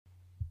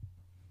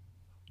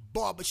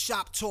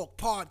Barbershop Talk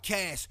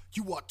Podcast.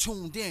 You are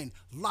tuned in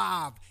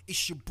live.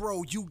 It's your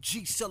bro,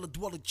 UG Cellar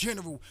Dweller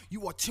General.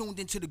 You are tuned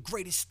into the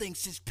greatest thing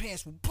since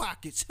pants with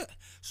pockets.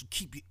 So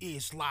keep your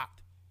ears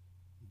locked.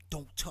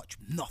 Don't touch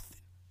nothing.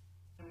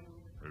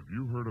 Have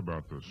you heard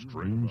about the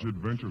strange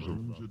adventures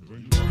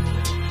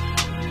of...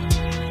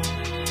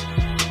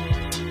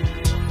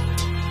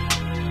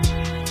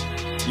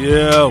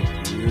 Yo,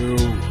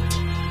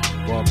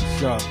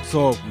 Barbershop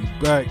Talk, we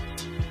back.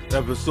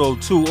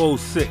 Episode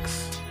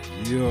 206.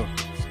 Yeah,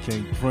 it's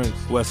King Prince.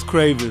 Wes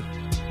Craven.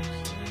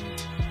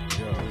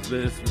 Yeah,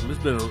 It's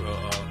been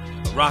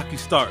a rocky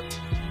start.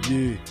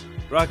 yeah,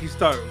 Rocky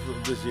start for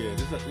this year.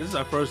 This is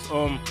our first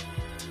actually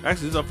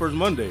this is our first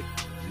Monday.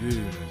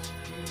 yeah,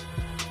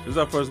 This is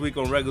our first week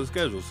on regular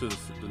schedule since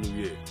the new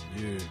year.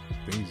 yeah.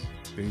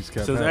 Things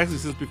kept Since happening.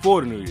 since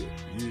before the new year.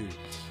 Yeah,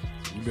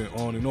 we've been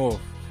on and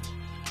off.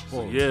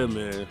 So, yeah,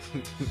 man.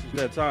 It's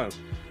that time.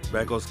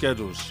 Back on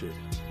schedule and shit.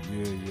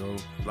 Yeah, yo.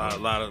 A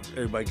lot of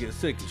everybody getting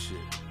sick and shit.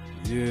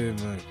 Yeah,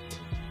 man.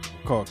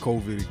 Caught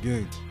COVID again. You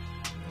know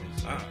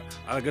what I'm saying?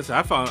 Like I said,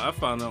 I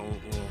found out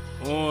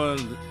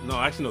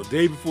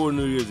day before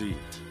New Year's Eve.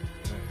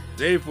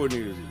 Day before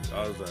New Year's Eve,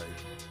 I was like,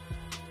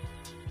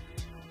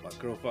 my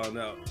girl found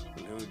out,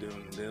 and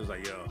then it was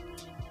like, yo,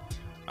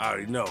 I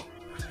already know.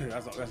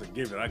 that's a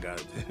given. I got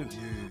it. Yeah.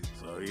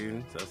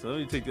 So let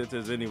me take that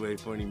test anyway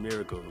for any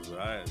miracles.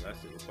 That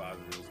shit was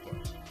positive as fuck.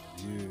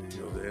 Yeah, You know what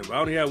I'm yo. saying? But I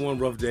only had one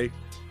rough day. You know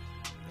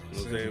what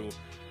I'm Same. saying?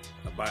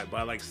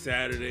 By like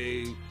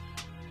Saturday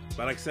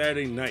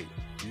night,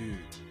 Yeah,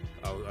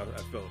 I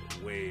felt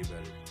way better.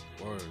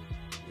 word.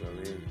 You know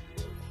what I mean?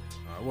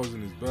 I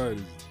wasn't as bad as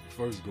the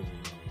first go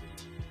around.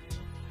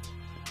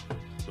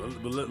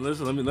 But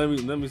listen,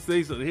 let me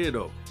say something here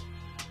though.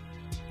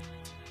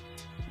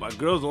 My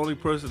girl's the only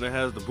person that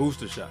has the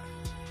booster shot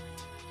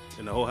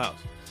in the whole house.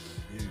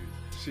 Yeah,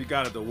 She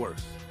got it the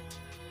worst.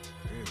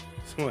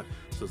 damn.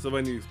 So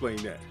somebody need to explain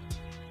that.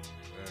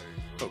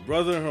 Hey, Her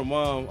brother and her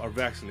mom are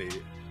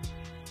vaccinated,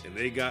 and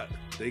they got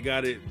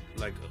it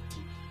like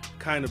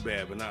kind of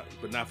bad, but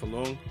not for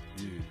long.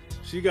 yeah.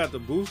 She got the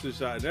booster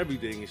shot and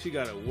everything, and she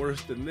got it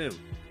worse than them.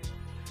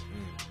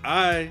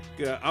 Mm.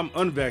 I'm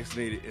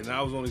unvaccinated, and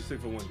I was only sick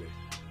for one day.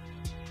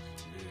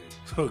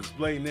 Yeah, So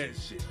explain that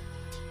shit.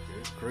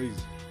 that's crazy.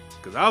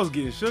 Cause I was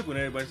getting shook when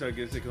everybody started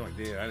getting sick. I'm like,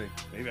 damn,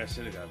 maybe I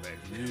should have got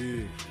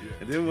vaccinated. Yeah,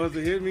 And then once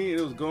it hit me,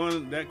 it was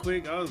going that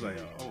quick. I was like,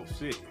 oh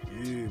shit.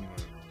 yeah, man.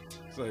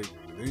 It's like,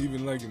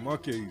 even like in my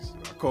case,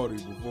 I caught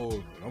it before,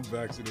 and I'm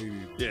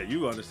vaccinated. Yeah,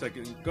 you on the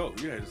second go.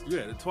 You had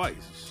it twice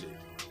and shit.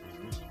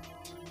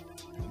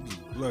 I'm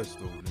just blessed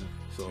though, man.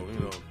 So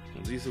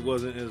at least it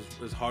wasn't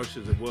as harsh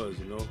as it was.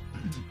 Right.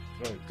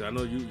 'Cause I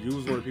know you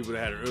was one of the people that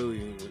had it early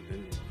and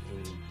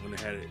when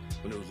they had it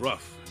when it was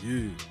rough. Yeah,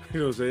 You know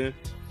what I'm saying?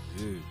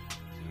 yeah. You know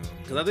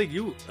Cause I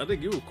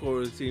think you were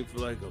quarantined for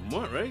like a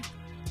month, right?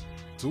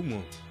 2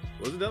 months.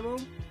 Was it that long?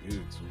 Yeah,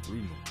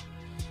 2-3 months.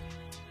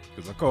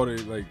 Cause I caught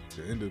it like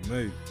the end of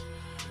May.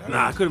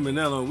 Nah, it could have been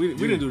that long. We Yeah.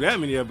 didn't do that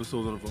many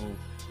episodes on the phone.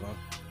 Huh?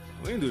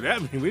 We didn't do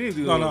that many. We didn't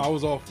do No, I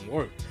was off from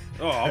work.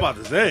 Oh, I'm about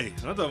to say.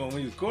 I'm talking about when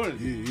you was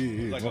quarantined. Yeah,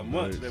 It was like a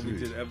my month bad, that we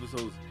shit. did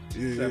episodes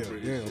Yeah,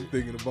 separate. yeah. and I'm shit.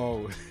 thinking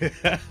about.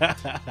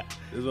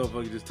 This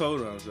motherfucker just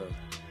told on himself.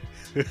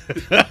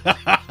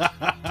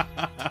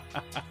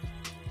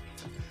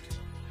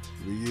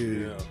 But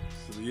yeah,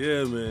 So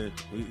yeah, man.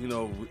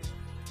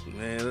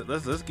 Man,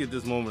 let's get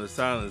this moment of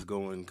silence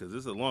going because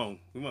it's a long.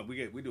 We got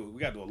to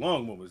do a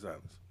long moment of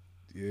silence.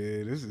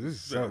 yeah. This It's been a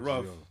sucks,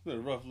 rough, yo. it's been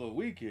a rough little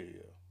week here,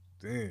 yo.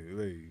 Damn,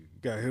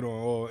 like got hit on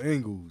all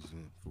angles.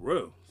 For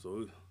real. So,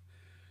 all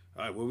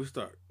right, where we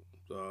start?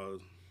 All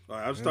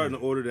right, I'm starting the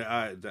order that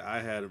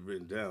I had it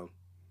written down,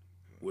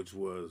 which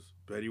was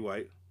Betty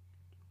White,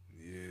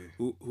 Yeah,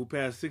 who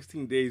passed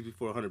 16 days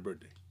before her 100th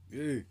birthday.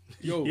 yeah.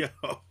 Yo, Yo.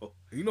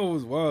 you know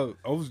what's wild?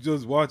 I was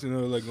just watching her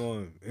like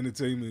on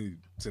Entertainment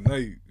Tonight.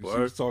 And she Word.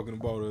 was talking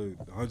about her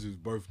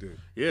 100th birthday.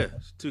 Yeah,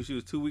 she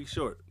was 2 weeks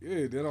short.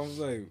 Yeah, then I was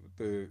like, what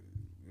the,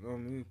 you know what I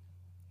mean?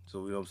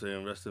 So, you know what I'm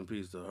saying? Rest in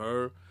peace to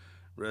her.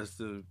 Rest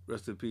in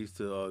peace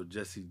to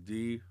Jesse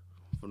D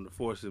from the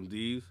Force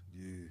MDs.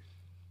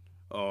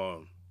 Yeah,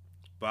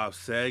 Bob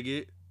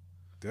Saget,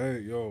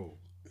 that yo,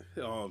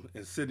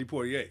 and Sidney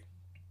Poitier.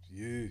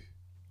 yeah,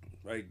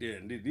 Right there.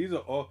 And these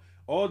are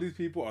all these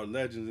people are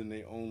legends in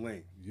their own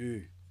lane. yeah.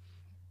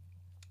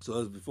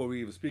 So before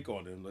we even speak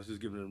on them, let's just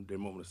give them their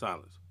moment of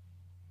silence.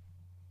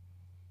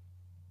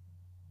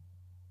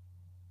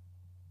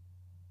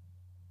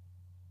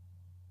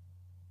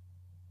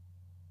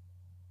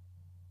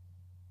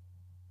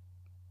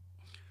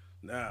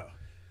 Now,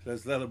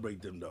 let's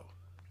celebrate them though,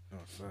 Oh,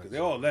 because facts.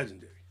 they're all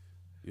legendary.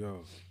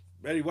 Yo,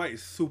 Betty White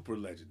is super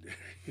legendary.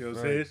 You know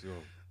what I'm facts, saying?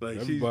 yo. Like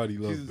Everybody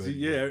loves Betty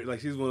yeah, like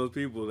she's one of those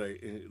people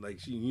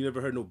you never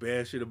heard no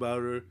bad shit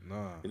about her.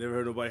 Nah, You never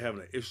heard nobody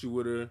having an issue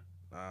with her.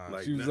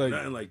 Like she was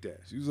nothing like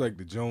that. she was like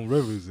the Joan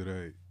Rivers of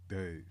that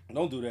day.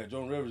 Don't do that.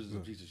 Joan Rivers is a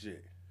piece of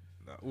shit.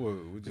 Nah,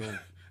 what Joan?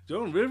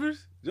 Joan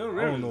Rivers? Joan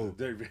Rivers don't know. is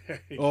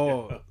dirty.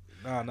 Oh,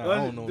 nah, I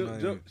don't know.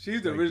 nothing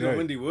She's the like original that.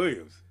 Wendy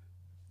Williams.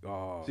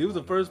 Oh, She was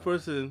the first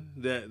person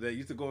that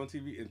used to go on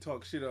TV and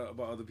talk shit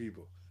about other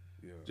people.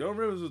 Yeah. Joan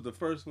Rivers was the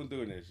first one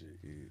doing that shit.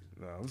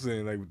 Yeah. Nah, I'm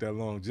saying like with that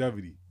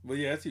longevity. But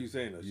yeah, that's what you're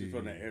saying though. She's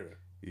from that era.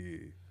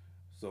 Yeah.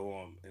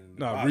 So and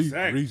Nah, Bob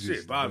Saget,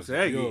 Regis, Bob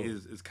Saget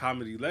is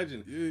comedy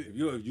legend. Yeah.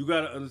 If you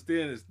gotta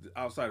understand it's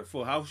outside of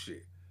Full House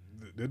shit.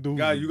 That dude,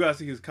 God, you gotta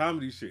see his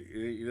comedy shit.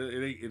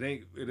 It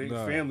ain't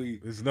nah, family.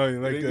 It's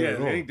nothing like that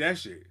at all. It ain't that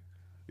shit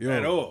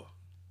at all.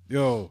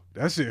 Yo,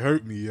 that shit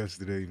hurt me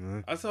yesterday,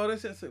 man. I saw that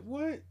shit. I said,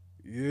 "What?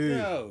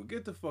 Yeah. Yo,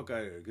 get the fuck out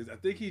of here." Because I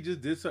think he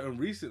just did something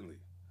recently.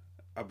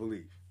 I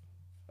believe.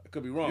 I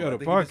could be wrong. Yeah, but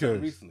the I think he did something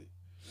podcast recently,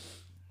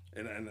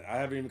 and I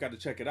haven't even got to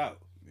check it out.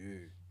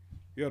 Yeah.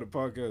 Yeah, the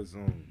podcast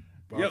on.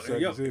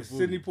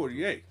 Sidney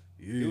Poitier.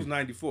 Yeah. He was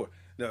 94.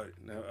 Now,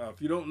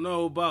 if you don't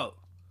know about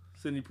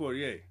Sidney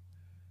Poitier,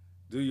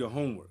 do your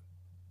homework.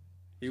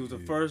 He was the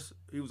first.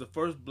 He was the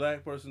first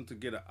black person to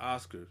get an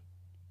Oscar.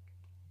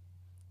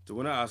 To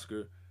win an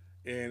Oscar,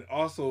 and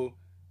also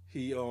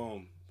he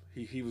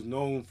was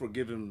known for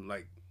giving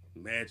like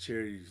mad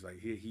charities. Like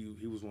he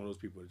was one of those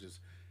people that just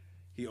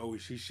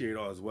he shared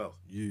all his wealth.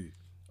 Yeah.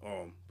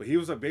 But he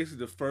was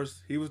basically the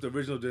first. He was the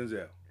original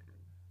Denzel.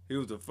 He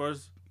was the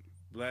first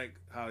black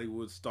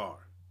Hollywood star.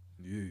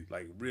 Yeah.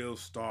 Like real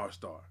star.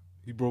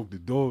 He broke the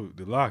door,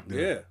 the lockdown. Yeah.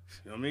 You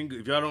know what I mean?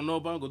 If y'all don't know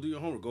about him, go do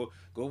your homework.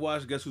 Go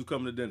watch Guess Who's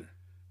Coming to Dinner.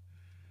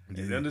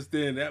 And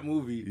understand that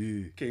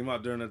movie came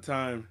out during a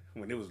time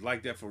when it was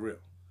like that for real.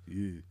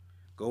 Yeah.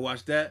 Go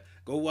watch that.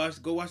 Go watch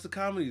the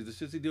comedies, the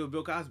shit he did with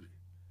Bill Cosby.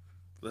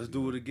 Let's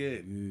do it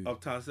again. Yeah.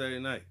 Uptown Saturday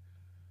Night.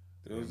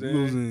 You know what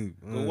I'm saying?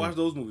 Go watch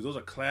those movies. Those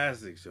are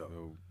classics,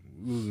 yo.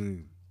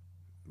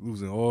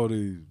 Losing all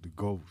the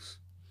ghosts.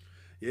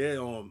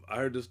 Yeah, I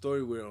heard the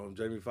story where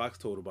Jamie Foxx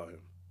told about him.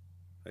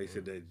 He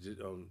said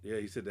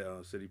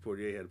that Sidney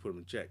Poitier had to put him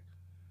in check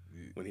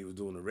when he was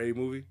doing the Ray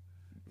movie.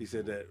 He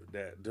said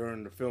that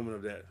during the filming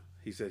of that,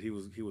 he said he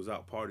was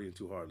out partying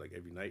too hard, like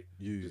every night,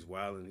 just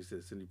wilding. He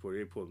said Sidney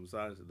Poitier pulled him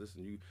aside and said,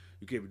 "Listen,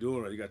 you can't be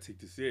doing that. You got to take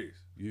this serious.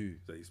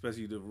 So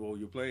especially the role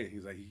you're playing."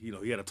 He's like,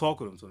 he had to talk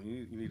with him, so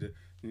you need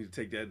to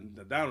take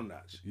that down a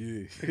notch.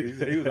 Yeah, he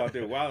said he was out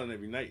there wilding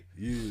every night.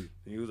 Yeah, and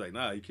he was like,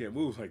 "Nah, you can't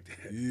move like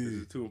that. Yeah, this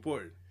is too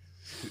important."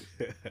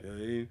 You know what I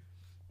mean?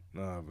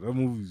 Nah, but that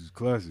movie's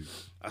classic.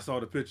 I saw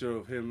the picture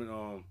of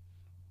him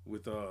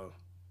with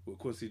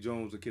Quincy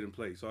Jones, the Kid and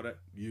Play. Saw that?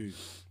 Yeah.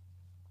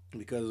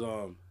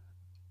 Because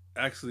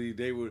actually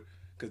they were,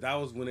 because that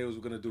was when they was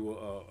gonna do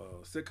a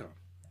sitcom.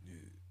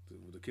 Yeah.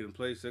 The Kid and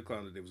Play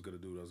sitcom that they was gonna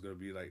do. It was gonna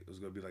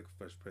be like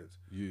Fresh Prince.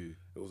 Yeah.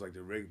 It was like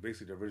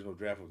basically the original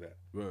draft of that.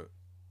 Right.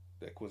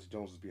 That Quincy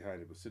Jones was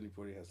behind it, but Sidney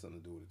Poitier had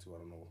something to do with it too. I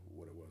don't know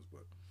what it was,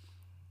 but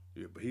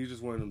yeah. But he was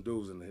just one of them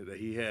dudes, and that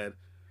he had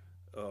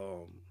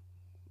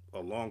a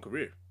long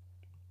career.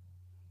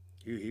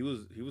 He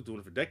was doing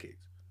it for decades.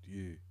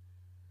 Yeah.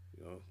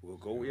 You know, we'll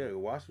go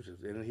watch some shit.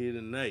 And here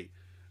tonight,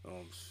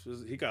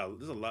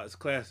 there's a lot. It's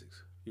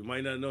classics. You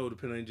might not know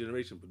depending on your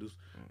generation, but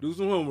do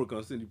some homework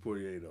on Sidney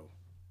Poitier though.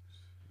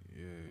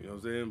 Yeah. You know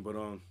what I'm saying? But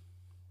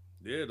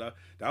yeah,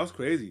 that was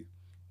crazy.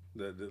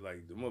 The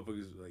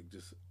motherfuckers like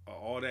just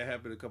all that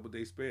happened a couple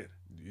days span.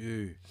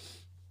 Yeah.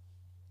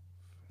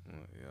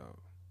 Yeah.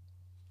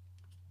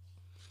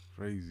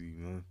 Crazy,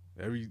 man.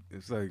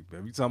 It's like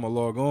every time I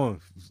log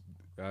on,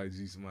 I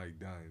see somebody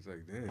dying. It's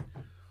like, damn.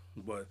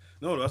 But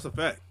no, that's a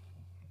fact.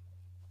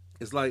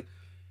 It's like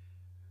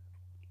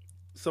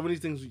some of these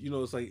things, you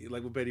know, it's like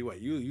with Betty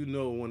White. You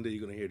know one day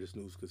you're gonna hear this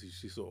news because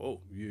she's so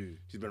old. Yeah.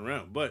 She's been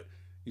around. But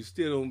you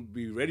still don't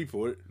be ready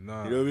for it.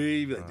 Nah. You know what I mean?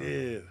 You be like,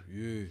 damn.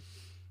 Yeah.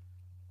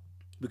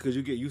 Because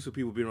you get used to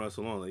people being around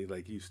so long,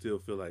 like you still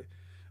feel like,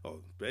 oh,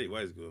 Betty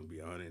White's gonna be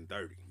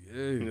 130. Yeah.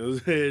 You know what I'm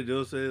saying? You know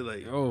what I'm saying?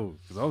 Like, yo,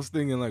 because I was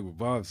thinking like with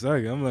Bob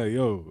Saget, I'm like,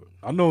 yo,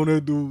 I know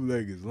that dude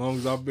like as long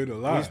as I've been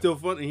alive. He's still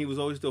funny. He was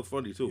always still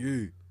funny too.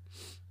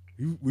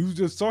 Yeah. We was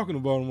just talking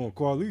about him on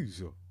Quality's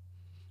show.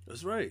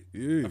 That's right.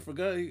 Yeah. I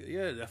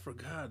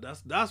forgot.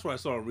 That's where I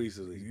saw him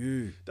recently.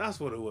 Yeah. That's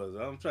what it was.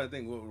 I'm trying to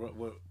think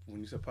what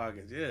when you said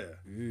podcast.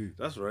 Yeah.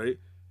 That's right.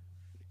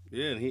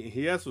 Yeah, and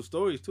he has some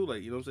stories too.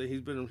 Like, you know what I'm saying? He's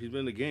been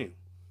in the game.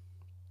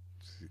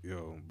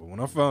 Yo, but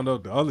when I found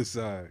out the other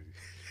side,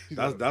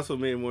 that's what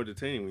made it more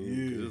entertaining. When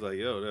you it's like,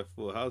 yo, that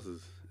Full House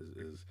is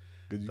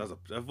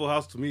that Full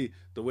House to me.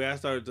 The way I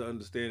started to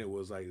understand it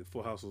was like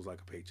Full House was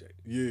like a paycheck.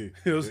 Yeah, you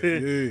know what I'm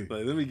saying? Yeah.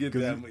 Like, let me get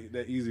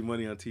that easy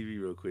money on TV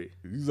real quick.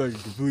 He's like a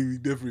completely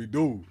different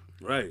dude.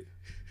 Right.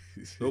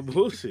 No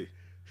bullshit.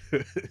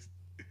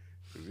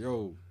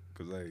 Yo,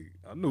 cause like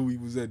I knew he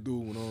was that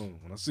dude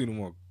when I seen him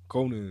on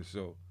Conan's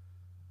show.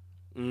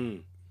 Yo,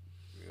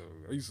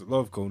 I used to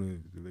love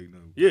Conan the late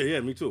night. Yeah,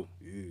 me too.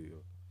 Yeah.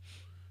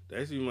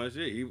 That's even my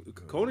shit.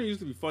 Conan used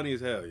to be funny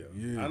as hell, yo.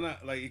 Yeah. I'm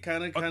not like it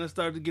kind of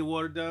started to get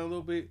watered down a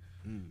little bit.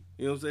 You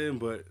know what I'm saying?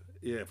 But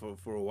yeah,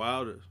 for a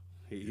while,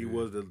 he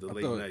was the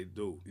late night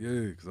dude.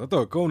 Yeah, because I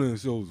thought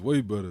Conan's show was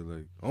way better.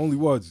 Like I only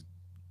watched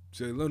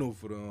Jay Leno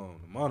for the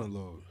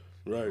monologue.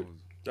 Right.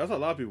 That's how a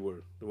lot of people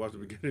were to watch the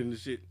beginning of the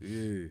shit.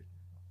 Yeah.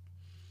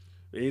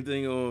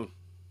 Anything on?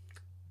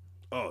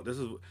 Oh, this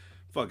is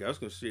fuck it, I was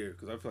gonna share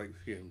because I feel like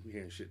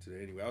hearing shit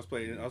today. Anyway, I was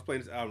playing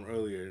this album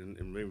earlier and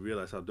made me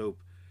realize how dope,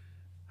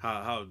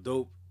 how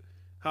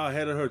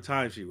ahead of her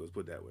time she was.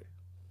 Put that way.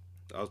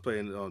 I was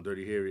playing on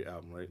Dirty Harry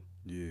album, right?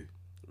 Yeah.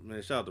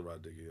 Man, shout out to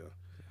Rod Digger, yo.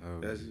 Oh,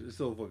 That's it's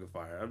so fucking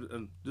fire.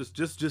 I'm just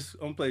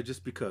I'm playing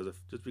just because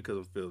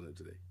I'm feeling it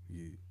today.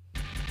 Yeah.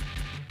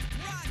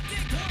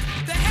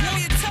 The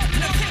Harriet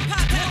Tubman of hip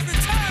hop has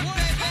returned,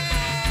 baby.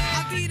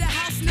 I be the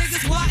house niggas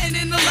squatting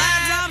in the lab.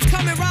 Rhymes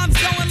coming, rhymes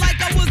going like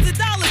I was the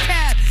dollar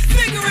cab.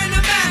 Figuring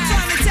the math,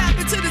 trying to tap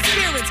into the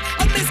spirits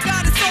of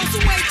misguided souls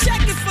who ain't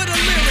checking for the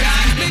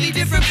lyrics. Many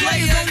different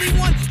players, only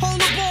one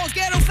hold the ball.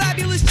 Ghetto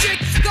fabulous chick,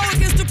 go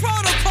against the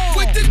protocol.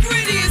 With the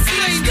grittiest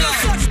lingo,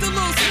 such the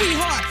little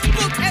sweetheart.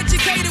 Book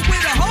educated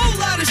with a whole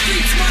lot of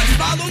street smarts.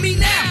 Follow me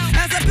now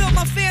as I build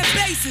my fan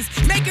bases,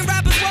 making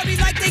rappers worry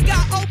like they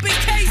got open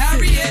cases.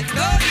 Harriet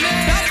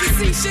Tubman, about to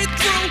see shit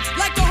through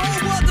like a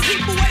whole world of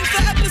people wait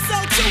for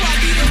episode 2. I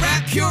be the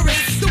rap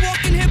purist, the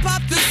walking hip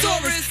hop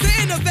thesaurus, the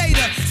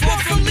innovator, born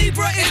from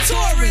Libra and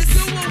Taurus.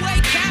 New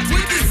awake cats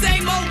with the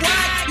same old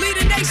whack, lead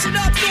a nation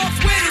up north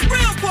where the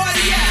real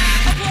party at.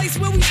 A place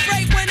where we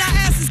straight when our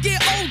asses get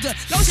older.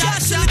 No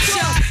shots in the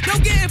club, no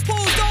getting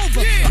pulled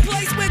over. A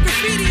place where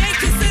graffiti ain't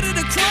considered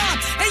a crime,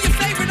 and your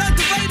favorite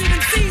underrated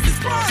MCs is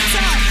prime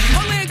time.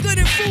 Our land good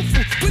and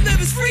fruitful, we live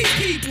as free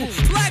people,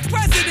 black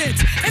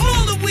presidents, and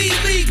all the weed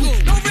legal.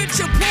 No rich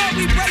or poor,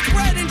 we break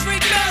bread and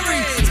drink berry,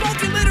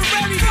 smoking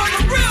literary from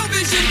a real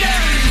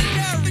visionary.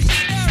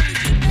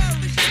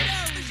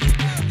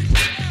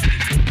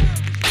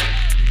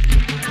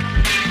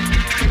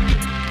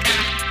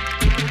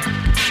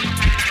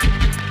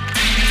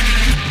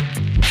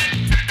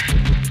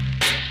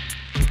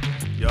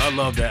 Yo, I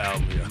love that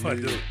album, yo. I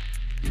do.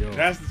 Yo.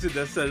 That's the shit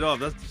that set it off.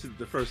 That's the shit,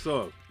 the first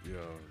song. Yo.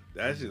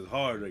 That shit's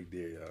hard right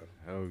there, yo.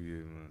 Hell yeah,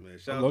 man. Man, I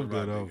shout out love to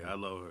that Rod album. Digger. I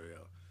love her,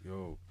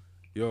 yo.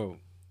 Yo.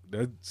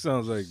 That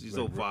sounds like She's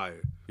like, so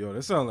fire. Yo,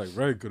 that sounds like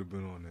Ray could have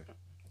been on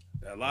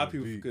there. A lot of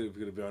people beat. could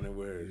have been on there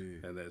with her,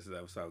 Yeah. and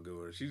that would sound good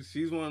with her.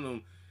 She's one of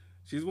them.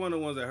 She's one of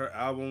the ones that her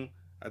album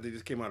I think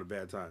just came out at a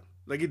bad time.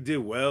 Like it did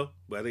well,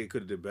 but I think it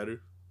could have did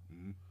better.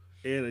 Mhm.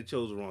 And they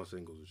chose the wrong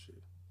singles and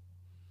shit.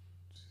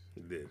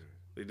 It did.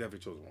 They definitely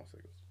chose the wrong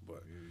singles.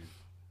 But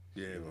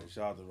yeah, man.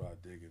 Shout out to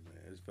Rod Digger,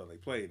 man. It just felt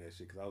like playing that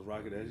shit because I was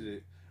rocking that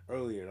shit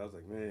earlier, and I was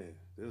like, man,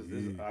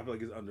 this I feel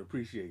like it's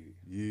underappreciated.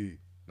 Yeah.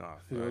 Nah,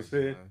 You know what I'm facts,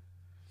 saying? man.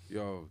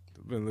 Yo,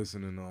 I've been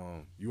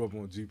listening. You up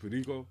on G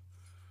Perico?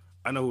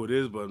 I know who it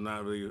is, but I'm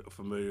not really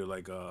familiar.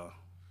 Like, I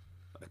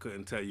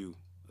couldn't tell you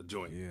a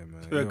joint. Yeah,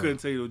 man. I Yo. couldn't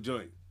tell you a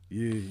joint.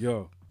 Yeah,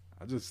 yo.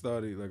 I just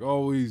started like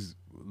always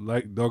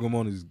dug him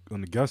on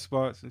the guest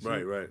spots and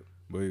shit. Right.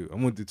 But I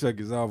went to check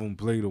his album,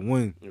 Play to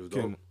Win. It was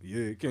came, dope.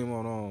 Yeah, it came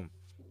out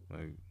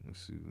like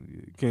let's see,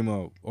 it came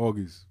out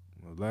August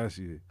of last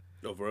year.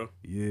 Oh, for real?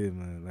 Yeah,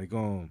 man. Like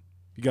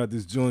you got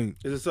this joint.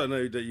 Is it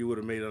something that you would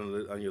have made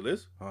on your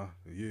list? Yeah.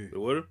 The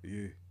water?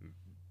 Yeah.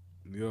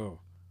 Yo.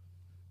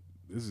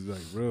 This is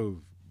like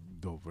real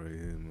dope right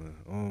here, man.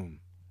 I'm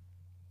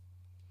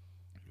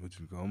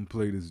gonna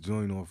play this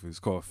joint off. It's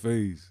called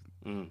Phase.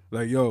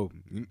 Like, yo,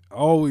 I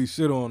always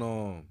shit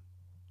on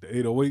the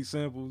 808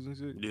 samples and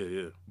shit.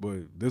 Yeah.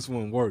 But this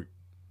one worked.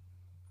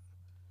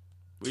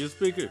 Where your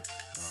speaker? Yeah,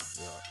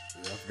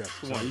 I forgot. to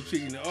Come on, turn you it.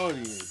 cheating the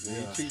audience. Man.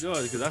 Yeah. You cheating the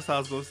audience because that's how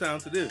it's gonna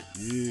sound to this.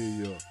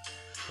 Yeah, yo.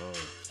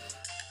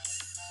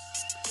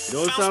 You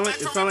know what it sound like?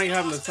 It sound like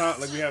having a sound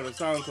like we having a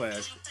sound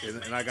class,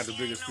 and I got the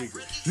bigger speaker.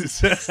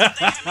 That's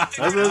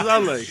what it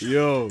sound like.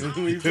 Yo.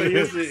 When you play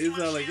your shit, it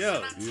sound like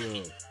yo.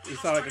 Yo. It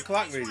sound like a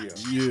clock radio.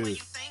 Yeah.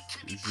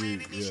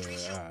 Yeah.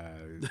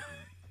 Alright.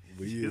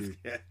 But yeah.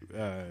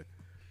 Alright.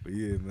 But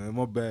yeah, man,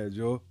 my bad,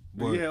 yo.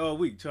 But you had all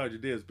week charge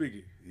your damn speaker.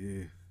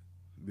 Yeah.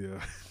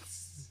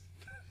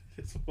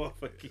 It's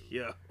motherfucking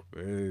yo.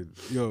 Man,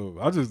 yo,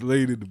 I just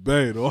laid in the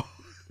bed,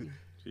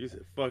 She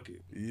said, "Fuck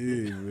it."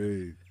 Yeah,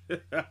 man.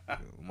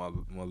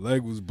 My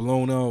leg was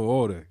blown out,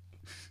 all that.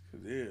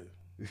 Yeah.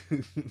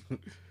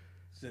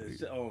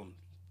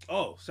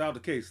 Shout out to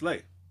K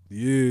Slay.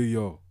 Yeah,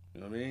 yo.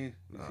 You know what I mean?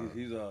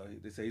 He's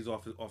they say he's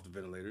off the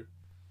ventilator.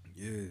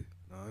 Yeah.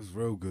 Nah, it's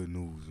real good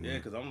news, man. Yeah,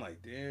 because I'm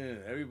like, damn,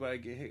 everybody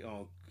get hit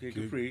on Kick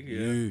It Free.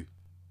 Yeah.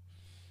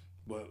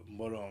 But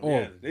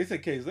yeah, they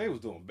said K Slay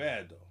was doing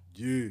bad though.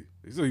 Yeah.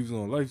 They said he was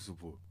on life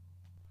support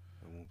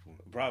at one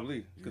point.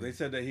 Probably because they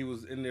said that he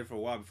was in there for a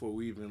while before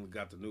we even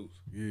got the news.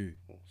 Yeah.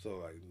 So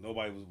like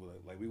nobody was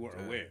like we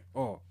weren't aware.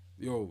 Oh,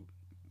 yo,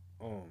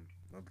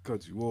 not to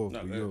cut you off, No,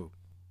 but man.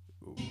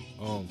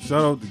 yo,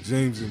 shout out to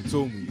James and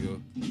Tommy, yo.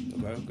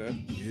 Okay.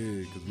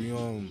 Yeah, cause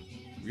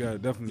we gotta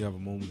definitely have a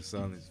moment of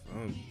silence for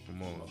him.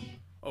 Come on.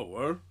 Oh,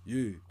 word?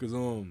 Yeah, cause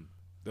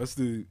that's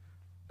the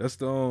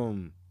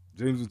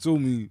James and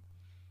Tommy.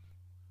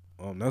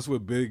 That's where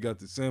Big got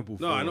the sample.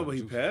 No, from. I know, but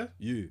he passed.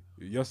 Yeah,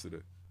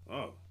 yesterday.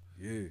 Oh.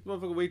 Yeah.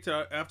 Motherfucker, wait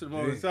till after the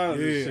moment of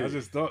silence. and Yeah, shit. I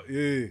just thought.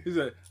 Yeah. He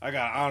said, "I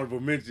got an honorable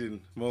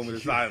mention moment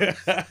of silence."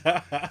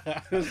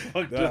 That's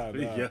fucked up.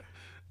 Nah. Yeah.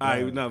 All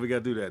right, no, we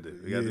gotta do that then.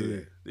 We gotta do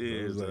that. I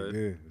Yeah, was son. like,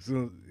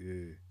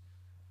 yeah.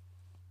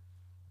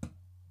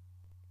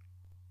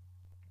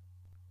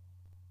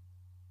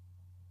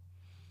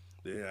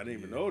 Yeah, I didn't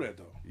even know that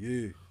though.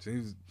 Yeah,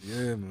 James.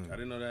 Yeah, man. I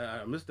didn't know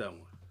that. I missed that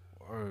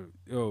one.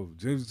 Yo,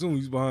 James Toon,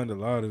 he's behind a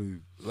lot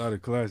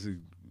of classic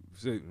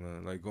shit,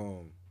 man. Like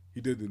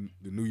he did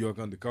the New York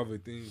Undercover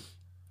thing.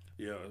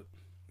 Yeah,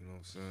 You know what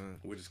I'm saying?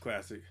 which is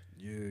classic.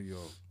 Yeah, yo.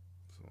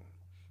 So,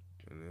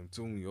 and then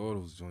Toon, all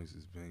those joints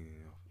is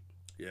banging,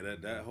 yo. Yeah,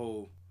 that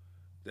whole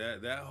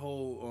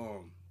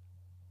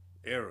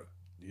era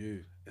Yeah,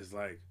 is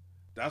like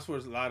that's where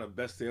a lot of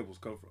best samples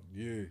come from.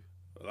 yeah,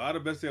 A lot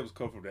of best samples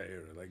come from that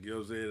era. Like, you know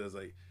what I'm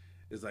saying?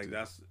 It's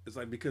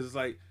like because it's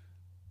like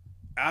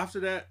after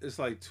that, it's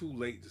like too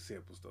late to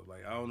sample stuff.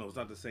 Like, I don't know, it's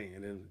not the same.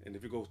 And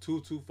if it goes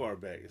too far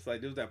back, it's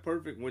like there's that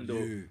perfect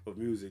window of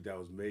music that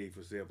was made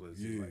for sampling.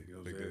 yeah. Like, you know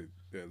what I'm saying?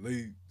 That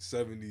late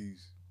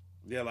 70s.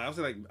 Yeah, like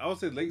I would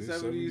say late Late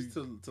 70s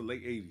 70s? to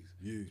late 80s.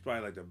 Yeah, It's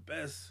probably like the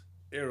best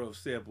era of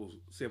sample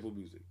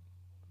music.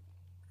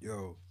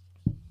 yo.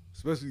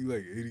 Especially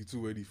like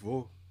 82,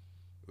 84.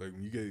 Like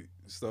when you get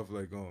stuff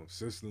like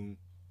System,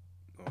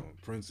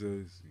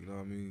 Princess, you know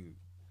what I mean?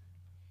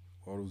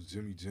 All those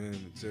Jimmy Jam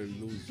and Terry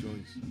Lewis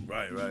joints.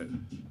 Right.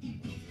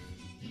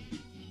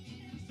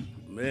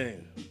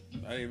 Man,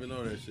 I didn't even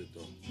know that shit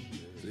though.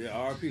 So yeah,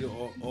 R.I.P. to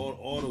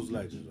all those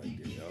legends right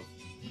there, yo.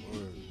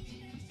 Word.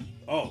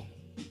 Oh,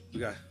 we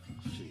got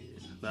shit.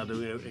 Not that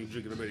we ain't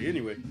drinking already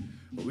anyway,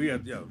 but we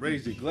got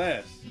raise your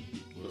glass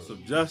for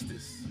some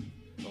justice.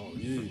 Oh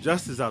yeah. Some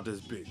justice out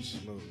this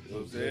bitch. I know. You know what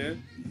I'm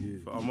saying? Yeah.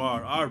 For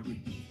Ahmaud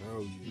Arbery.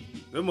 Hell yeah.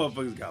 Them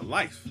motherfuckers got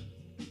life.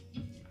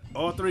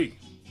 All three.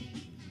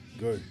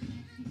 Good.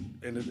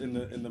 In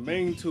the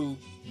main two,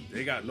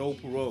 they got no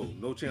parole,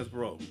 no chance of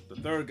parole. The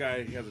third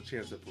guy, he has a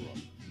chance at parole.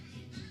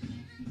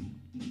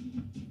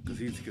 Cause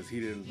he was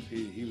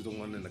the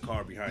one in the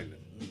car behind them.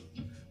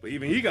 But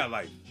even he got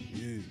life. Yeah.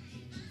 You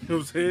know what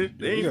I'm saying?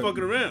 They ain't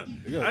fucking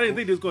around. I didn't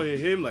think they was gonna hit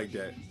him like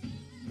that.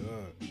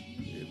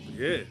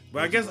 Yeah.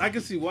 But I guess I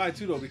can see why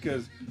too though,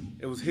 because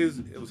it was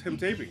him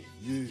taping it.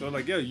 Yeah. So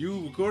like, yeah,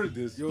 you recorded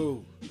this.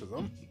 Yo,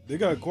 cause they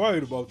got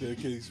quiet about that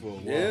case for a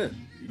while. Yeah.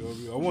 You know what I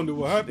mean? I wonder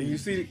what happened. And you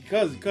see,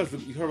 because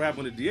you heard what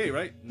happened with the DA,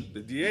 right?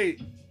 The DA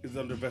is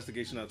under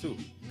investigation now too,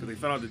 because they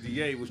found out the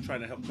DA was trying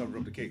to help cover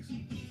up the case.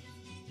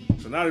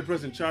 So now they're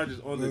pressing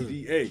charges on the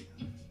DA,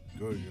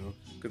 Good, yo.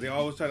 because they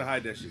always try to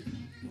hide that shit.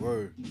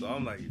 Word. So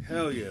I'm like,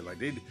 hell yeah! Like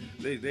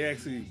they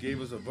actually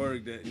gave us a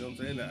verdict that, you know what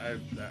I'm saying,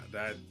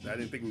 that I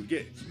didn't think we'd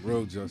get. Some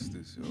real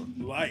justice,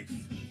 yo. Life,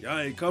 y'all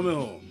ain't coming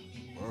home.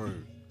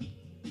 Word.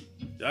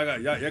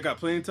 Y'all got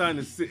plenty of time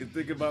to sit and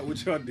think about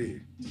what y'all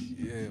did.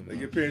 Yeah, man. Like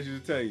your parents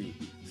used to tell you,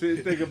 sit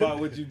and think about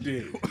what you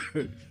did.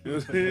 You know what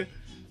I'm saying?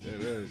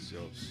 That is, yo.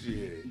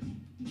 Shit.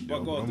 Yo,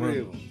 Fuck all I'm three happy-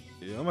 of them.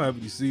 Yeah, I'm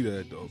happy to see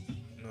that, though.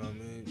 You know what I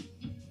mean?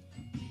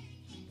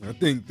 I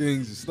think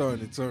things are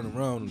starting to turn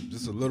around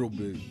just a little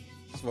bit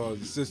as far as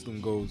the system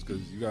goes,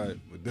 because you got a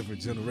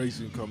different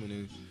generation coming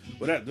in.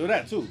 But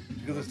that too,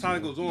 because as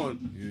time goes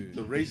on, Yeah.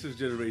 the racist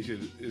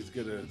generation is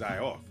gonna die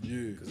off.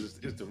 Yeah. Because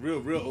it's the real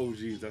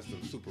OGs that's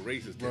the super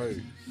racist.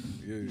 Right.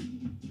 Yeah.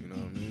 You know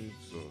what I mean?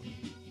 So,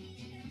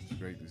 it's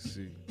great to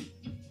see.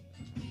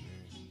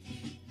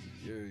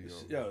 Yeah,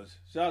 yo. Yo,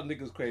 shout out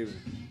niggas craving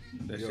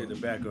that Yo. shit in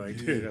the background.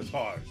 Yeah. Yeah. That's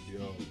hard.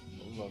 Yo,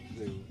 I'm about to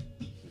say,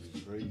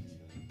 it's crazy,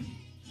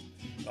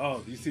 man. Oh,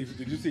 did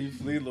you see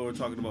Flea Lord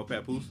talking about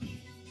Papoose?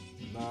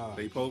 Nah.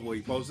 He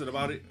posted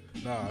about it.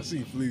 Nah, I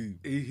see Flea.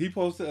 He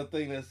posted a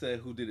thing that said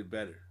who did it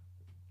better,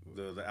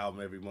 the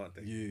album every month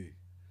thing.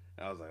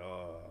 Yeah. I was like,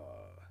 oh.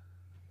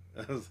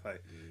 I was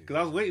like, because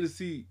I was waiting to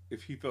see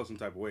if he felt some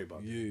type of way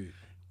about it. Yeah.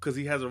 Because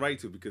he has a right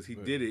to, because he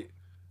Right. did it.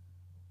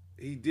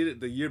 He did it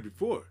the year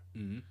before.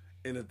 Mm-hmm.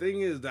 And the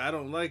thing is that I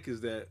don't like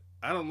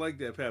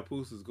that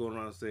Papoose is going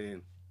around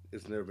saying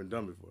it's never been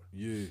done before.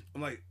 Yeah.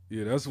 I'm like,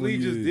 Yeah, that's when Flea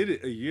you just did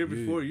it a year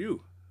before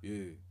you.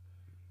 Yeah.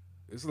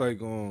 It's like,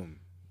 nah.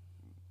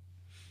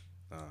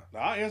 Now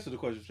I'll answer the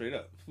question straight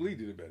up. Flea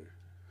did it better.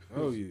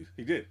 Oh, yeah.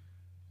 He did.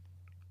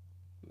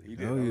 He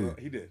did. Oh, yeah.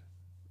 He did.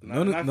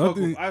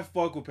 Nothing. I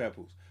fuck with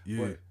Papoose.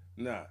 Yeah. But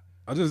nah.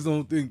 I just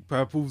don't think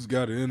Papoose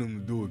got it in him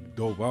to do a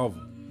dope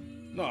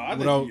album. No,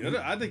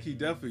 I think he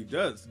definitely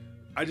does.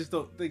 I just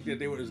don't think that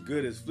they were as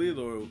good as Flea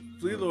Lord.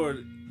 Flea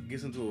Lord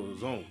gets into a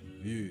zone.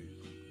 Yeah.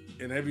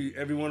 And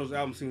every one of those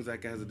albums seems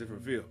like it has a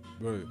different feel.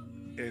 Right.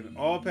 And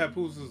all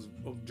Papooses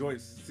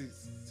joints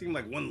seem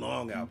like one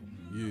long album.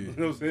 Yeah. You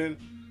know what I'm saying?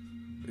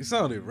 It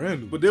sounded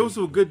random. But there was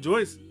some good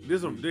joints.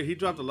 He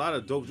dropped a lot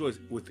of dope joints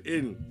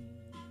within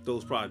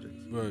those projects.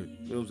 Right.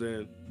 You know what I'm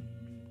saying?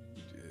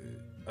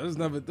 I just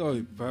never thought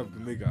Pap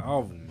could make an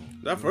album.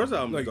 That first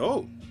album was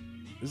dope.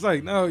 It's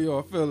like now, yo,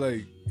 I feel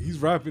like he's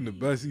rapping the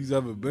best he's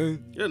ever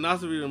been. Yeah,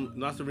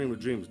 Nasarima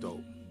with Dreams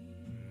dope.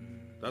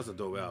 That's a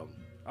dope album.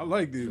 I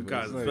liked it.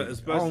 Because Like,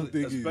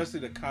 especially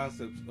the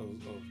concepts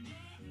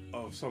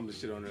of some of the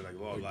shit on there, like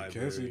Law Like the Library,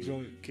 Cancer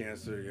joint?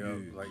 Cancer,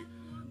 Yeah. like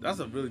that's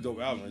a really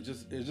dope album. It's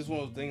just one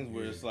of those things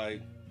where it's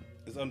like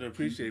it's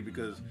underappreciated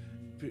because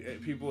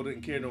people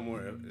didn't care no more.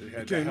 It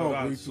had came held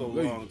out on way so too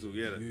late. long to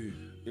Yeah.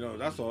 you know,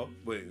 that's all.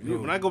 But Yeah.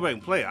 when I go back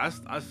and play, I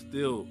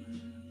still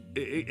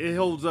it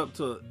holds up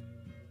to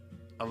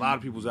a lot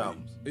of people's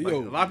albums. Hey, Like,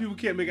 yo. a lot of people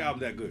can't make an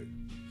album that good.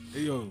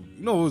 Hey, yo,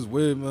 you know what's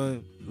weird,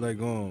 man? Like,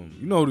 you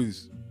know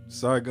these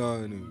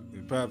Saigon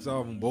and Pap's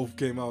album both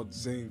came out at the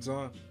same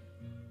time?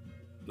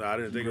 No, I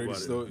didn't think about it.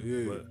 Story,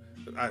 yeah.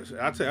 But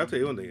I'll tell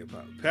you one thing.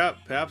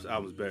 Pap's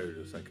album's better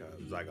than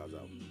Saigon's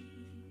album.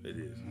 It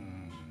is.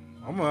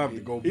 I'm gonna have to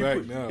go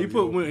back now. He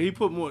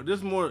put more.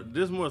 There's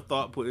more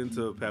thought put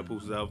into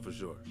Papoose' album for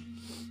sure.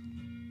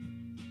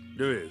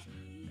 There is,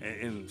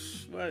 and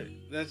what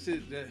that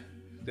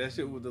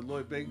shit with the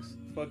Lloyd Banks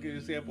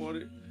fucking sample on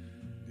it.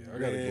 Yeah, I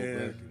gotta go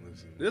back and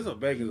listen. There's some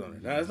bangers on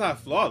it. Now it's not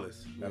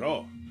flawless at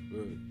all,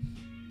 Good.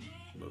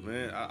 but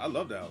man, I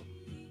love that album.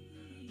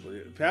 But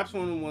yeah, Pap's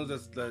one of the ones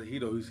that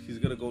he's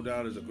gonna go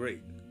down as a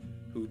great,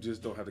 who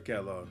just don't have the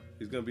catalog.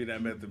 He's gonna be in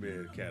that Method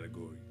Man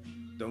category.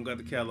 Don't got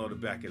the catalog to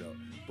back it up,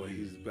 but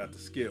he's got the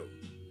skill.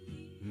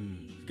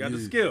 He's got the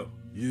skill.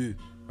 Yeah,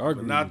 I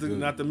agree. But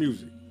not the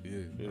music.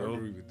 Yeah, you know? I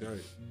agree with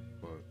that.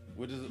 But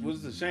Which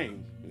is a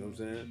shame. You know what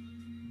I'm saying?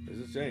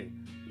 It's a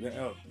shame.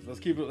 Now, let's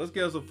get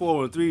us a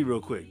 4 and 3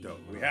 real quick though.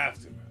 We have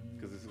to,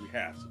 because we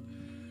have to.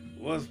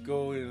 What's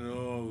going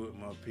on with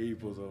my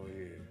peoples over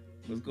here?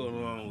 What's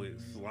going on with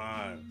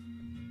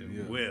Slime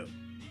and Will?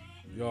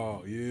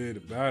 Y'all, yeah, the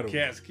battle.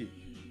 Catsky.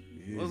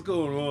 Yeah. What's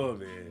going on,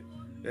 man?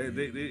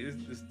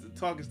 The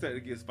talk is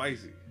starting to get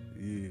spicy.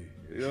 Yeah.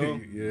 You know?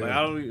 Yeah.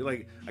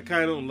 I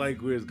kind of don't like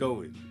where it's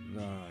going.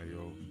 Nah,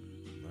 yo.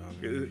 Nah,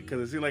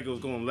 because it seemed like it was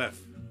going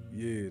left.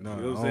 Yeah, nah.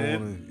 You know what I'm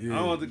saying? I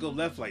don't want to go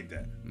left like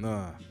that.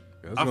 Nah.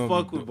 I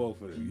fuck with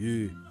both of them.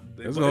 Yeah.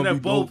 And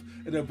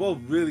they're both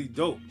really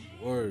dope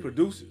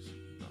producers.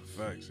 Nah,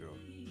 facts, yo.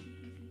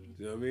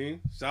 You know what I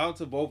mean? Shout out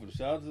to both of them.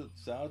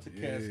 Shout out to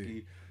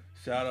Catsky.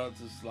 Shout out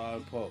to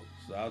Slime Poe.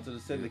 Shout out to the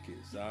Syndicate.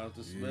 Shout out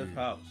to Smith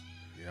House.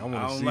 Yeah, I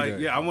want to see that.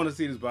 Yeah, I want to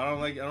see this, but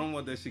I don't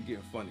want that shit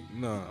getting funny.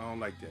 Nah. I don't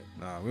like that.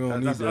 Nah, we don't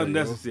need that. That's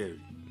unnecessary.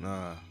 Yo.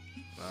 Nah,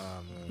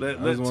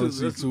 man. Let's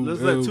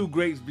let two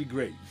greats be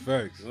great.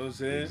 Facts. You know what I'm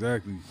saying?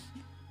 Exactly. You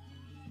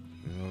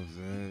know what I'm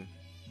saying?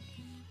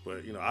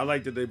 But I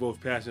like that they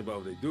both passionate about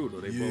what they do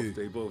though.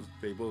 They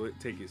both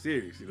take it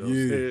serious. You know what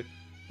I'm saying?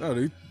 No,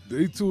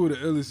 they two of the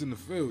illest in the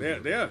field. They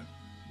are.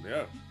 You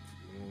know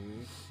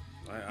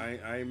what I mean?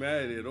 I ain't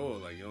mad at it at all.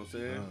 Like, you know what I'm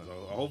saying? So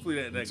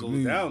hopefully that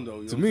goes down though.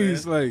 You know to what me, I'm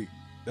it's like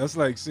that's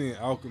like seeing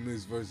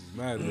Alchemist versus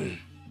Madlib.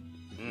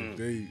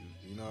 They,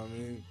 you know what I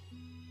mean?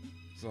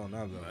 It's on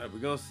that level. Right, we're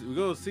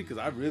gonna see because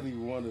I really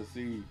want to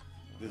see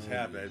this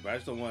happen, but I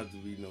just don't want it to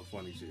be no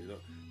funny shit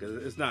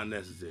because it's not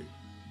necessary.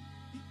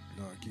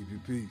 No, keep your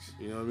peace.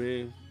 You know what I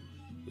mean?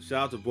 But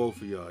shout out to both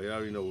of y'all. Y'all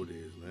already know what it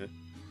is, man.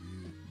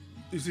 Yeah.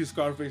 You see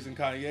Scarface and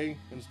Kanye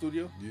in the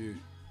studio? Yeah.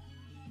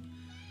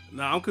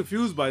 Now I'm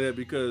confused by that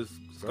because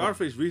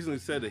Scarface recently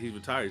said that he's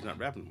retired. He's not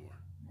rapping anymore.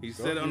 He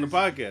said it on the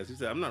podcast. He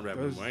said, "I'm not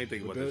rapping anymore. I ain't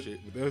thinking about that shit."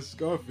 But that's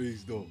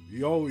Scarface though.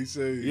 He always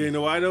says. Yeah, you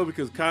know why though?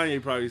 Because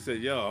Kanye probably said,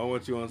 "Yo, I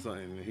want you on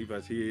something," and he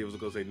was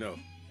gonna say no.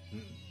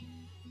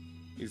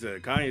 He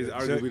said Kanye's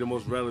arguably the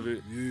most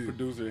relevant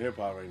producer in hip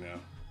hop right now.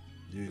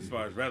 Yeah. As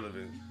far as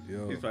relevant,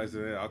 he's probably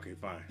saying, "Okay,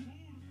 fine."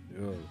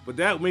 Yeah. But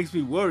that makes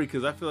me worry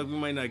because I feel like we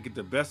might not get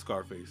the best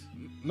Scarface.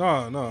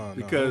 No.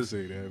 Because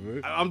don't say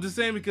that, but I'm just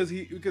saying because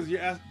he's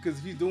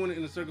doing it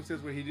in a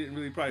circumstance where he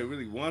didn't probably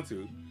really want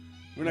to.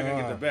 We're not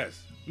gonna get the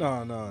best.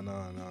 No,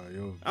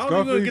 yo. I don't think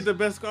we're gonna get the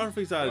best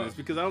Scarface out of this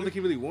because I don't think he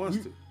really wants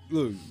to.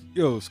 Look,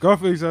 yo,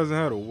 Scarface hasn't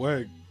had a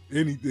whack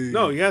anything.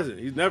 No, he hasn't.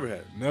 He's never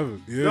had. Never.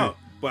 Yeah. No,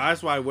 but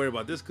that's why I worry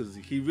about this because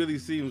he really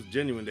seems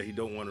genuine that he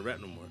don't want to rap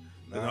no more.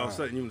 And all of a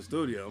sudden you in the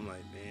studio, I'm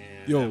like,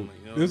 man. Yo,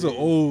 there's an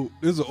old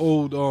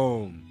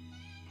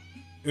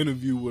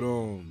interview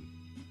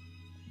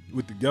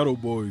with the Ghetto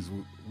Boys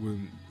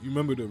when you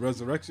remember the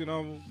Resurrection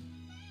album.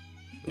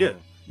 Yeah.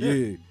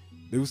 They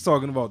was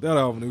talking about that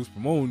album. They was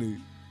promoting it.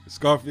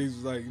 Scarface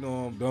was like,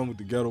 I'm done with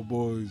the Ghetto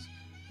Boys.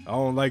 I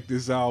don't like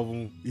this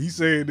album. He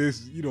said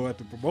this, at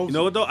the promotion. You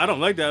know what though? I don't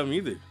like that album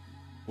either.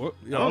 What?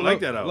 I don't like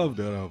that album. I love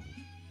that album.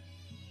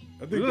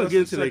 I think we're gonna get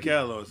into their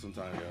catalog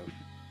sometime, yo.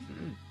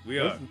 We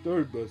are. That's the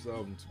third best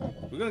album to me.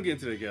 We're gonna get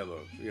into their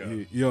catalog.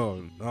 Yeah.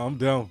 Yo, I'm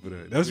down for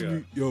that.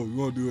 You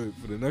wanna do it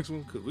for the next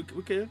one? Cause we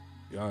can.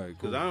 Yeah, all right,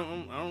 cool. Cause I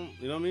don't,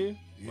 you know what I mean?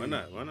 Yeah.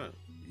 Why not?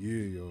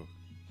 Yeah,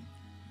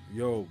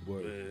 yo,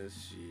 but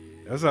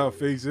shit. That's how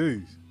Face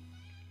is.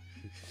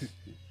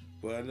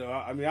 But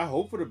I mean, I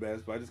hope for the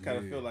best, but I just kind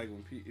of feel like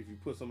if you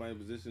put somebody in a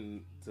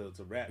position to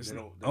rap, they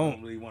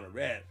don't really want to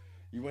rap.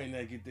 You ain't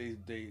not get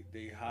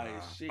they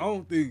highest shit. I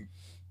don't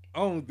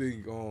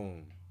think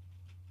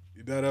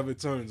that ever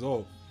turns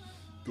off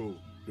the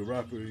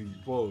rapper in you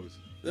pause.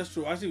 That's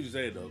true. I see what you're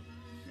saying though.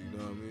 You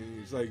know what I mean?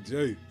 It's like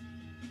Jay.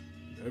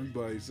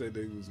 Everybody said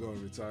they was gonna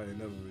retire and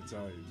never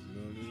retires. You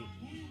know what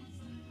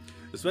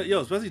I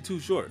mean? Especially Too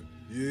Short.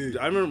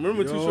 Yeah. I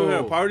remember Too Short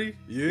had a party?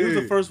 Yeah. He was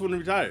the first one to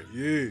retire.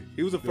 Yeah.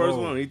 He was the first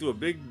one. He threw a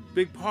big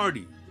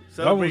party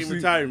celebrating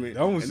retirement.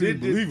 That one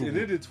seemed believable. And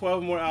they did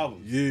 12 more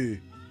albums. Yeah.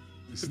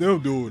 Still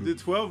doing it. Did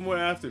 12 more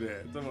after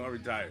that. Someone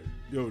retired.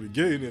 Yo, the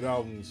Getting It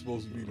album was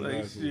supposed to be the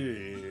last one.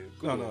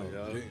 Shit. No.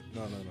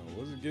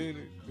 Was it Getting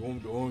It? The one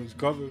with the orange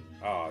cover?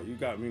 Oh, you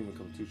got me when it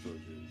comes to Too Short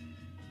shit.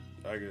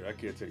 I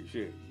can't tell you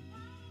shit.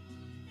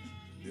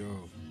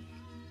 Yo.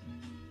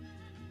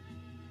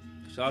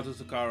 Shout out to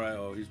Sakurai.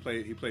 Oh, he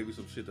played me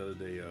some shit the other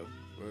day, yo.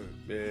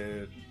 Right.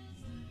 Man.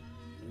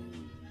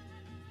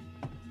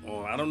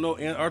 Oh, I don't know.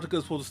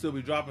 Antarctica's supposed to still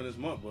be dropping this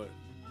month, but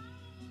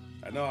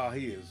I know how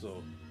he is,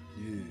 so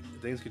Yeah.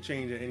 things could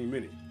change at any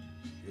minute.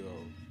 Yo.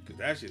 Cause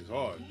that shit is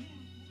hard.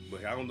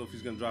 But I don't know if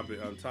he's gonna drop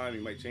it on time. He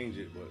might change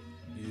it, but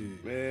Yeah.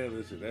 man,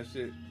 listen, that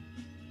shit.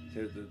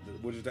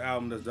 Which is the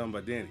album that's done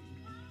by Danny.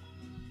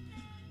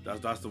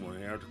 That's the one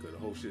in Antarctica. The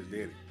whole shit is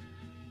Danny.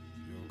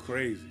 Yo.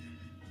 Crazy.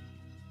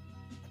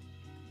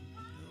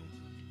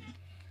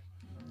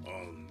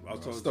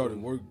 I started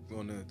work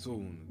on that too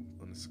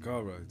on the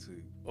Sakurai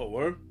tape. Oh,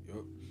 word?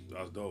 Yup.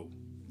 That's dope.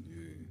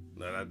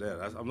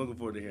 Yeah. I'm looking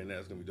forward to hearing that.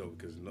 It's gonna be dope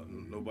because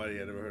nobody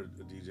had ever heard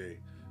a DJ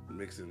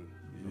mixing. You know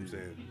what I'm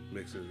saying,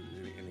 mixing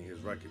any of his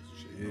records and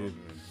shit. Yeah, You know?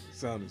 man. It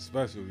sounded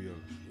special, yo.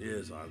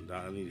 Yeah, so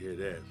I need to hear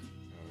that.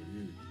 Oh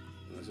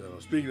yeah. And so,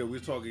 speaking of, we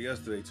were talking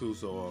yesterday too.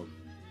 So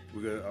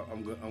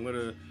I'm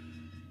gonna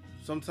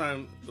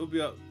sometime it'll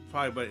be out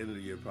probably by the end of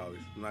the year. Probably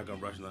I'm not gonna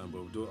rush nothing, but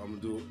I'm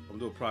gonna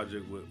do a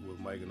project with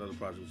Mike, another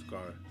project with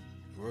Scar.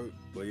 What?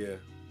 But yeah,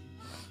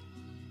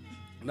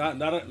 not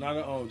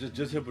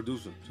just him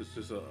producing, just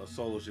a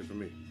solo shit for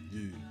me.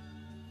 Yeah.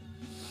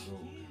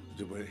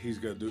 So, But he's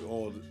gonna do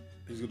all the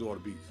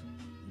beats.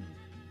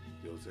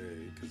 You know what I'm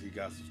saying? Because he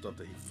got some stuff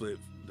that he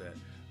flipped that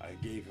I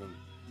gave him.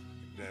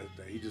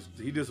 That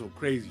he did some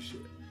crazy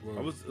shit. Right.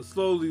 I'm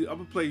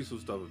gonna play you some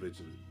stuff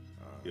eventually.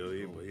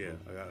 But yeah,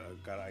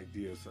 I got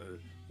ideas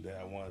that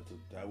I wanted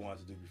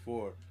to do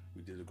before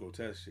we did the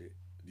grotesque shit.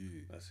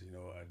 yeah. I said,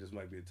 this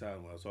might be a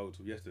time. When I was talking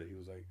to him yesterday, he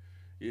was like,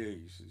 "Yeah,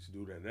 you should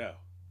do that now."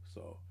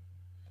 So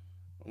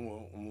I'm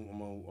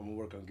gonna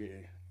work on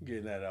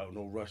getting that out.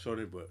 No rush on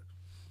it, but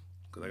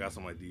because I got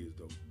some ideas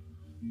though.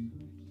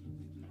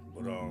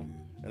 But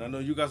and I know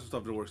you got some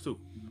stuff that works too.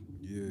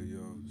 Yeah,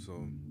 yo.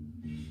 So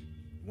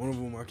one of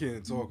them I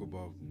can't talk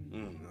about. You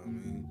know what I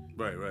mean?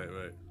 Right.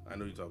 I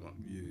know you're talking about.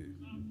 Yeah.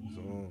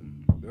 So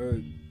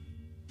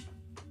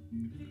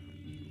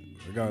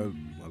I got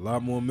a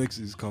lot more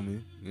mixes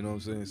coming. You know what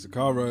I'm saying?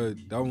 Sakurai,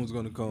 that one's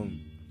gonna come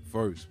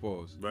first.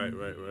 Pause. Right.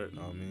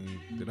 I mean,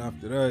 then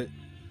after that,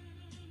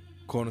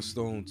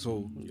 Cornerstone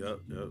too. Yep.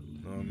 You know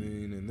what I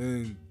mean? And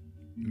then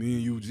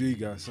me and UG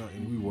got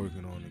something we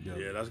working on together.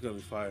 Yeah, that's gonna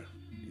be fire.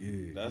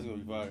 Yeah. That's gonna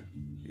be fire.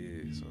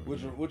 Yeah. So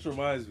Which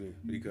reminds me,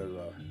 because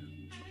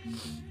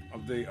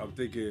I'm thinking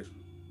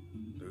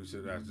that we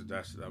should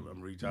I'm gonna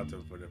reach out to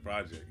him for the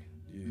project.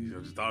 yeah.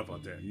 I just thought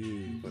about that.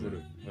 Yeah. For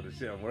the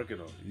shit I'm working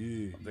on.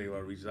 Yeah. I'm thinking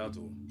about reaching out to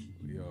him.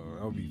 Yo,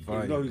 that'll be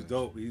fine. You know he's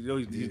dope.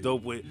 He's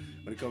dope with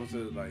when it comes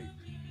to like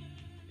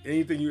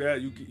anything you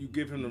add. You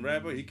give him the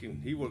rapper,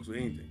 he works with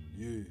anything.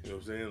 Yeah. You know what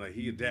I'm saying? Like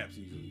he adapts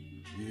easily.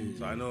 Yeah.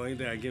 So I know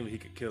anything I give him, he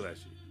could kill that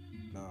shit.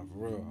 Nah,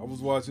 for real. I was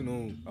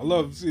watching I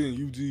love seeing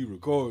UG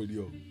record,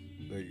 yo.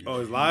 Like, Oh,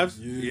 his lives?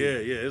 Yeah.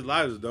 Yeah. His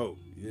lives is dope.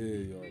 Yeah,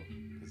 yo.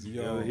 'Cause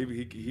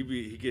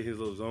He get his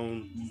little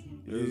zone.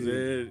 You know what I'm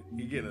saying?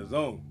 He get in a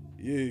zone.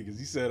 Yeah, because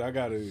he said I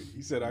got a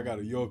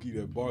Yorkie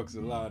that barks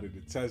a lot and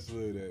a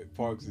Tesla that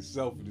parks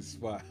itself in the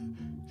spot.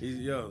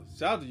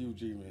 Shout out to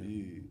UG, man. Yeah.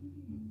 You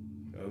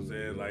know what I'm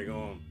saying? Like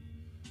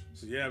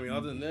so yeah, I mean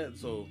other than that,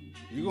 so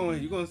you're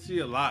gonna see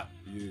a lot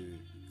Yeah.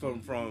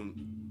 from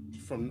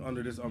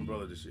under this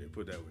umbrella this year,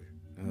 put it that way.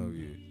 Hell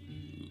yeah.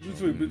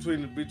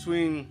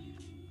 Between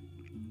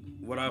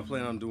what I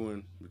plan on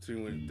doing,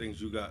 between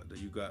things you got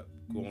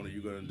going that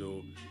you're gonna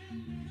do,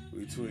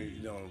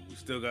 between we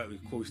still got to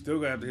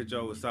have to hit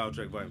y'all with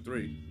Soundtrack Volume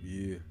 3. Yeah.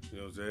 You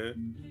know what I'm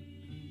saying?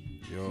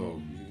 Yo.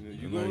 So,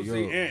 you're and gonna like,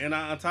 see, yo. and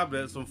on top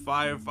of that, some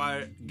fire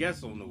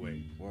guests on the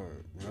way.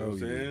 Word. You know what I'm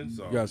saying?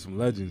 So You got some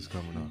legends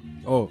coming up.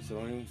 Oh.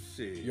 So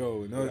shit.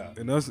 Yo,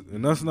 and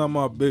that's not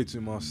my bitch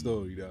in my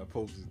story that I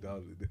posted the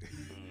other day.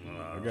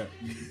 I got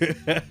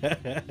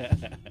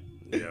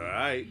Yeah, all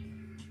right.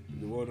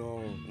 the one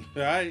All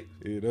right.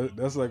 yeah,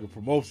 that's like a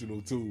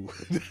promotional tool.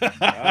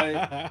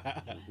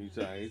 Alright. He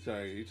trying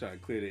to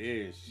clear the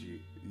air and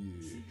shit.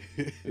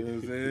 Yeah. You know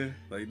what I'm saying?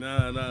 Like,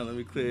 nah, let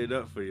me clear it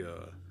up for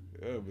y'all.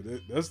 Yeah,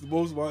 but that's the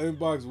most my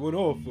inbox went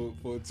off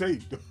for a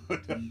tape.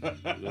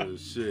 Oh,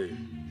 shit.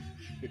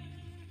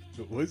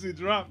 What's it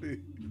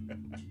dropping?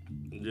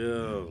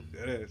 Yo.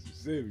 That's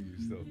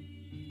serious stuff.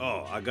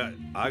 Oh, I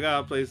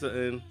gotta play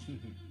something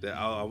that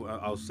I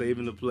was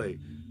saving to play.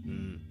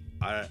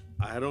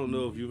 I don't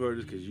know if you've heard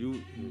this because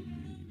you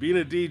being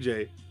a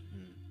DJ,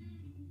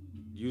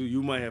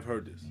 you might have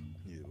heard this.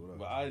 Yeah, what up?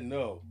 But I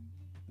know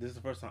this is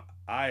the first time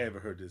I ever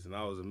heard this, and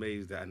I was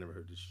amazed that I never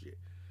heard this shit.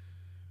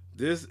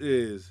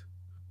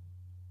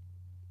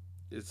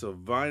 It's a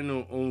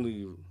vinyl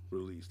only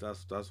release.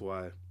 That's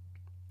why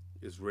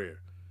it's rare.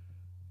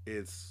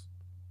 It's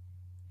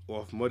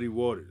off Muddy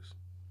Waters.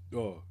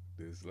 Oh,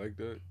 it's like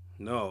that?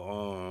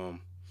 No,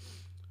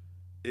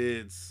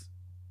 it's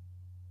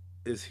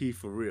He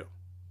For Real.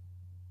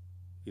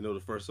 You know the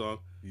first song?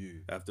 Yeah.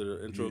 After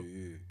the intro?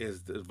 Yeah. It's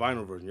the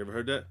vinyl version. You ever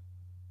heard that?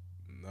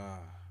 Nah.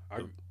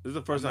 This is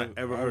the first time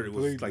I ever heard it.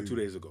 Was like 2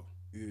 days ago.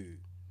 Yeah.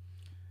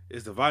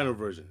 It's the vinyl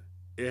version.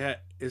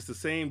 It's the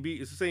same beat.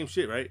 It's the same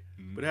shit, right?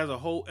 Mm-hmm. But it has a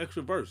whole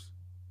extra verse.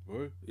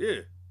 What? Yeah,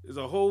 it's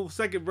a whole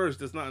second verse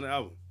that's not in the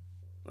album.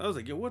 I was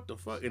like, yo, what the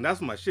fuck? And that's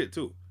my shit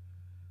too.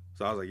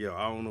 So I was like, yo,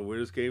 I don't know where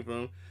this came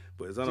from,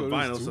 but it's on a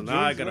vinyl. So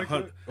now I gotta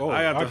hunt.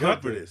 I have to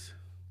hunt for this.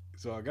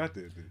 So I got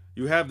that then.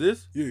 You have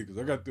this? Yeah, because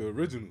I got the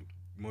original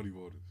Muddy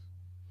Waters.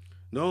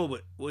 No,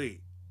 but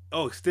wait.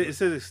 Oh, it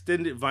says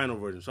extended vinyl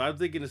version. So I'm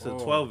thinking it's a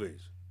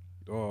 12-inch.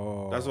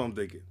 Oh, That's what I'm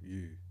thinking.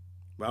 Yeah.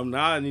 But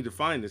now I need to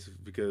find this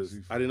because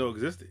I didn't know it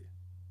existed.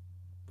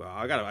 But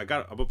I'm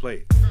gonna play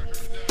it.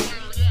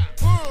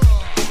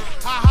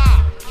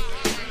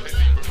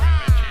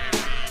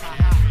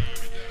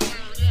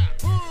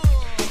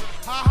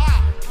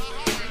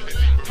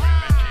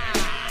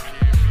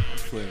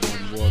 Playing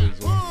Muddy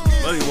Waters on.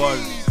 Muddy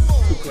Waters,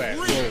 too class.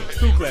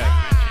 Too class.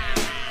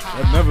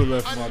 That never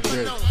left my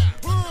bed.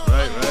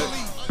 Right.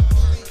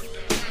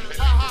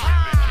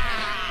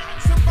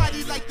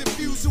 Somebody like the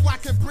Fuse who I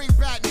can bring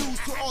bad news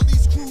to all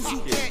these crews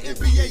who can't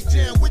NBA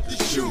jam with the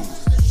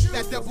shoes.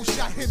 That double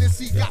shot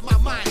Hennessy got my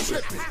mind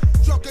tripping.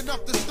 Drunk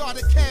enough to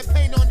start a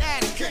campaign on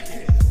ass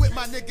kicking. With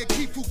my nigga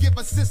Keith who give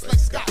assists like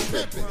Scott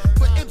Pippen.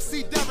 But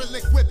MC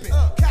derelict whipping,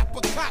 cap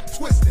a cop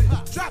twisting.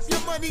 Drop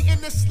your money in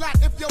the slot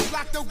if your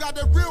block don't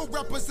got a real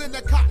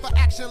representative cop for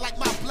action like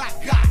my block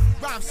got.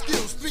 Rhyme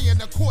skills 3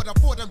 1/4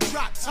 for them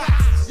drop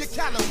tops. Your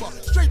caliber,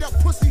 straight up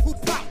pussy who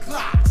pop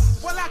clocks.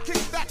 While I kick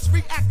backs,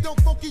 react on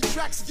funky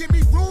tracks. Give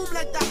me room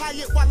like the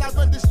Hyatt while I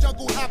run this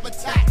jungle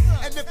habitat.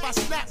 And if I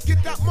snap,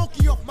 get that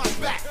monkey off my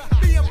back.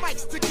 Me and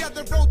Mike's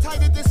together, roll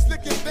tighter than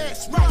Slick and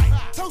Vance, right?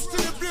 Toast to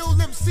the real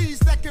MCs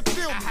that can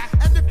feel me.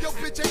 And if your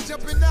bitch ain't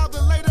jumping now,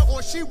 then later,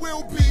 or she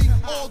will be.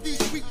 All these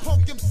weak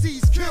punk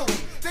MCs kill me.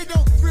 They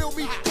don't thrill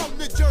me. Come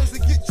to Jersey,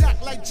 get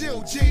jacked like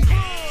Jill G.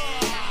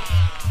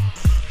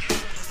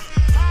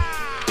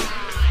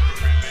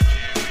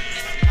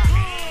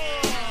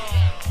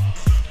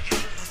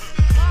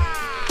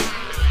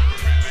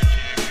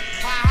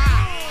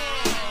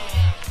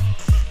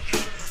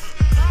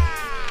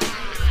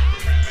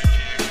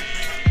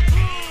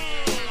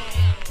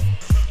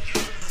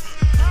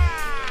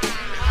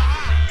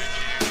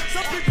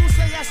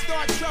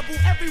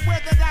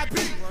 Everywhere that I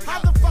be, how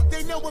the fuck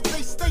they know if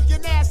they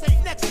stinking ass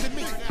ain't next to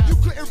me? You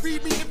couldn't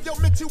read me if your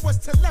mental was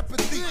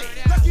telepathy.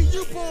 Lucky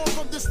you born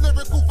from this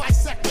lyrical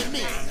bisecting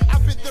me.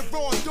 I've been the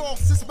raw dog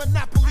since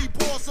Monopoly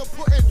balls are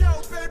putting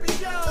yo baby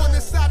yo on the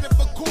side of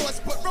a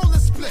course, but roll a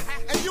split.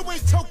 And you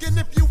ain't token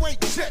if you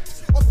ain't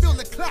chipped or feel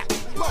the clap.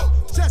 Blow,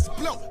 just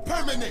blow,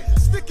 permanent.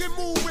 Stick and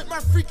move with my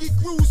freaky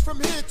grooves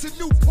from here to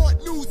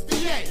Newport News,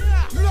 VA.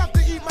 Love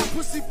to eat my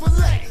pussy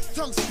fillet.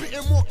 Tongue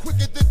spitting more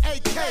quicker than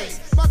AKs.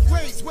 My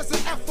grades was an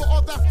F for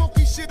all that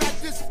funky shit I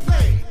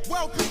displayed.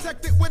 Well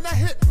protected when I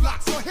hit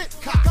blocks or hit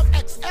cock. I'm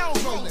XL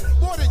rolling,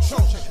 more than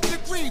Trojan. The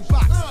green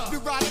box,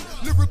 neurotic,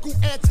 lyrical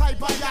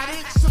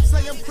antibiotic. Some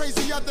say I'm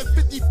crazier than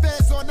 50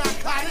 feds on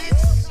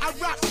narcotics. I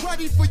rock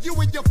cruddy for you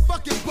and your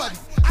fucking buddy.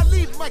 I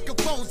leave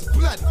microphones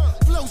bloody,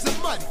 flows are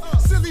muddy.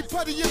 Silly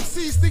putty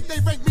MCs think they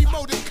rank me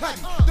more than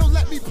Cuddy. Don't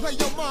let me play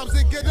your moms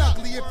and get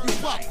ugly if you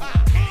buck.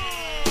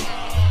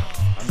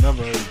 I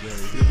never heard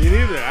that. Me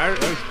neither.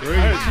 That's crazy.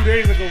 I heard 2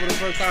 days ago for the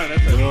first time.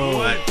 That's like, Yo.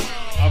 what?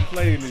 I'm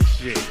playing this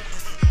shit.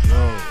 Yo,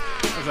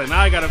 I was like,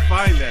 now I gotta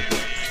find that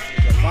though.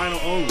 It's a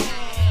vinyl only.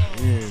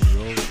 yeah,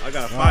 yo. I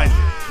gotta find it.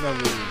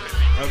 Never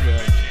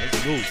that's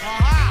dope.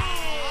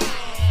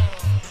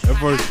 That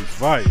verse is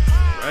fire.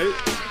 Right?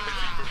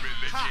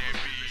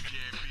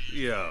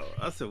 Yo,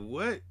 I said,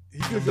 what? He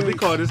did So we that-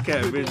 call this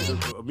cat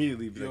bitch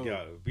immediately be like, Yo.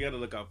 yo, we gotta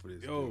look out for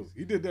this. Yo,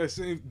 he did that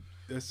same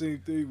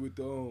thing with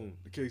the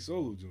K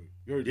Solo joint.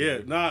 You heard Yeah,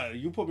 that? nah,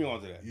 you put me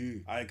onto that.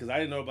 Yeah. Cause I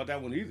didn't know about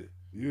that one either.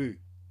 Yeah.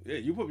 Yeah,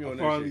 you put me I on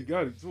that finally shit.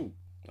 got it too.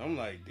 I'm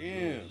like,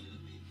 damn.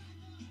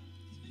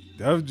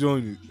 That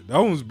joint, that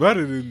one's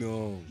better than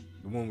the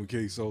one with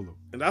K Solo.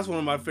 And that's one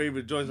of my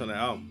favorite joints on the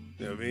album.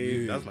 You know what I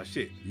mean? Yeah. That's my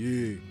shit.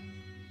 Yeah.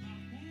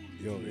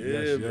 Yo,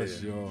 Yeah,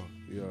 yes, man. y'all.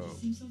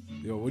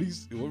 Yo,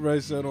 what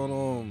Red said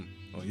on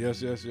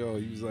Yes, y'all.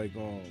 He was like,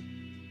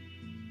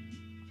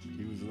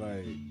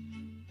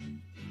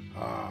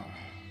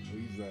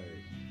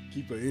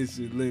 keep an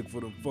instant link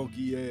for them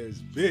funky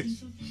ass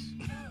bitch.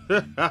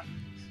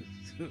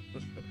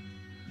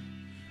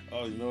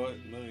 Oh, you know what?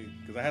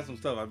 Because I had some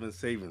stuff I've been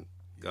saving.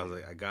 I was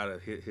like, I gotta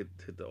hit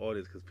the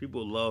audience because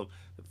people love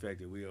the fact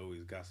that we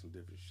always got some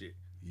different shit.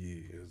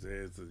 Yeah.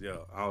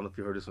 Yo, I don't know if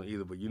you heard this one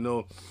either, but you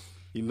know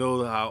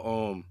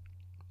how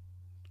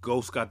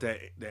Ghost got that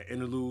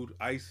interlude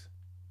Ice.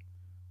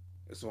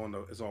 It's on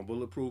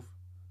Bulletproof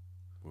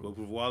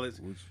Wallets.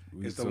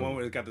 It's the one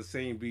where it got the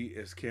same beat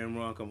as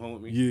Cameron Come Home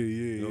With Me. Yeah.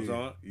 You know what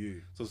I'm saying?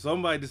 Yeah. So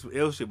somebody did some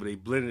ill shit, but they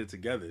blended it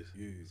together.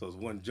 Yeah. So it's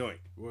one joint.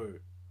 Word.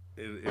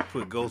 It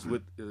put Ghost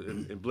with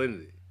and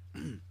blended it.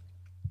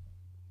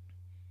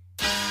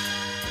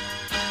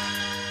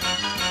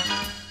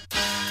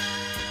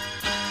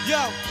 Yo,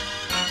 1,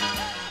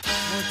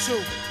 2.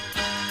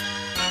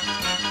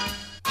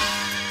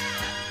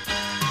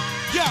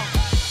 Yo,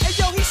 hey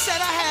he said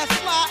I had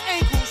fly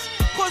ankles,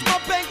 cause my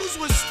bangles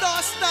was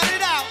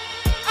star-studded out.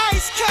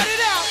 Ice cut. Cut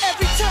it out.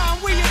 Every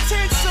time we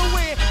attend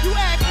somewhere, you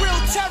act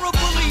real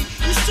terribly.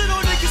 You shit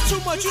on niggas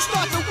too much, you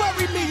start to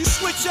worry me. You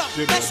switch up.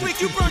 Last week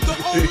you burned the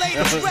old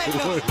lady's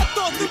retina. I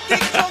thought the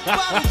thick drunk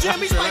bottle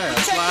jammies might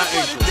protect her,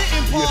 but it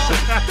didn't, Paul.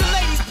 The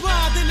lady's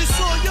blind and it's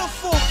all your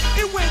fault.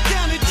 It went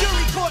down in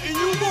jury court and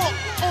you walk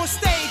on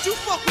stage. You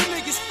fuck with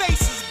niggas'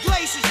 faces,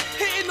 glaciers,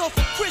 hitting off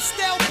of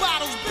Cristal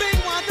bottles. Bing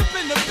wound up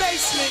in the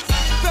basement.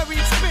 Very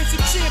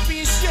expensive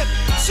championship.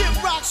 Shit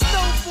rock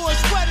stone for his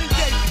wedding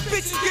day.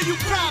 Bitches give you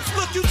props,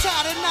 look you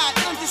tired or not.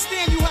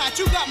 Understand you hot.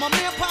 You got my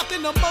man popped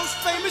in the most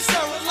famous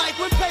era. Like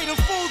when paid a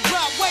full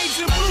drop, waves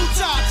and blue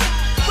tops.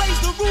 Raise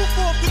the roof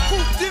off the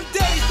coupe, them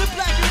days. The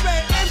black and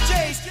red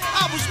MJs,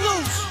 I was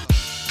loose.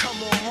 Come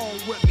on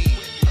home with me.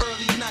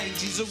 Early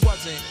 90s, it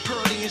wasn't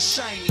pearly and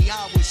shiny.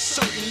 I was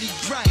certainly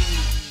grimy.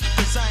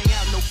 Cause I ain't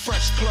have no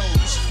fresh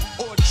clothes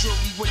or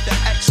jewelry with the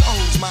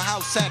XOs. My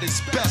house had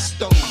its best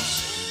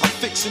those. I'm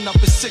fixing up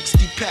a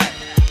 60-pack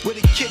with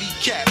a kitty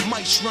cat.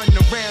 Mice running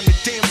around the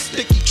damn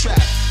sticky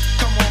trap.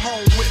 Come on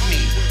home with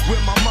me,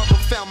 where my mother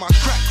found my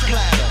crack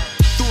platter.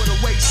 Threw it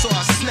away so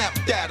I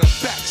snapped at her,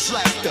 back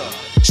slapped her.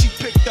 She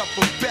picked up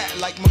a bat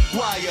like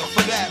McGuire,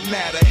 for that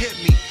matter, hit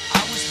me.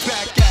 I was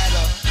back at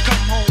her.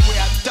 Come home where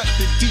I ducked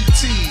the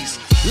DTs.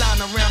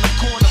 Line around the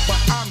corner,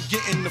 but I'm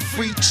getting the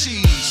free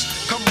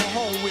cheese. Come on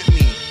home with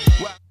me.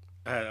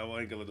 I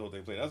ain't gonna let the whole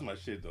thing play. That's my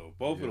shit though.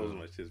 Both of those are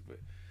my shits, but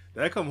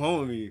that come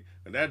home with me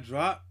and that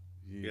drop.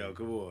 Yo,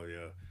 come on,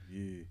 yo.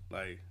 Yeah.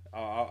 Like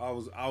I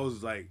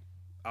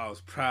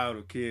was proud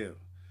of Kim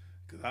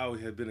because I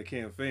always had been a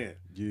Kim fan.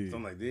 Yeah. So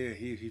I'm like, damn,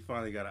 he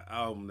finally got an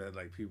album that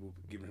like people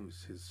giving him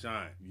his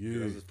shine. Yeah.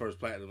 That was his first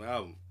platinum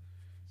album.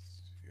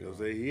 You know what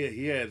I'm saying?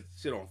 He had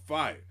shit on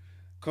fire.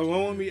 Come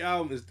Home With Me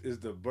album is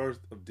the birth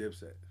of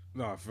Dipset.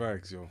 Nah,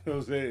 facts, yo. You know what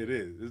I'm saying? It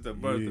is. It's the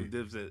birth of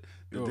Dipset.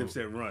 The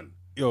Dipset run.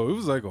 Yo, it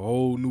was like a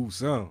whole new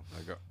sound.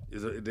 Like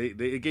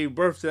it gave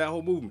birth to that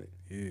whole movement.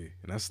 Yeah,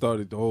 and I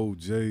started the whole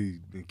Jay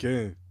and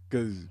Cam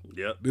because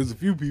there's a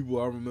few people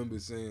I remember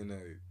saying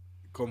that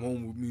Come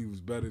Home With Me was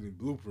better than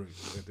Blueprint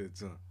at that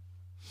time.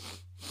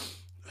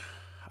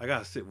 I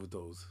gotta sit with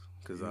those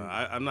because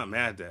I'm not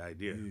mad at that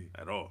idea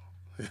at all.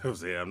 You know what I'm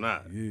saying? I'm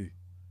not. Yeah.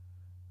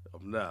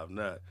 I'm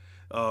not.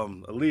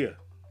 Aaliyah.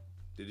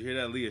 Did you hear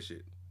that Aaliyah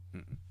shit?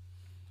 Mm-mm.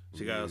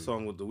 She got a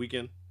song with The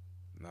Weeknd?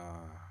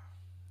 Nah.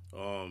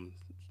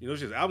 You know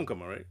she has an album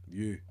coming out, right?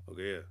 Yeah.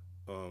 Okay,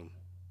 yeah.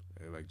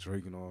 Like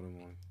Drake and all them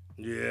on.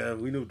 Yeah,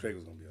 we knew Drake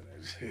was gonna be on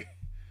that shit.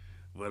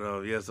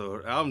 But yeah, so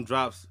her album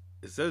drops.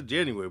 It says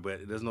January,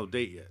 but there's no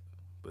date yet.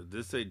 But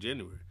this say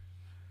January.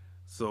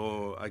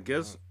 So I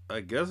guess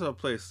I'll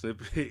play a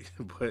snippet,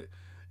 but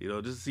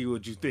just to see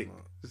what you think,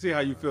 to see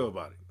how you feel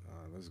about it.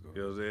 Let's go.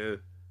 You know what I'm saying?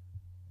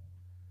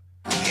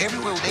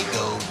 Everywhere they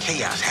go,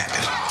 chaos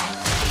happens.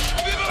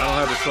 I don't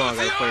have the song.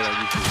 I play it on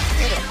YouTube.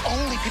 They're the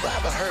only people I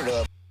ever heard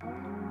of.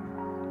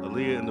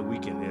 Aaliyah and The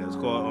Weeknd. Yeah, it's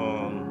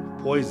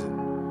called Poison.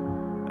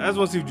 I just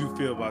want to see what you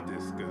feel about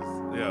this, because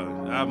I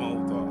have my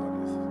own thought on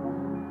this.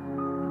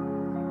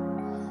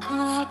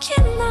 How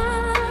can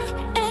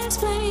I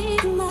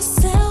explain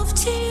myself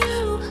to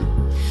you?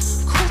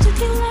 Questions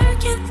keep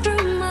lurking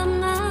through my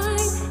mind.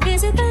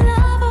 Is it the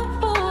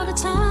love or the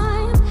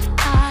time?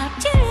 I've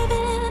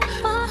given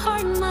my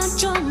heart, my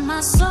joy,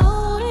 my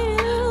soul to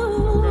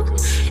you.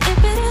 If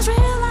it is real,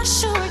 I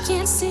sure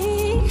can't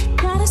see.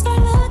 Gotta start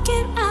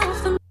looking out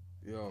for me.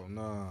 Yo,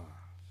 nah.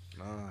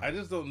 I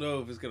just don't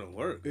know if it's gonna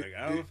work. Like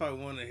I don't know if I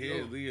want to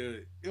hear Leah.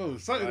 Yo,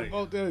 something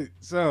about that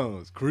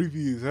sounds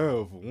creepy as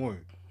hell for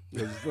one.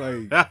 It's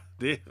like,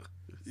 damn.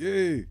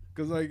 Yeah,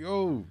 cause like,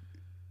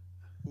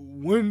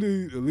 when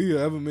did Aaliyah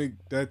ever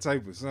make that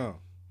type of sound?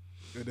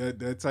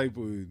 That type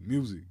of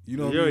music? You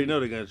know, you already know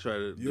they're gonna try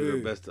to do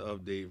their best to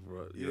update,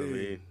 bro. You know what I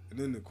mean? And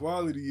then the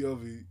quality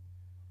of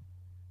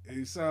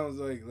it sounds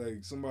like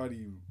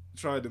somebody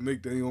tried to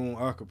make their own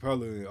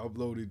acapella and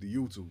uploaded to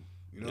YouTube.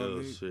 You know what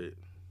I mean? Shit.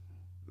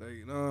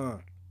 Like, nah.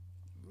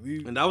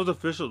 And that was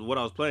official. What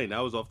I was playing, that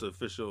was off the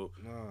official.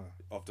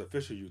 Off the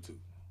official YouTube.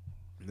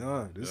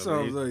 Nah, this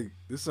sounds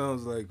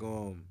like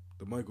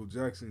the Michael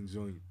Jackson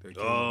joint that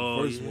came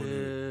out. The first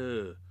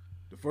one.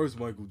 The first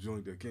Michael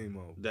joint that came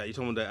out. That you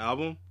talking about that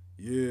album?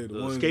 Yeah, the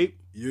one. Escape.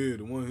 Yeah,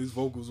 the one his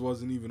vocals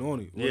wasn't even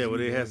on it. Yeah, where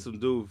they had some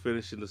dude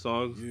finishing the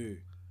songs. Yeah.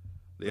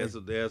 They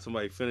had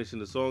somebody finishing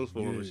the songs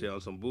for him and shit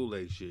on some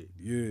bootleg shit.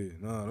 Yeah,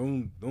 nah,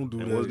 don't do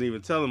that. And wasn't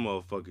even telling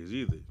motherfuckers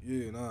either.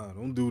 Yeah, nah,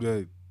 don't do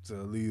that to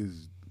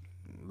Aaliyah's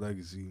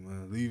legacy,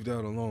 man. Leave that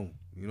alone.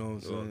 You know what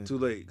I'm saying? Too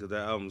late, because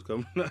that album's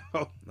coming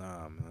out.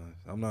 Nah,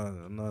 man,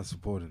 I'm not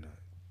supporting that.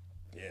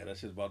 Yeah, that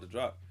shit's about to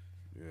drop.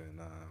 Yeah,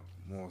 nah,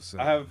 more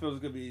sad. I have a feeling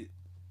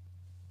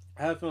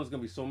it's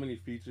gonna be so many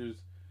features,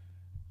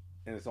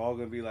 and it's all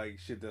gonna be like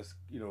shit that's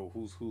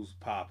who's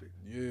popping.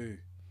 Yeah.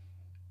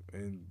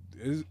 And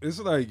it's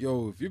like,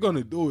 yo, if you're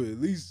gonna do it, at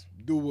least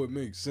do what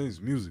makes sense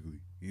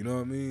musically. You know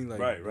what I mean? Like,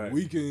 right. The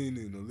Weeknd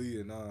and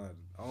Aaliyah,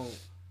 I don't.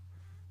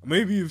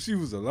 Maybe if she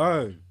was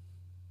alive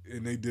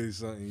and they did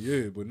something,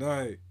 yeah, but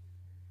not.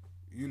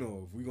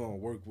 If we gonna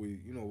work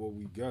with, what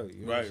we got.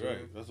 You know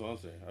right. That's what I'm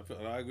saying.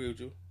 I agree with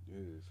you.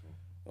 Yeah. So.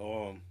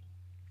 How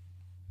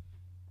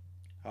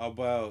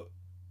about?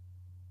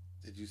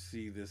 Did you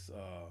see this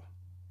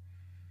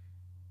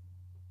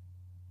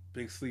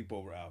Big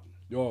Sleepover album?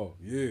 Yo,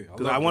 yeah.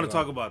 Because I want to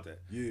talk about that.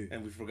 Yeah.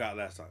 And we forgot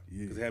last time.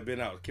 Yeah. Because it had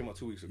been out. It came out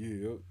 2 weeks ago.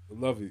 Yeah, I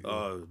love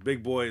it.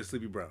 Big Boy and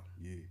Sleepy Brown.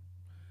 Yeah.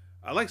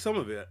 I like some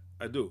of it.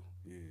 I do.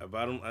 Yeah.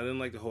 But I didn't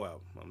like the whole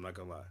album. I'm not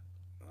gonna lie.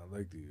 I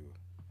liked it.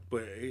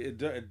 But it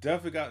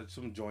definitely got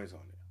some joints on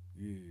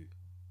it. Yeah.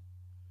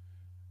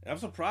 And I'm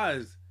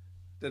surprised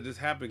that this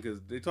happened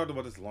because they talked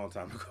about this a long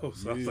time ago.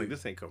 So I was Yeah. like,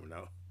 this ain't coming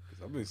out.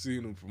 I've been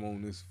seeing them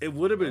promoting this. It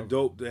would have been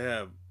dope to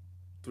have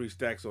 3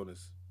 stacks on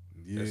this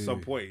Yeah. at some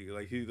point.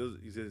 Like he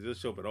says,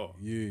 just show up at all.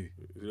 Yeah. You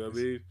know what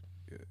I mean?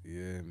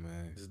 Yeah,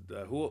 man.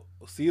 Who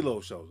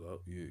CeeLo shows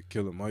up? Yeah,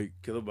 Killer Mike.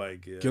 Killer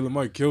Mike. Yeah. Killer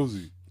Mike kills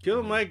it.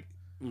 Killer Mike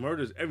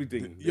murders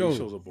everything he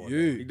shows up on.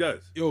 Yeah. He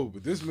does. Yo,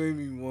 but this made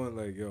me want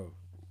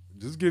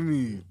just give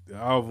me the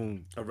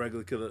album. A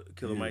regular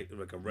Killer Mike,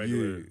 like a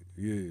regular.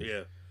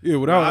 Yeah. Yeah.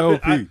 Without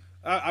LP.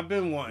 I've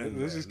been wanting.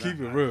 Let's just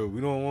keep it real.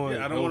 We don't want.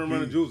 Yeah, I don't want to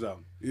Run the Jewels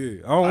album.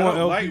 Yeah, I don't want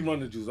LP. Like Run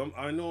the Jewels.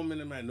 I know I'm in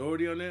the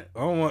minority on that.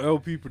 I don't want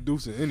LP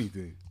producing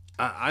anything.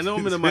 I know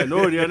I'm in the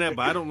minority on that,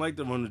 but I don't like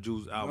the Run the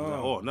Jewels albums at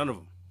all. None of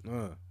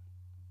them.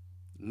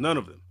 None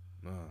of them.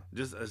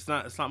 Just it's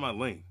not my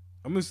lane.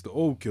 I miss the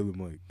old Killer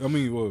Mike. I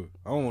mean, well,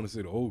 I don't want to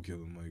say the old Killer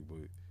Mike,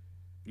 but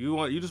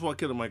you just want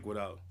Killer Mike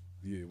without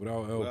LP,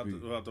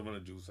 without the Run the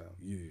Jewels sound.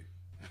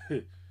 Yeah.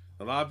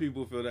 A lot of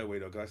people feel that way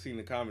though, cause I seen in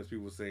the comments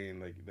people saying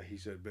like that he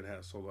should have been had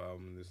a solo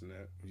album and this and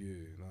that. Yeah,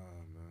 nah,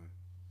 man.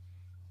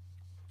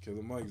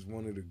 Killer Mike's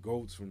one of the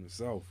goats from the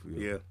South.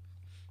 Yeah.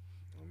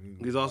 I mean,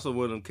 He's also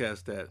one of them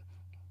cats that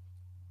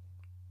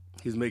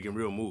he's making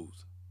real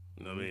moves.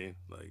 You know what I mean?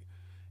 Like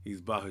he's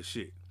about his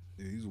shit.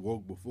 Yeah, he's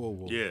woke before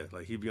woke. Yeah,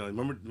 like he be on.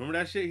 Remember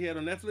that shit he had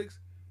on Netflix?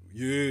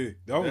 Yeah,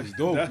 that was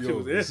dope. That shit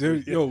was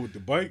serious, yo, with the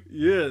bike.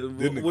 Yeah,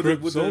 then the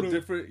with soda. the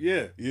different.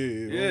 Yeah,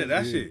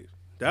 that shit.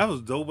 That was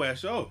a dope ass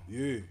show.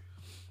 Yeah.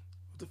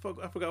 What the fuck?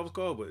 I forgot what it was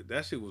called, but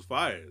that shit was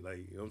fire. Like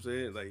you know what I'm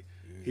saying? Like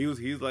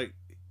he's like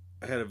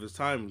ahead of his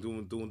time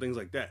doing things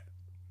like that.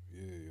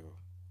 Yeah, yo.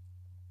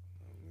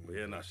 But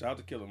yeah, now shout out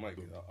to Killer Mike.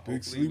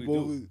 Big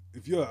Sleepover.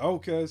 If you're an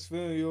Outkast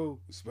fan, yo,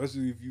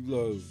 especially if you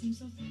love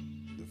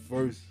the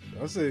first,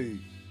 I say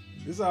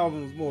this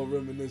album is more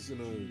reminiscent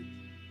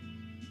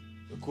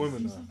of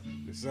Aquemini,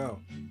 the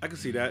sound. I can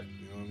see that.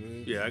 You know what I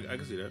mean? Yeah, I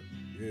can see that.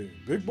 Yeah,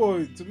 Big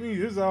Boy. To me,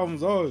 his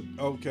albums are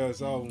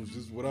Outkast albums,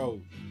 just without.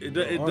 It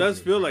does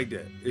feel like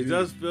that. It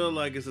does feel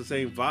like it's the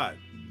same vibe.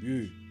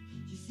 Yeah.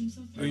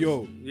 And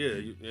yo.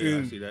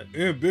 I see that.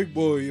 And Big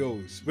Boy,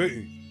 yo,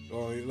 spitting.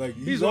 Like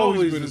he's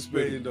always been a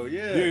spitting though.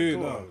 Yeah.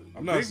 Nah,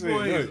 I'm not Big saying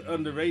Boy that. is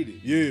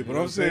underrated. Yeah, but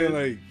I'm saying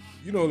like,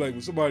 you know, like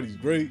when somebody's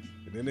great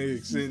and then they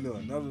extend to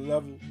another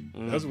level,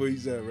 that's where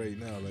he's at right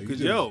now. Like,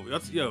 cause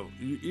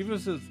even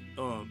since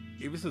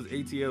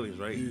AT Aliens,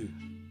 right? Yeah.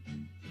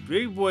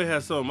 Big Boy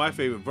has some of my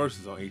favorite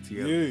verses on AT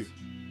Aliens.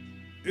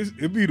 Yeah.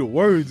 It be the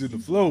words and the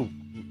flow,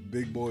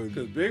 Big Boy.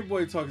 Cause Big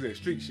Boy talks that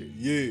street shit.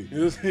 Yeah. You know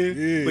what I'm saying?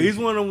 Yeah. But he's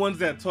one of the ones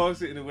that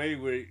talks it in a way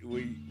where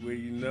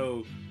you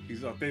know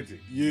he's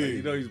authentic. Yeah. Like,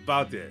 you know he's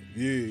about that.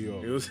 Yeah, yo. You know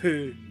what I'm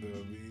saying? You know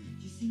what I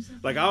mean?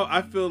 Like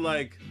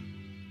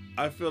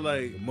I feel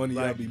like the money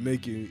like I be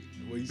making.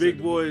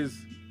 Big Boy's.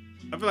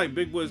 I feel like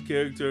Big Boy's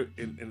character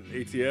in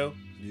ATL.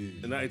 Yeah.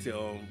 And not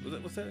ATL.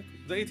 What's that? Is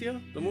that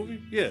ATL? The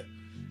movie? Yeah.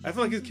 I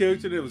feel like his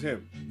character there was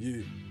him.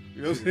 Yeah.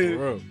 You know what I'm saying?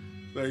 For real.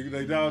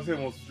 Like that was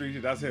him on the street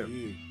shit. That's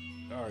him.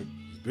 Yeah. All right.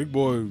 Big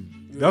Boy.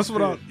 That's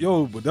what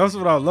but that's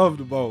what I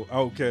loved about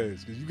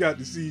Outkast, because you got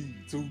to see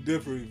 2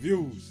 different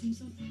views.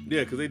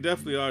 Yeah, because they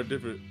definitely are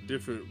different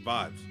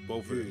vibes,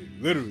 both of them.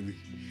 Literally.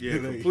 Yeah,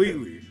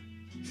 completely.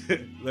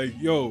 Like,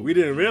 yo. We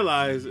didn't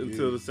realize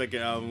until the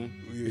second album.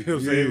 You know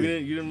what I'm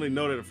saying? You didn't really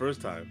know that the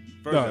first time.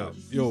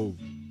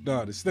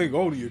 The Stink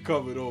Only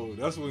cover though.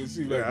 That's what it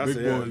seemed like Big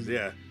Boys.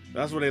 Yeah.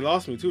 That's where they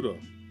lost me too though.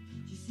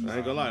 I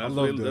ain't gonna lie.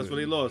 That's where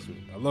they lost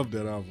me. I love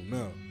that album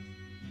now.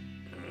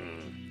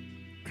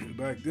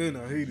 Back then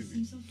I hated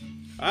it.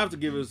 I have to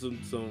give it some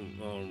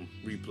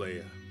replay.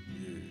 Yeah.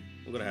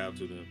 I'm gonna have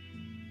to then.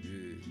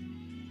 Yeah.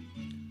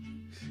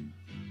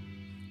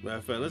 Matter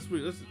of fact, let's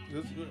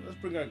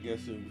bring our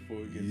guests in before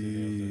we get to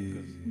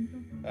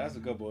them. I asked a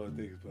couple other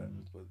things, but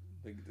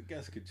the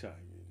guests could chime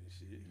in and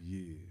shit. Yeah.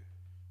 You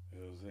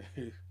know what I'm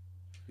saying?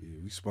 Yeah,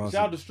 we sponsored.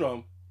 Shout out to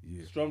Strum.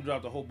 Yeah. Strum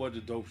dropped a whole bunch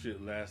of dope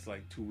shit last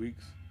like 2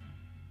 weeks.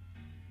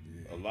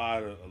 Yeah. A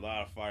lot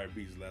of fire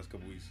beats the last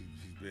couple weeks.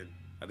 He's been.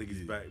 I think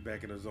he's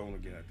back in the zone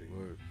again. I think.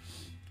 Word.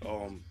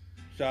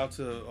 Shout out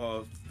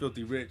to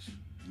Filthy Rich.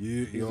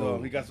 Yeah.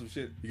 He got some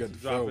shit. He got the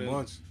dropping.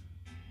 Munch.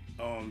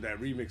 That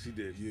remix he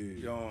did.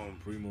 Yeah.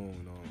 Primo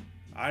and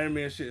Iron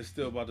Man shit is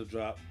still about to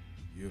drop.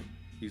 Yeah.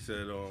 He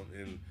said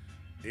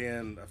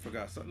and I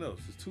forgot something else.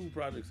 There's 2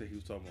 projects that he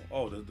was talking about.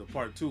 Oh, the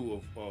part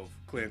 2 of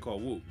Clan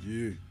Called Woo. Yeah.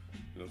 You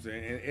know what I'm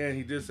saying? And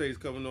he did say he's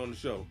coming on the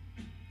show.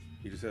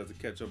 He just has to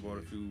catch up on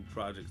a few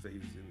projects that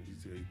he's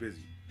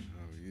busy.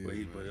 Oh yeah. But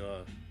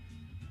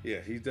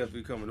he's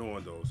definitely coming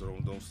on though. So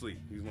don't sleep.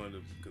 He's one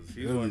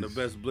of the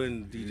best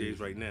blend DJs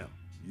right now.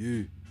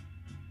 Yeah.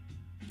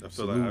 I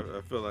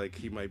feel like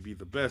he might be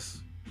the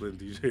best blend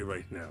DJ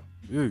right now.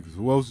 Yeah, because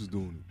who else is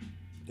doing it?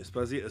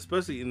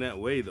 Especially in that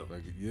way though.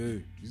 Like, yeah,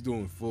 he's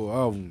doing full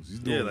albums. He's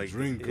doing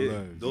dream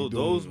collabs.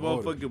 Those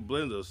motherfucking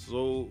blends are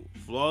so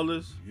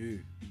flawless. Yeah.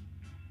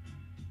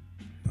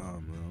 Nah,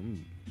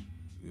 man.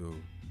 Yo.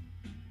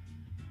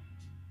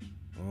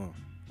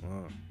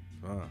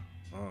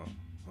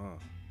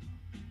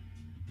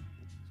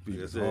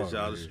 Like I said, shout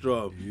out to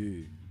Strum.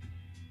 Yeah.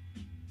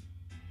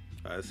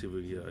 Alright, let's see if we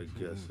can get, I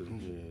guess.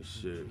 Yeah,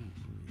 shit.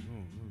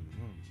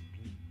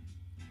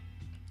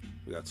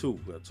 We got two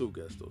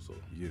guests though, so.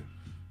 Yeah.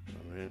 I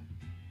mean.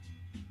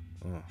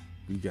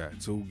 We got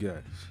two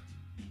guys.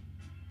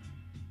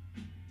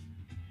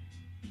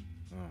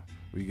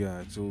 We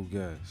got two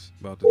guys.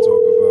 About to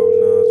talk about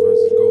Nas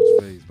versus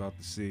Ghostface. About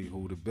to see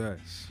who the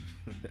best.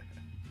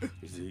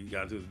 You see, you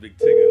got to do the big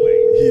ticket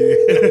lane. Yeah.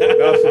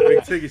 That was some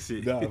big ticket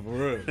shit. Nah, for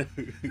real.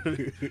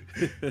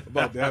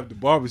 About to have the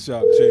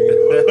barbershop chain.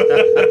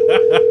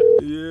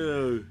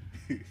 Yeah.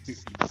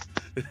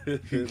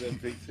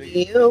 That big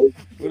ticket. You.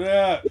 What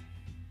up?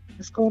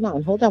 What's going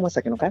on? Hold on 1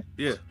 second, okay?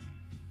 Yeah.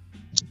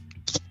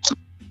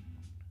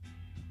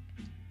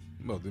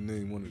 I'm about to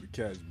name one of the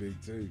cats Big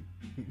T.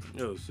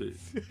 Oh, shit.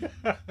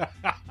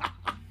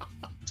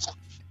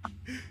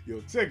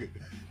 Yo, Tigger.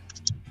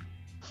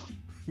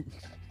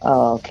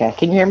 Oh, okay.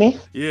 Can you hear me?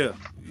 Yeah.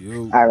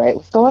 Yo. All right.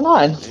 What's going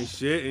on? Ain't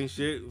shit.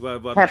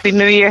 Happy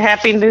New Year.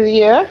 Happy New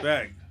Year.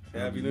 Back.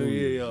 Happy New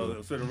Year, yo.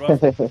 It's been a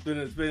rough,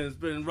 it's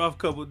been a rough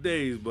couple of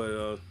days,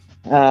 but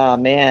Oh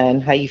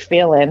man, how you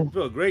feeling? I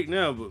feel great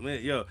now. But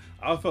man, yo,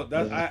 I felt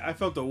that I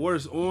felt the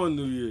worst on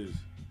New Year's.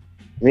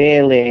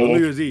 Really? New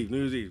Year's Eve.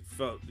 New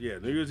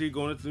Year's Eve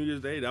going into New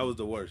Year's Day, that was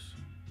the worst.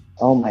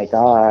 Oh my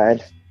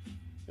God.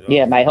 You know?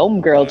 Yeah, my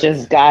homegirl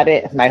just got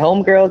it. My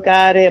homegirl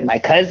got it. My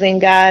cousin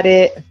got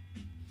it.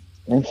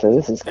 And so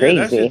this is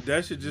crazy.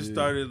 That shit just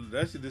started.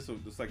 That shit just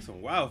it's like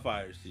some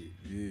wildfire shit.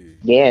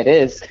 Yeah, it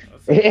is.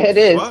 Like, Yeah, it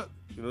is. fuck?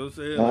 You know what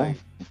I'm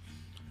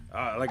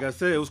saying? Like I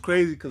said, it was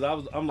crazy because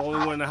I'm the only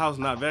one in the house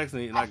not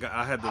vaccinated, and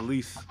I had the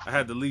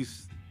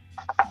least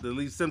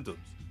symptoms.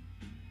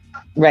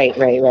 Right.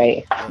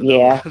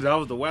 Yeah. That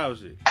was the wild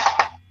shit.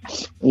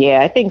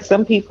 Yeah, I think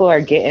some people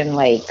are getting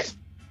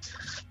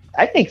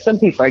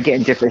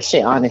different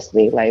shit,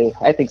 honestly. Like,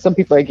 I think some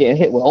people are getting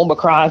hit with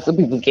Omicron, some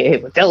people get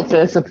hit with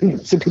Delta, some people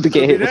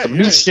get hit with some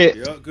new shit.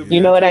 Yeah, you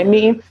know what I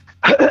mean?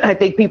 I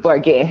think people are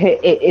getting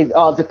hit. It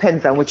all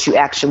depends on what you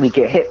actually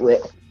get hit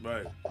with.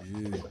 Right.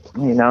 Yeah.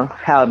 You know,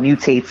 how it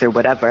mutates or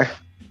whatever.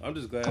 I'm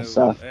just glad.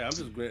 So,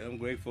 I'm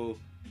grateful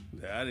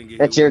that I didn't get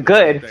that hit you're with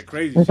good. that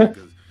crazy shit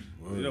because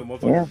you know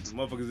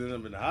motherfuckers end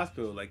up in the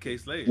hospital like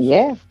case slaves.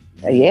 Yeah.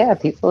 Yeah,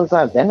 people's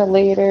on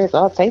ventilators,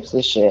 all types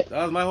of shit.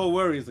 That was my whole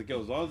worry. It's like,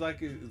 yo, as long as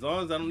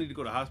I don't need to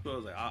go to the hospital, I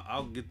was like,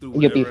 I'll get through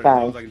You'll whatever be fine.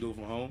 as long as I can do it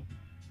from home.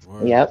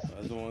 Yep.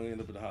 I don't want to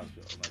end up in the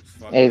hospital. Like,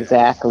 fuck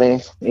Exactly.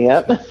 that.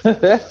 Yep.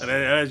 And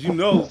as you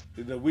know,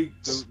 the week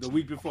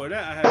before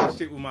that, I had this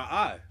shit with my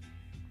eye.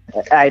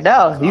 I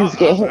know. You was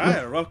getting I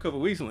had a rough couple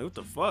of weeks. I'm like, what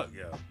the fuck,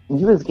 yo?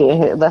 You was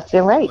getting hit left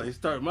and right. Like, he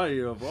started my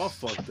year off all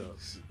fucked up.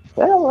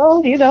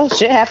 Well, you know,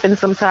 shit happens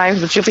sometimes,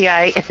 but you'll be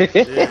alright.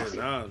 Yeah,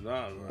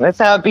 nah. That's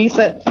how it be.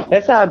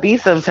 That's how it be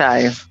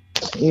sometimes.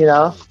 You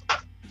know.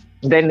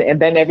 Then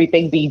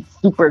everything be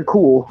super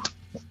cool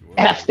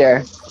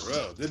after.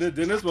 Bro, then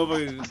this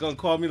motherfucker gonna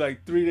call me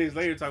like 3 days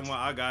later talking about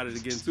I got it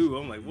again too.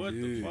 I'm like, what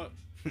the fuck?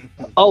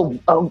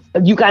 Oh,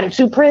 you got it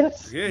too,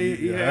 Prince? Yeah,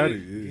 he had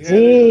it.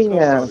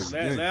 Damn.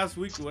 Last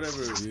week or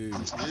whatever.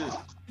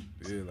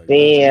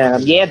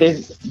 Damn. Yeah,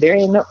 there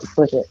ain't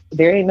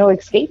no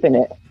escaping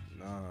it.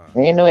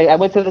 There ain't no. I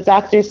went to the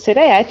doctors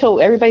today. I told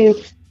everybody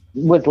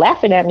was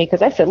laughing at me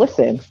because I said,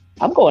 "Listen,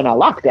 I'm going on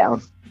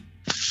lockdown.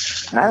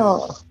 I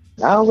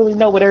don't really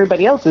know what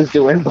everybody else is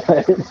doing,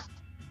 but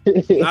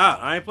nah,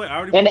 I ain't playing. I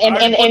already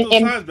put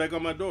those signs back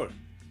on my door.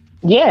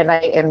 Yeah,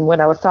 and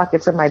when I was talking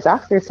to my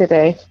doctor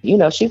today, you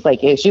know, she's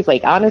like,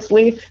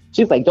 honestly,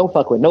 she's like, don't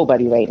fuck with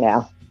nobody right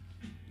now.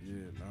 Yeah,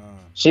 nah.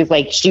 She's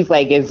like,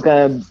 it's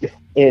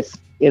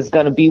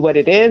gonna be what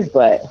it is,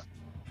 but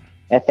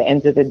at the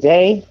end of the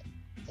day,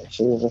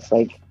 she was just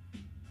like,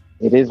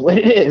 it is what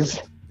it is.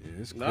 Yeah,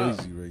 it's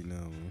crazy right now,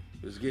 man.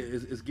 It's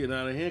getting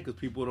out of hand because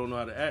people don't know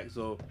how to act.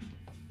 So.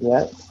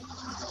 Yep.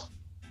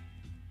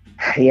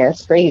 Yeah,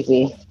 it's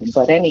crazy.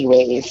 But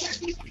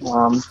anyways,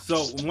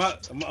 So am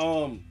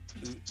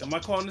I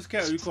calling this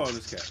cat or are you calling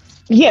this cat?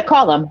 Yeah,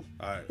 call him.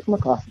 All right. I'm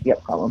gonna call.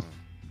 Yep, call him.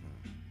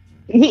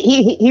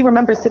 He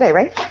remembers today,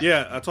 right?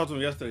 Yeah, I talked to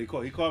him yesterday.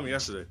 He called me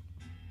yesterday.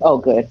 Oh,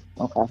 good.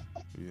 Okay.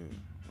 Yeah.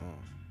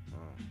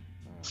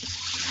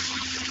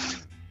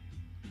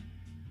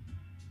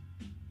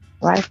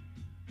 Right.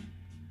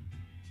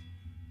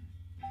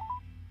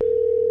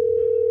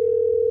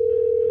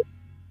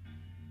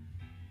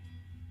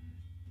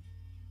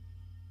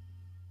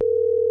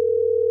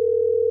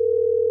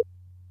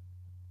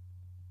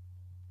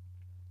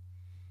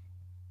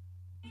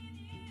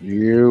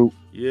 You.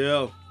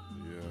 Yeah.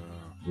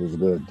 What's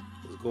good?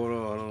 What's going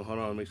on? Hold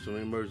on. Make sure no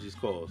emergencies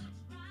calls.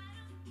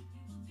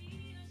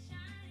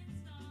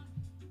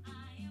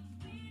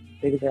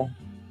 Big as a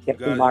get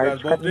You the guys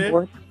large both cutting there?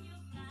 board.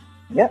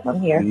 Yep,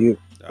 I'm here. Yeah.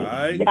 All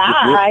right.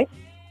 Hi.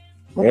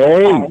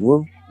 Hey,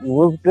 what's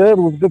good?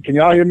 What's good? Can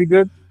y'all hear me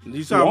good?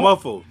 You sound Yeah.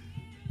 muffled.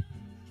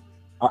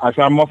 I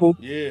sound muffled?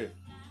 Yeah.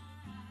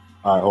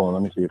 All right, hold on.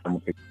 Let me see if I'm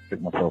going to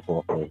pick myself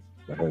off the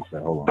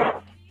headset. Hold on. All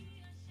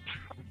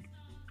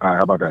right,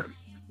 how about that?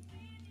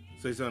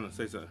 Say something.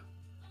 Say something.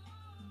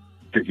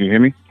 Can you hear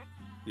me?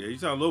 Yeah, you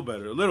sound a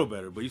little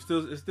better, but it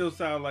still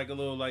sound like a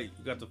little like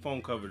you got the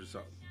phone covered or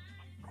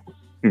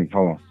something.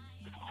 Hold on.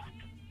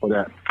 Hold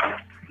that.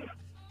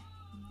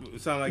 It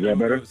sound like Is that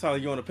better? It sound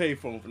like you're on a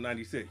payphone for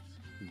 96.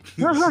 It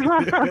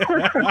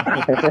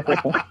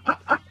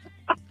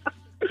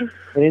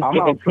is I'm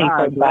giving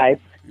outside, P vibes.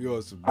 You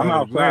on some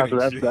I'm bad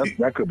outside, so Atlantic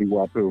that could be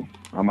why too.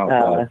 I'm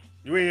outside.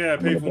 You ain't at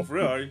a payphone for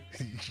real, are you?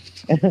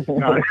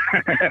 Nah.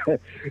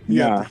 You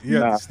Nah, have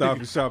nah. to stop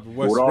and shop in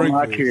West With all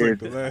my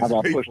Springfield. It's like kids, the I last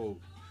got pushed. payphone.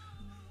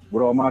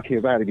 With all my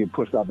kids, I had to get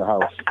pushed out the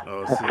house.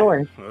 Oh, Of shit.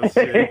 course. Oh,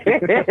 shit.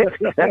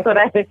 That's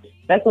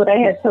what I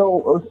had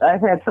told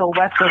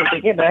West from the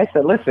beginning. I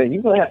said, listen,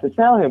 you're gonna have to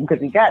tell him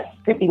because he got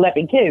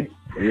 11 kids.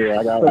 Yeah,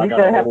 I got So he's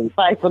gonna have to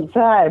find some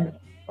time.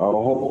 a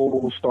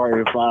whole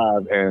starting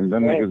 5, and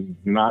them Right. niggas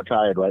not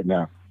tired right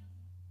now.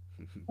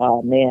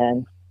 Oh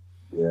man.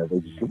 Yeah, they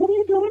just, what are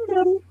you doing,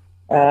 daddy?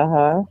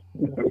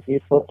 It's a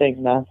beautiful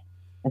thing now.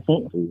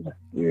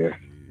 Yeah,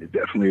 it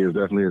definitely is.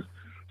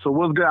 So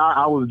what's good?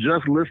 I was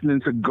just listening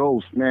to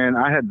Ghost, man.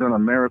 I had done a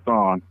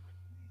marathon.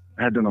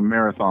 You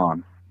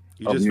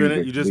of just music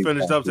finished. You just these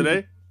finished past up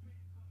today.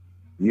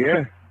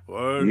 Yeah,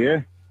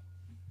 Word.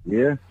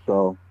 yeah.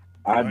 So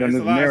I've done It's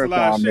this a lot of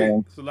marathon, shit.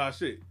 man. It's a lot of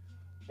shit.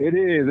 It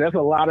is. That's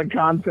a lot of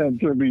content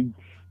to be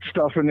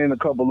stuffing in a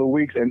couple of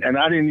weeks, and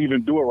I didn't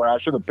even do it right. I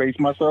should have paced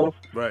myself.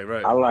 Right.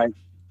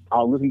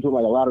 I'll listen to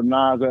like a lot of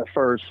Nas at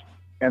first,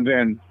 and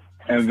then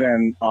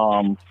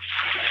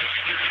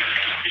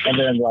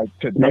like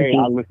today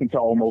I listened to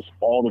almost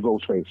all the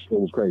Ghostface. It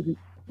was crazy.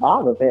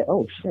 All of it.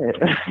 Oh shit.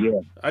 Yeah.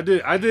 I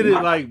did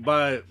it like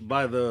by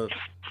the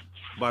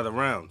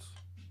rounds.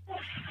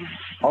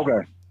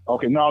 Okay.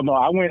 No.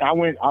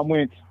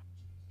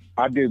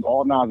 I did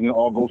all Nas and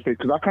all Ghostface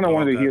because I kind of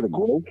wanted to hear the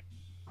growth.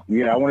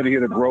 Yeah, I wanted to hear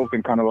the growth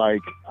and kind of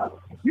like,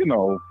 you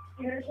know,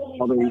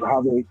 how they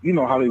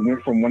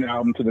went from one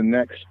album to the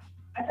next.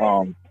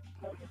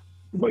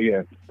 But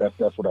yeah, that's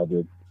what I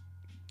did.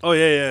 Oh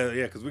yeah.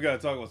 Because we gotta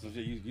talk about some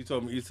shit. You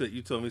told me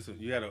some.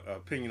 You had an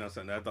opinion on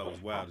something that I thought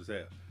was wild as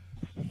hell.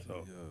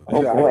 So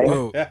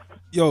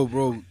Yo,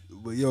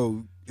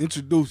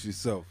 introduce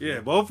yourself. yeah,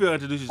 both of y'all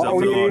introduce yourself Oh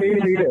to the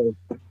audience.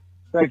 yeah.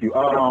 Thank you.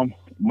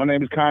 My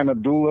name is Khayyam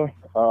Abdullah.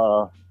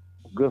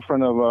 Good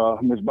friend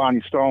of Miss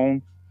Bonnie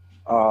Stone.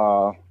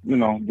 You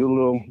know, did a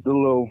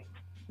little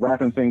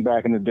rapping thing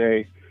back in the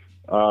day.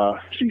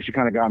 She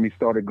kind of got me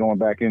started going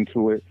back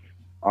into it.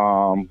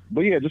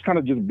 But yeah, just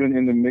been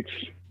in the mix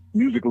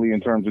musically in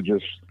terms of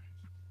just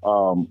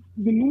the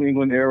New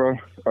England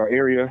area.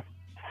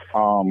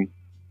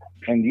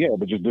 And yeah,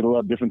 but just did a lot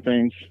of different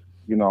things,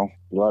 you know,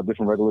 a lot of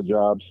different regular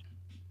jobs.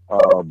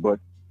 But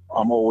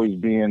I'm always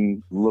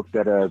being looked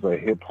at as a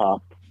hip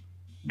hop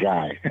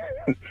guy.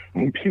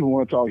 When people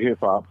want to talk hip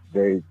hop,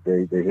 they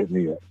hit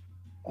me up.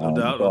 No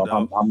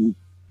doubt. I'm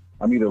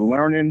either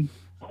learning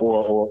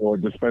or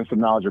dispensing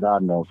knowledge that I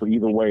know. So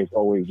either way, it's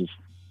always just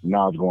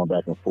knowledge going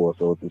back and forth.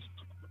 So it's just,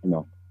 you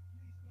know.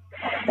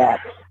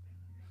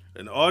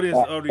 And the audience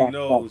already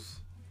knows.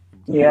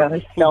 Yeah,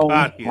 I'm stoned.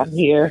 I'm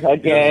here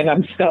again.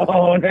 I'm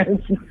stoned. I'm back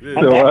to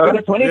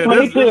the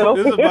 2022.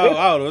 This is about,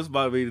 I don't know, it's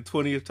about to be the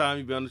 20th time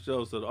you've been on the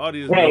show, so the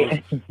audience knows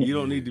you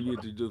don't need to be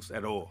introduced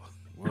at all.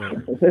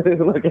 Stone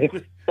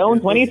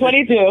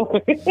 2022.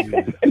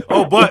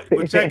 Oh, but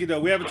check it though.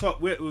 We haven't talked.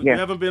 We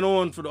haven't been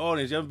on for the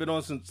audience. You haven't been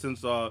on since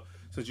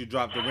you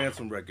dropped the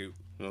Ransom record. You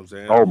know what I'm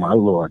saying? Oh my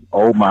Lord.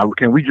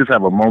 Can we just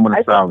have a moment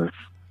of silence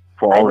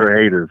for all her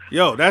haters?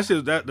 Yo, that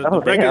shit. The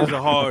record is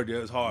hard. Yeah,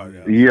 it's hard.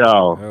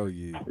 Yo. Hell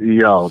yeah.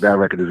 Yo, that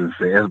record is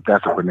insane.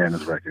 That's a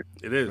bananas record.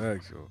 It is.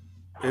 Actually.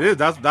 It is.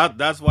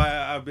 That's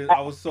why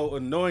I was so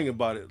annoying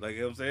about it. Like,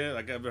 you know what I'm saying?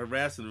 Like, I've been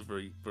harassing it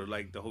for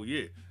like the whole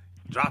year.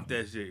 Drop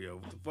that shit, yo.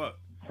 What the fuck?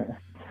 You know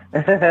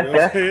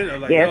what I'm saying?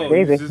 I'm like, yo,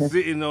 he's just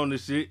sitting on the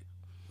shit.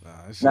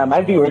 Nah,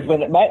 my viewers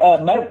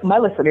my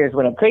listeners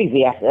went up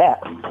crazy after that.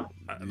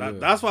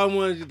 That's why I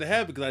wanted it to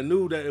happen, because I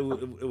knew that it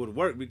would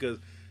work, because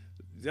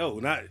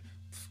not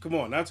too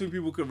many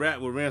people could rap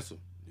with Ransom.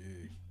 Yeah.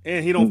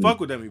 And he don't fuck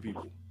with that many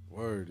people.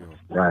 Word, yo.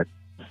 Right.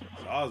 So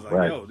I was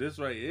like, yo, this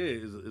right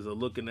here is a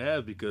look in the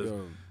ass, because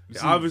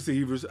obviously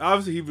he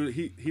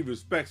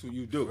respects what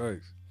you do. Right.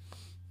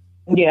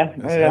 Yeah.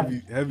 That's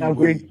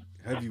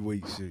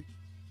heavyweight shit.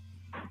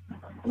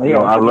 You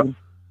know, I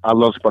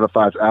love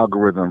Spotify's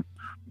algorithm.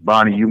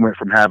 Bonnie, you went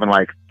from having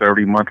like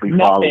 30 monthly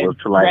followers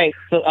to like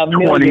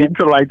 20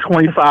 to like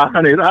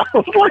 2,500. I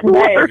was like,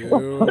 what?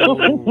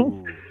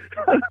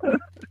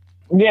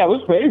 Yeah, it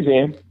was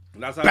crazy.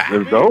 That's how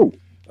it's dope.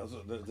 That's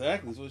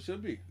what it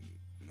should be.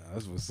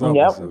 That's what's up.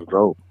 Yep. It's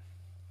dope.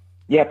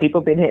 Yeah,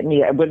 people been hitting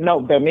me. But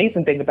no, the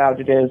amazing thing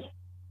about it is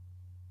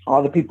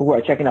all the people who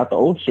are checking out the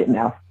old shit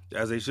now.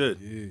 As they should.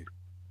 Yeah.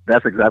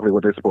 That's exactly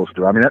what they're supposed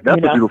to do. I mean, that's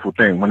a beautiful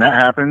thing. When that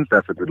happens,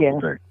 that's a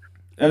beautiful thing.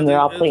 And they're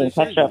all playing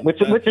catch up,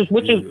 which is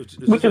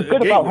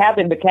good about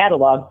having the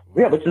catalog.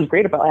 Yeah, which is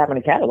great about having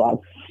a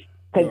catalog.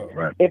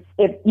 Because if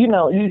you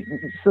know,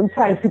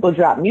 sometimes people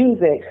drop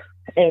music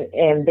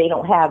and they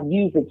don't have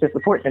music to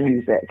support the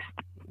music.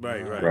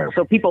 Right.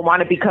 So people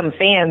want to become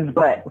fans,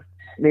 but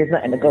there's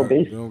nothing to go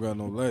based. They don't got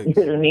no legs.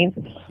 You know what I mean?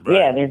 Right.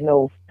 Yeah, there's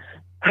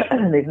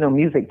no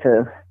music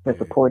to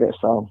support it.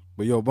 So.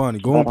 But yo, Bonnie,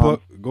 go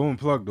and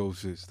plug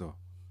those shits though.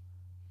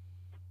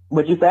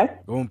 What'd you say?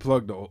 Go and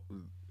plug the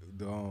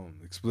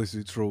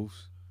explicit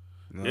truths.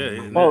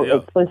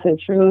 Explicit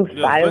truth,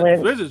 silence.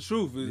 Explicit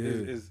truth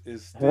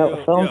is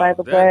still Phone by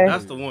the way.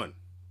 That's the one.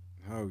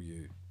 Hell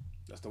yeah.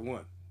 That's the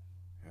one.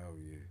 Hell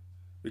yeah.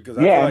 Because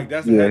I feel like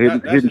that's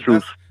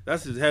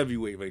that's his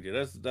heavyweight right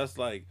there. That's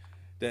like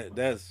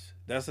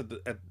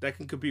that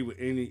can compete with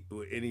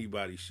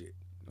anybody's shit.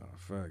 Nah,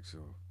 facts, yo.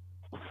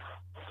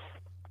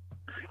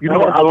 You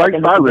know, I like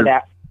silence.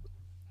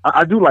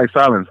 I do like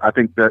silence. I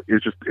think that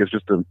it's just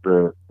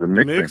the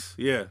mix.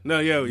 Yeah. No.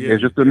 Yeah.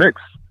 It's just the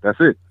mix. That's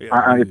it.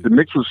 Yeah. If the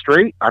mix was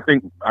straight, I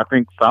think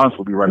silence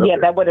would be right up there.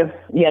 That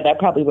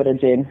probably would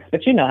have been.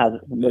 But you know how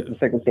the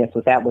circumstance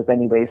with that was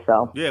anyway.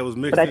 So yeah, it was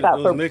mixed. It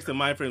was mixed in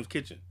my friend's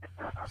kitchen.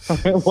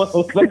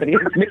 Well, somebody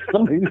mixed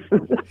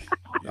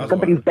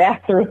somebody's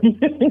bathroom.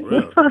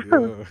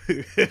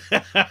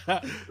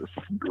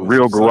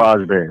 Real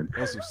garage band.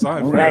 That's some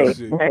sci-fi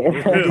shit. Right.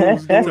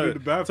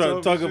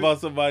 Talk about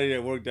somebody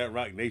that worked at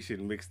Rock Nation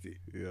and mixed it.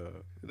 Yeah.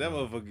 That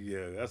motherfucker.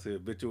 Yeah, that's a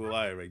habitual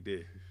liar right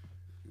there.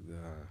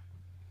 Nah.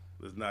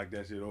 Let's knock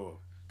that shit off.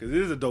 Because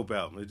it is a dope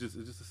album. It's just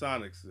the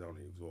Sonics on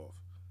it was off.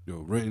 Yo,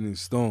 written in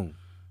stone.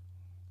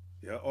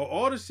 Yeah,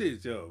 all the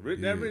shit, yo.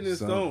 That written in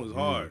stone was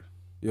hard.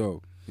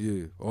 Yo,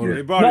 yeah.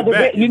 They brought it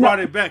back. They brought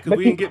it back because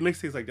we didn't get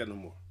mixtapes like that no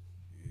more.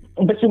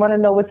 But you want to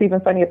know what's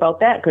even funny about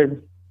that? Because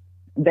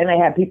then I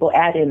have people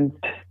adding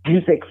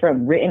music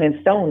from Written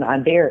in Stone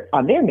on their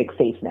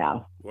mixtapes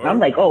now. Word. I'm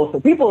like, so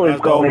people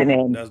is going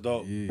in. That's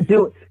dope.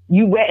 Dude,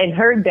 you went and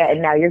heard that,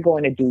 and now you're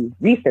going to do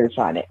research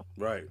on it.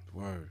 Right.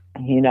 Word.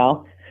 You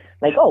know,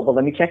 like, well,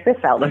 let me check this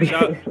out.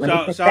 Shout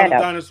out to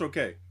Dinosaur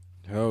K.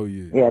 Hell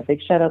yeah. Yeah,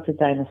 big shout out to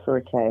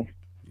Dinosaur K.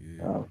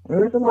 Yeah. There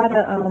was a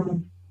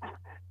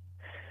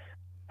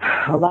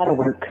lot of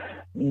work.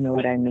 You know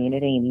what I mean?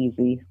 It ain't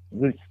easy.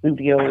 The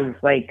studio's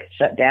like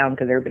shut down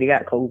because everybody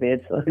got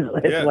COVID. So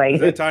it's like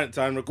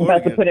time recording.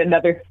 About to put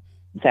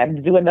time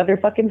to do another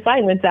fucking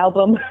Silence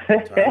album.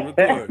 Time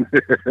to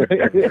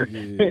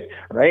record.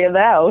 Right in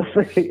the house.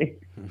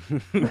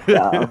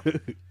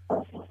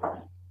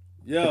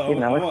 Yeah, you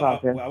know,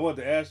 I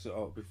wanted to ask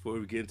you before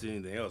we get into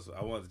anything else.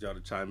 I wanted y'all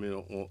to chime in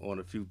on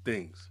a few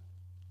things.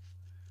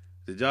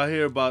 Did y'all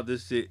hear about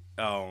this shit?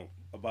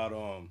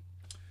 About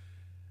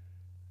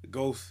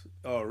Ghost?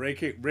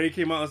 Ray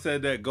came out and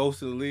said that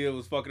Ghost and Aaliyah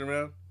was fucking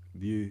around.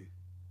 Yeah.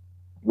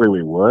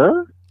 Wait,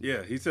 what?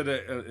 Yeah, he said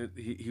that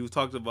he was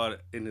talking about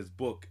it in his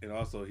book, and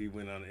also he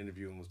went on an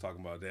interview and was talking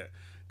about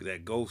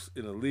that Ghost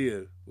and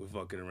Aaliyah were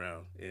fucking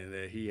around, and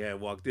that he had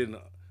walked in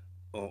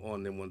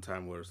on them one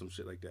time or some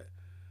shit like that.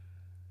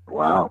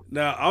 Wow.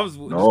 Now I was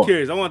just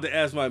curious. I wanted to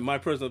ask my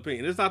personal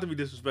opinion. It's not to be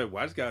disrespectful.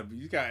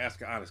 You gotta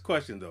ask an honest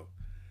question though.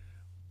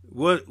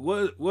 Was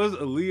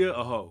Aaliyah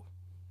a hoe?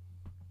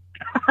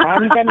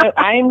 I'm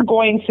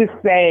going to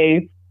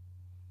say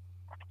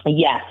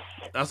yes.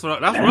 That's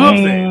what I'm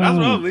saying. That's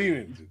what I'm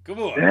leaning to. Come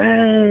on.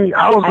 Dang,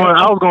 I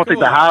was going to take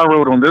the high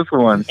road on this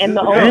one. And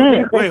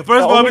wait,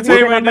 first of all, let me tell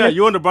you right now,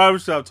 you're on the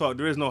barbershop talk.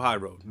 There is no high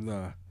road.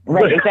 Nah.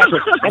 Right, exactly.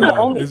 And the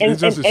only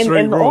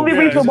only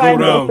reason why I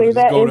don't say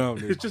that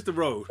is it's just a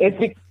road.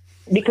 It's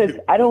because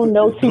I don't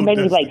know too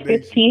many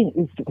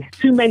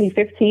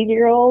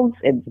 15-year-olds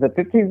and the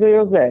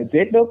 15-year-olds that I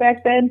did know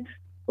back then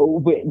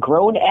with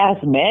grown ass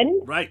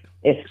men. Right.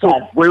 It's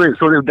wait.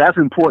 So that's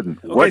important.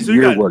 Okay, what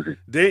year was it?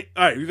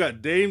 All right, you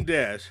got Dame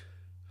Dash,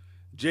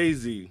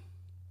 Jay-Z.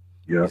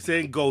 Yeah.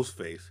 Saying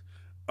Ghostface,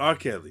 R.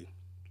 Kelly.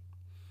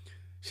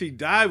 She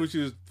died when she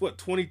was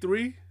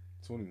 23?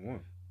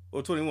 21.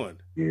 Or 21?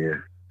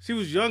 Yeah. She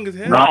was young as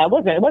hell. Nah, it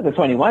wasn't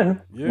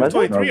 21. Yeah,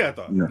 23. No, I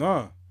thought. No.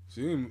 Nah,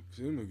 she didn't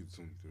make it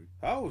 23.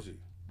 How old was she?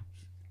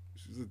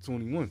 She was at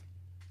 21.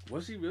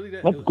 Was she really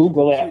that? Let's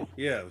Google it.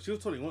 Yeah, she was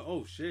 21.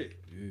 Oh shit.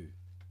 Yeah.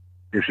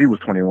 If she was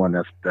 21,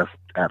 that's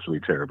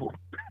absolutely terrible.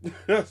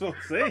 That's what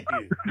I'm saying.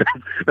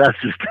 That's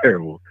just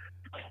terrible.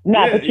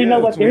 Nah, but you know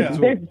what? There's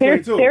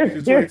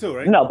 22,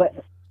 right? No,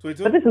 but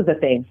 22? But this is the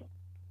thing.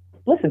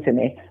 Listen to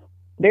me.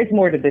 There's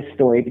more to this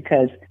story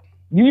because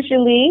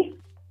usually,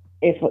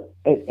 is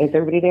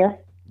everybody there?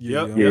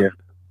 Yeah.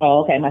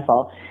 Oh, okay, my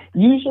fault.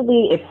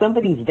 Usually, if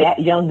somebody's that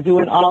young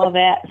doing all of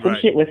that, some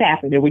shit was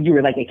happening when you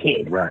were like a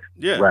kid. Right.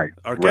 Yeah. Right.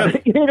 R. Kelly.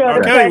 Right. You know R.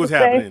 Kelly was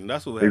happening.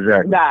 That's what happened.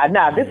 Exactly.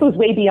 Nah. This was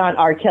way beyond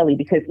R. Kelly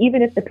because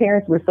even if the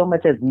parents were so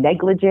much as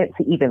negligent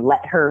to even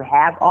let her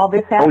have all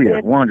this happen. Oh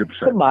yeah, 100%.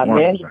 Come on,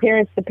 100%. man.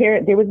 The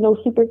parent, there was no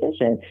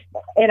supervision.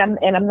 And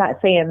I'm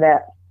not saying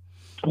that,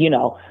 you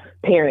know,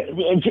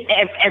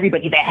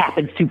 everybody that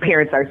happens to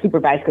parents are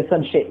supervised because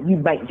some shit you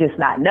might just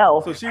not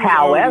know. So she was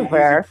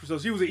However,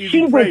 she was an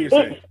easy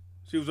prey.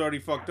 She was already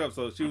fucked up,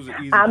 so she was an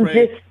easy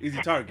prey,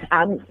 easy target.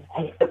 Right.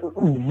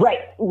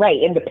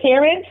 And the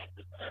parents,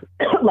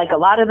 like a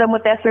lot of them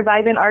with that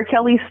surviving R.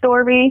 Kelly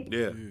story,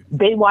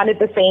 they wanted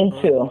the same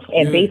too.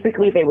 And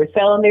basically they were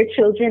selling their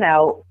children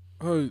out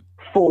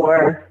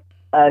for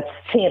a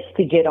chance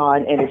to get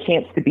on and a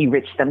chance to be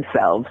rich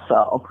themselves.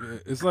 So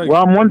it's like,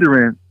 well, I'm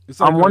wondering, is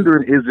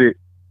it,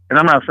 and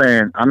I'm not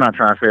trying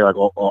to say like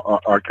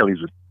R. Kelly's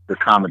the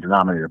common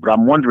denominator, but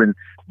I'm wondering,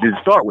 did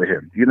it start with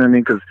him? You know what I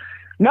mean? Because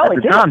no, at it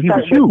the didn't time, he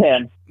start was with huge.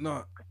 him.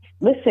 No.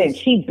 Listen,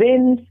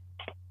 some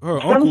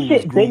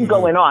shit been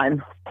going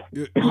on.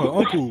 Yeah, her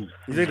uncle.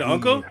 You think the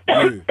uncle?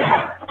 Yeah.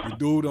 The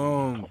dude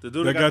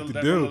that got the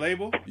deal. The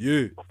label?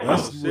 Yeah.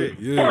 That's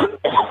yeah.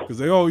 Because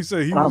they always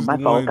say he was the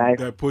one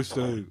that pushed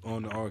her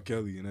on the R.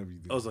 Kelly and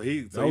everything. Oh, so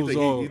you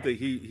think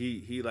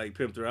he like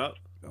pimped her out?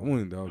 I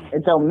wouldn't doubt it.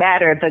 It don't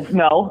matter.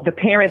 The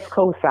parents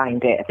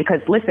co-signed it.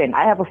 Because listen,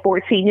 I have a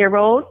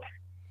 14-year-old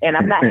and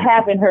I'm not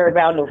having her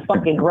around no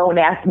fucking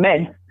grown-ass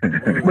men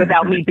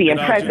without me being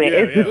present.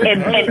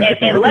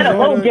 And let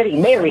alone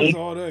getting married.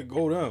 All that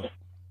go down.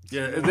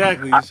 Yeah,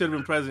 exactly. You should have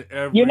been present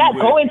everywhere. You're not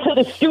going to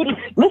the studio.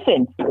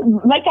 Listen,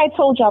 like I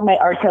told y'all my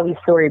R. Kelly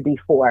story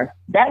before,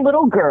 that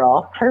little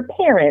girl, her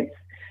parents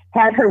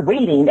had her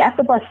waiting at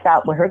the bus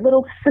stop with her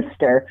little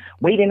sister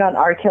waiting on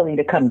R. Kelly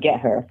to come get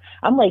her.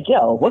 I'm like,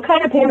 yo, what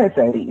kind of parents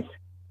are these?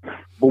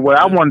 But what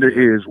I wonder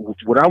is,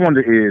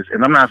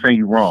 and I'm not saying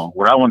you're wrong,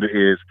 what I wonder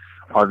is,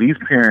 are these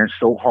parents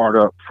so hard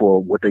up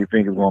for what they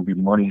think is going to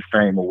be money,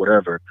 fame, or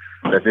whatever,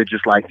 that they're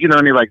just like, you know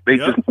what I mean? Like, they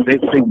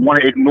want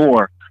to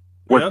ignore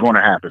what's going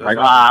to happen. Like,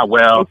 I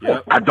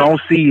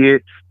don't see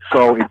it,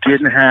 so it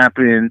didn't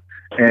happen,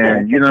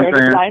 and you know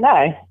what I'm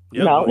saying?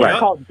 It's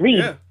called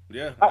greed.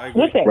 Yeah.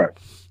 Listen,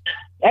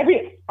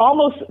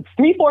 almost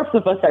 3/4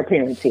 of us are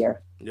parents here.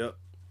 Yep.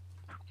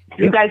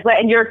 You guys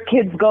letting your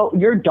kids go,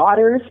 your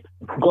daughters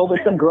go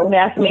with some grown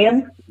ass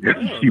man?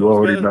 You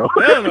already know.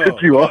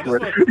 You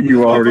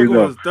already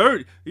know. Was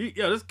 30.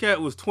 This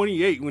cat was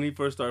 28 when he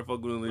first started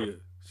fucking with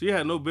Aaliyah. She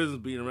had no business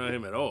being around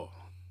him at all.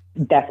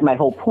 That's my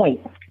whole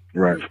point.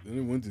 Right.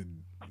 And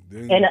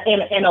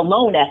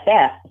alone at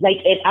that. Like,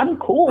 I'm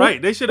cool.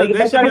 Right. They should have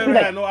never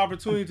had no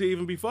opportunity to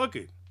even be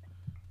fucking.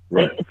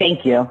 Right.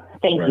 Thank you.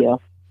 I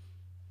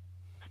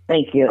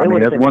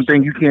mean, that's one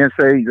thing you can't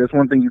say. That's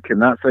one thing you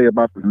cannot say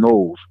about the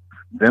Knowles.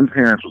 Them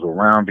parents was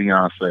around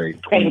Beyonce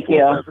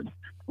 24/7.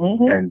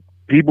 And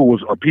people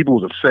was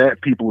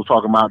upset. People was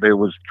talking about they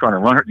was trying to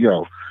run her.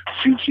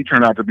 She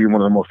turned out to be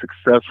one of the most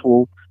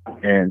successful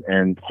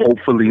and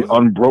hopefully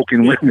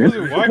unbroken women.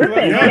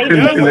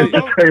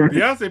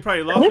 Beyonce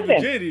probably lost her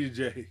virginity to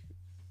Jay.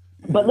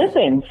 But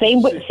listen,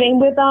 same with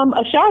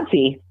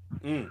Ashanti.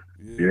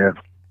 Yeah.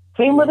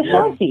 Same with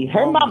Ashanti.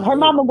 Her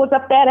mama was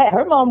up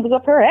her mom was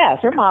up her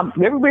ass. Her mom,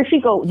 everywhere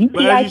she go,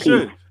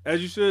 UPIP.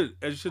 As you should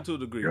to a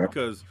degree,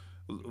 because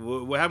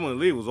what happened with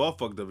Lee was all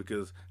fucked up.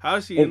 Because how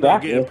did she end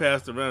up getting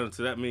passed around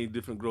to that many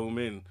different grown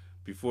men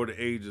before the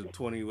age of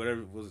 20,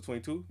 whatever, was it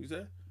 22? You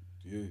said?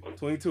 Yeah.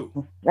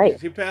 22. Right.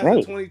 She passed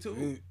at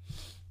 22.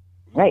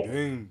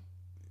 Right.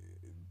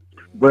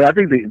 But I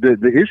think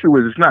the issue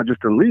is it's not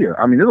just Aaliyah.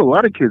 I mean, there's a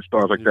lot of kid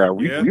stars like that.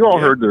 We all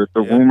heard the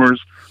rumors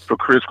for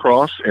Chris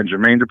Cross and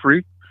Jermaine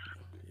Dupri.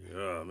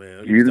 Oh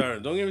man,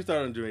 don't get me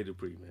started on Jermaine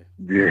Dupri, man.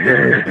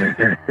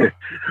 Yeah.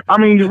 I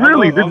mean,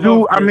 really, the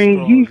dude. I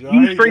mean, he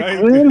straight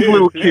grooms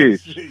little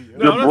kids.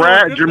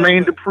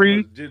 Jermaine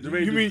Dupri.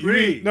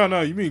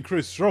 You mean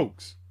Chris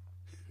Strokes?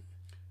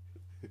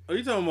 Are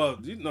you talking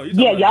about?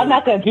 Y'all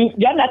not gonna do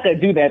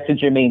that to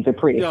Jermaine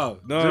Dupri. No.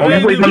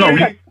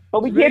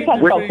 But we can't talk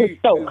about Chris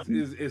Stokes.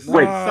 Is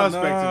suspect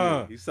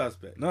to me. He's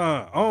suspect.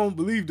 Nah, I don't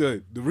believe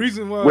that. The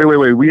reason why.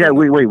 Wait. We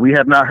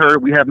have not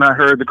heard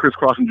the Chris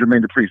Cross and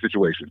Jermaine Dupri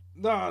situation.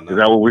 Nah. Is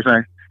that what we're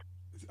saying?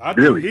 I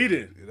really? He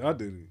did. I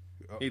didn't.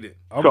 He did.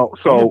 I'm a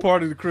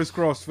part of the Chris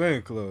Cross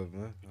fan club,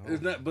 man.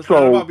 It's not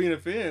about being a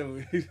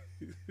fan. You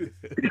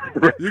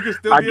can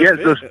still be a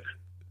fan.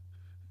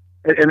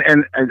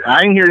 And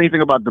I didn't hear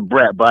anything about the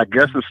brat, but I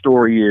guess the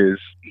story is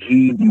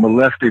he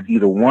molested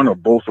either one or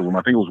both of them.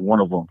 I think it was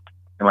one of them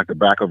in like the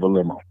back of a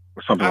limo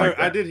or something like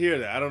that. I did hear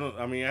that. I don't know.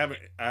 I mean, I haven't.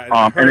 I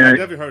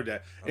definitely heard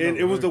that. And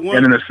it was the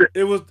one.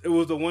 It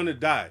was the one that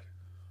died.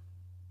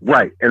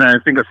 Right, and I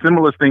think a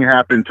similar thing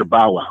happened to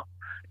Bow Wow.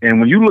 And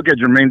when you look at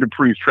Jermaine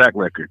Dupri's track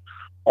record,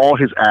 all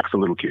his acts are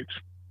little kids,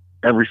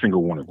 every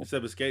single one of them.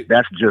 Except Escape.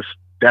 That's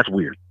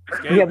weird.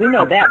 Escape. Yeah, we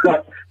know that,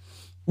 but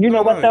you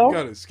know what though? You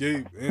gotta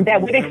escape.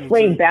 That would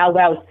explain Bow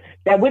Wow's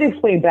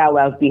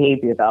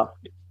behavior, though.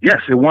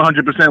 Yes, it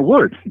 100%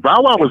 would.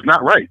 Bow Wow was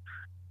not right.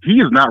 He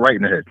is not right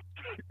in the head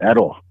at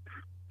all.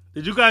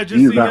 Did you guys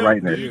see him?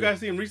 Right, did you guys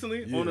see him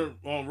recently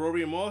on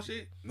Rory and Mal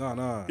shit?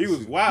 Nah. He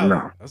was wild.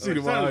 No. I see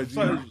him on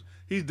IG.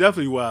 He's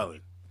definitely wilding.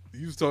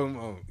 He was talking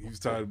about he was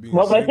tired of being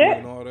what was it?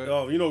 and all that.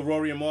 Oh, you know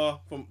Rory and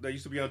Mal that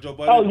used to be on Joe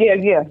Budden? Oh yeah.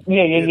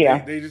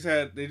 They just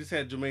had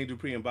Jermaine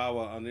Dupri and Bow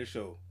Wow on their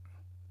show.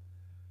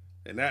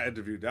 In that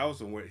interview, that was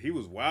somewhere he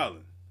was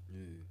wilding.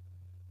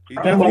 He's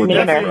In what definitely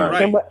manner?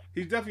 right.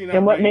 He's definitely not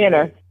In what right.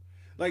 manner?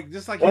 Like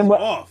just like he's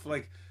off.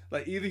 Like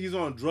either he's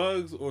on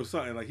drugs or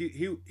something. Like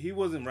he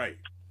wasn't right.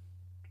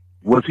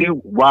 Was he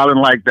wilding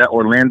like that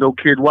Orlando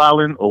kid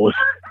wilding, or was?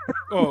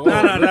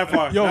 Not that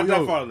far. Not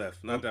that far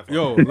left. Not that far.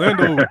 Yo,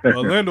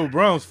 Orlando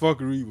Brown's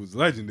fuckery was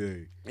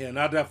legendary. Yeah,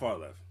 not that far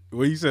left.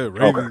 Well, you said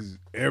Ravens,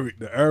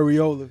 the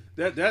areola.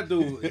 That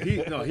dude,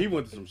 he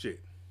went to some shit.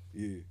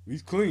 Yeah,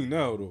 he's clean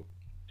now though.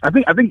 I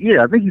think he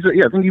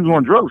was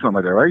on drugs or something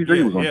like that, right? He said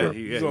he was on drugs.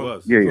 He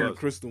was. Yeah.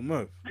 Crystal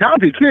meth.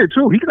 Talented kid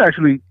too. He can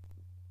actually.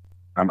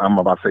 I'm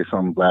about to say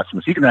something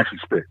blasphemous. He can actually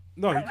spit.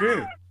 No, he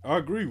can. I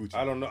agree with you.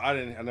 I don't know. I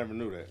never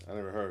knew that. I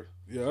never heard.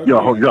 Yeah.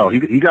 Yo,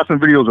 he got some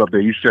videos up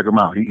there. You should check him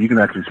out. He can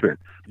actually spit.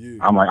 Yeah.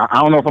 I'm like,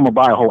 I don't know if I'm gonna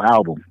buy a whole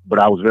album, but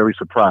I was very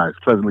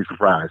pleasantly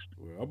surprised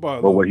by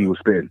what he was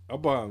spitting. I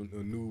bought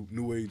a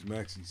new age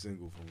maxi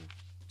single from him.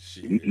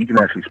 Shit. He can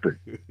actually spit.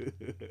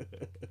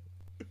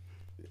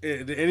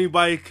 Did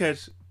anybody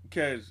catch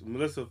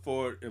Melissa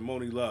Ford and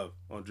Moni Love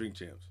on Drink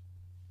Champs?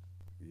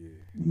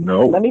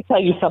 No. Let me tell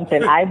you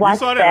something. I watched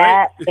saw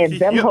that, right? and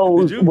them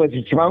hoes was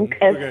drunk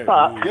as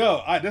fuck.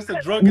 Yo, that's the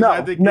drunkest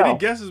I think any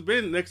guest has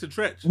been next to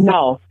Tretch.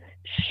 No,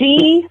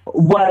 she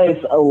was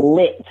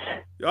lit.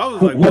 I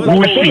was like,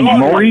 who is she,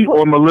 Moni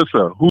or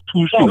Melissa? Who's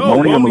she,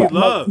 Moni or Melissa?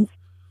 Love.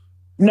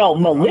 No,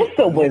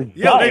 Melissa was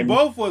Yeah, done. they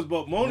both was,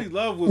 but Moni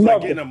Love was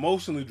like getting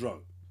emotionally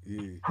drunk.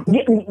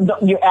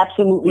 You're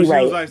absolutely She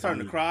right. was like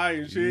starting to cry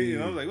and shit.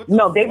 And I was like, what the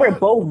No, they were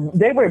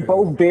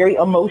both very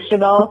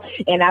emotional,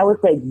 and I was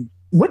like,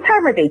 what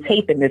time are they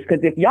taping this?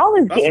 Because if y'all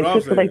is That's getting what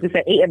I'm pissed like this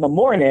at 8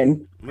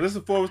 a.m.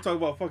 Melissa Ford was talking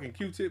about fucking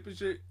Q-tip and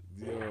shit.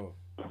 Yeah.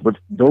 But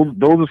those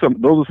are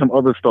some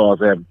other stars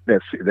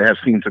that have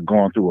seemed to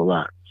gone through a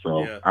lot.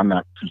 So I'm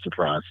not too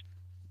surprised.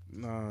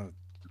 Nah.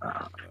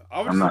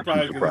 I was I'm not too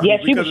surprised. surprised. Yeah,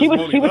 she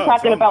was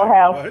talking about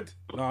how.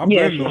 Nah, I've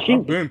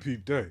been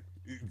peeped that.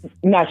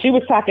 No, she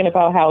was talking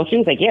about how she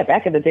was like, yeah,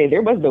 back in the day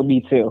there was no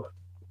Me Too.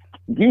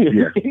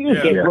 You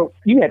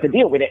had to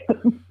deal with it.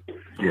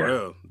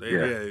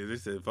 They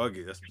said fuck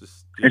it. That's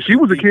just. And she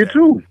was a kid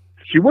too.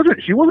 She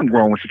wasn't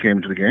grown when she came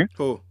into the game.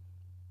 Who?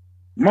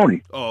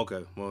 Moni. Oh,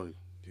 okay, Moni.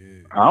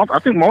 I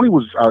think Moni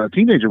was a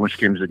teenager when she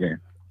came to the game.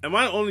 Am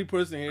I the only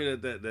person here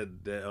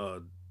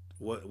that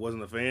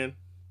wasn't a fan?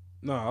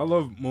 No, I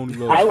love Moni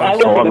Love. I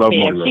wasn't a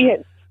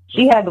fan.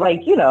 She had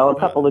like, a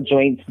couple of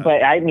joints,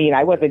 but I mean,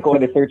 I wasn't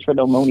going to search for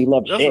no Moni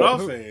Love That's shit.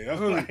 what I'm saying.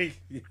 I'm like,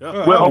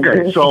 well,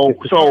 okay, so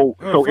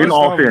in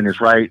all fairness,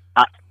 right?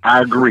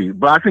 I agree,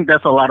 but I think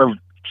that's a lot of.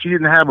 She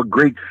didn't have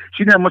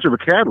much of a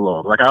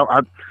catalog. Like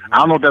I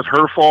don't know if that's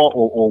her fault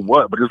or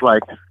what, but it's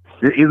like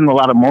there isn't a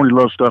lot of Moni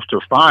Love stuff to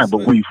find.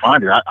 But when you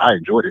find it, I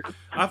enjoyed it.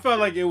 I felt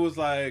like it was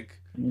like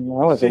I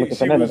wasn't looking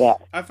for none of that.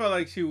 I felt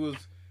like she was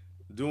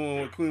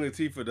doing what Queen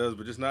Latifah does,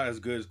 but just not as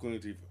good as Queen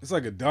Latifah. It's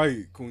like a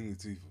diet Queen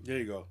Latifah. There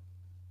you go.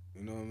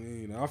 You know what I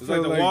mean? It's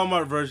like the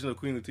Walmart version of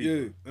Queen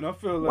Latifah. Yeah, and I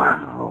feel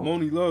like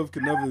Moni Love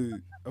could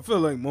never. I feel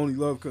like Moni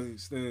Love couldn't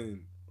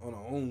stand on her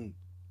own.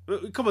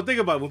 Come on, think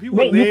about it. When people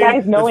Wait, you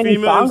guys know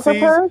any songs of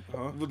hers?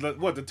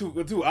 What the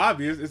two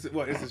obvious? It's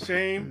a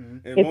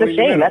shame. And It's Moni a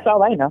shame. That's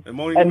all I know. And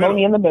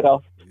Moni in the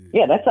middle.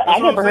 Yeah, I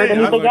never heard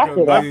anything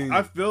after that.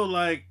 I feel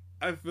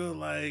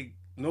like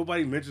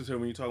nobody mentions her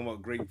when you're talking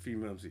about great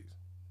female MCs.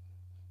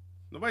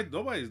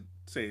 Nobody's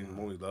saying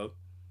Moni Love.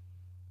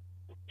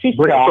 She's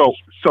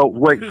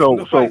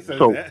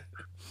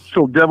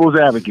so devil's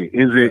advocate,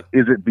 is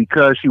it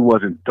because she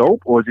wasn't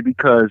dope, or is it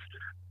because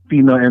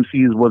female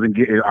MCs wasn't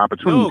getting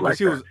opportunities like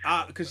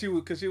that? Because she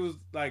was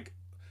like,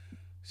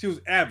 she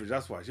was average.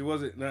 That's why she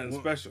wasn't nothing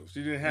special.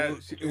 She didn't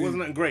have. It wasn't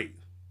nothing great.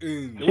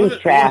 It was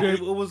trash. It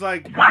was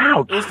like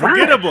wow. It was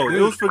forgettable. It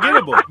was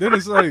forgettable. Then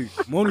it's like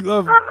Moni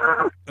Love.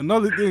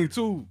 Another thing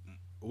too.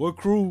 What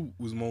crew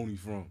was Moni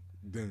from?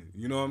 Then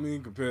you know what I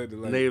mean, compared to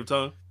like Native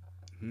Tongue.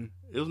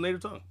 It was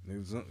Native Tongue.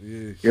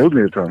 Yeah, it was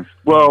Native Tongue.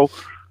 Well,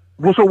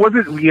 so was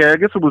it? Yeah, I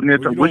guess it was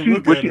Native Tongue. Was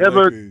she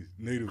ever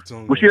Native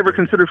Tongue? Was she ever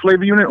considered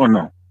Flavor Unit or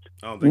no?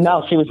 I don't think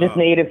no, so. she was just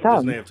Native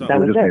Tongue. That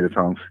was just it. Native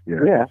Tongues.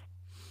 Yeah.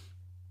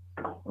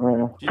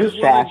 She was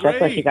trash.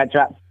 That's why she got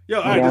dropped.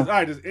 Yo, all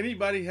right. Has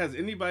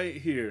anybody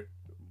here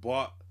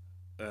bought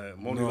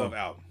Moni Love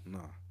album?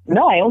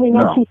 No, I only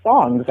know 2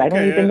 songs. I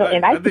don't even know,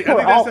 and I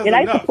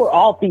support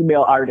all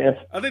female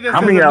artists. I think that's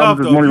how many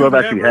albums does Moni Love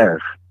actually have?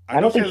 I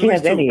don't think she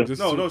has any.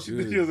 No,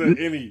 she doesn't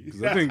any.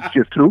 I think she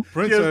has 2.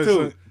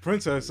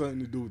 Prince has something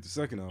to do with the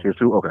second album. She has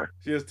 2. Okay.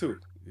 She has 2.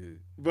 Yeah.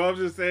 But I'm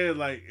just saying,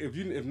 like,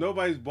 if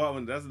nobody's bought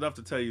one, that's enough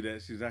to tell you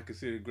that she's not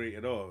considered great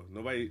at all.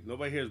 Nobody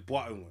here has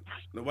bought one.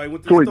 Nobody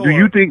went to the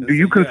store. Do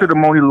you consider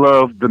Moni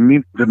Love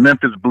the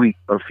Memphis Bleak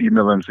of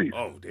female MCs?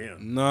 Oh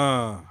damn.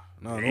 Nah.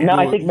 No,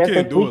 I think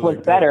Memphis Bleak was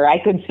better. I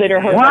consider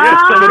her.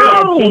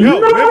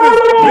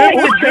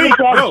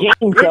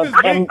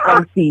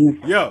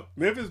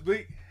 Memphis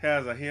Bleak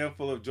has a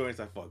handful of joints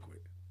I fuck with.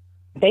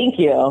 Thank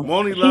you.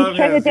 Moni Love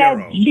has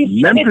 0.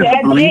 She's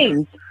Trinidad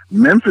James.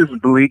 Memphis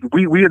Bleak.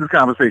 We had this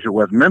conversation.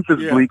 Was Memphis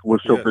Bleak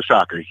was Silk the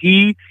Shocker?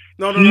 He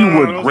was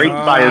great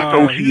by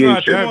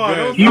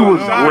association. He was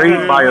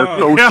great by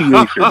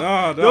association.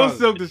 Don't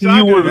Silk the Shocker.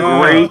 He was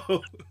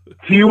great.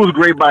 He was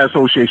great by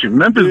association.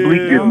 Memphis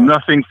Bleak did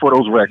nothing for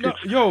those records.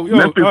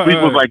 Memphis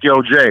Bleak was like, "Yo,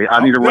 Jay,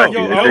 I need a record."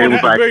 And Jay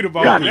was like,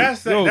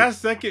 "Gotcha." That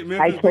second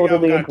Memphis I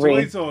totally Bleak agree. got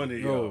joints on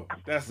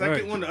it. That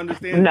second one to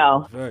understand.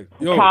 No,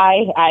 Yo,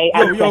 Kai, I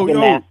second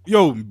that.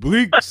 Yo,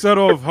 Bleak set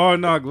off Hard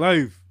Knock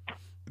Life.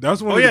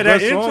 That's one of the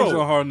best songs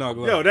on Hard Knock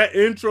Life. Yo, that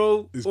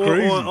intro is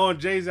crazy. on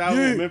Jay's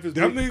album, Memphis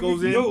Bleak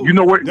goes in. You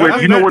know what?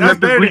 You know what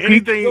Memphis Bleak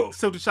peaked?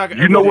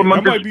 You know what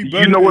Memphis?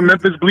 You know what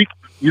Memphis Bleak?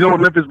 You know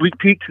what Memphis Bleak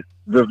peaked?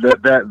 The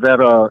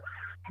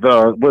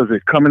what is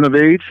it? Coming of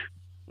age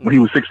when he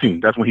was 16.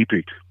 That's when he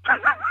peaked.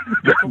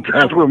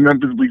 That's where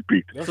Memphis Bleak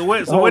peaked. So when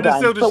did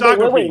Silk the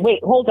Shocker peak?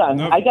 Wait, hold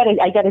on. I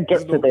gotta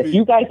get to this.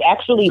 You guys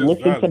actually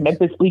listen to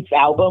Memphis Bleak's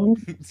album?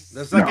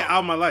 The second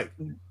album I like.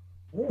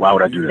 Why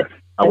would I do that?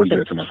 I wouldn't do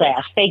that to myself.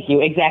 Trash. Thank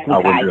you. Exactly.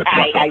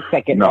 I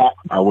second no, that.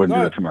 I wouldn't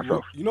do that to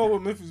myself. You know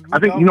what Memphis Bleak I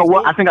think, you know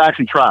what? I think I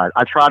actually tried.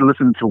 I tried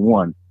listening to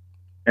one.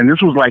 And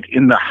this was like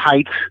in the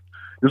height.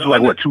 This was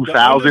like, what,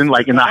 2000?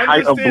 Like in the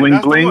height of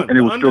Bling Bling. And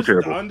it was still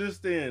terrible.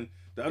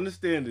 The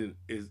understanding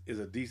is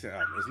a decent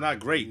album. It's not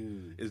great.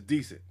 It's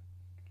decent.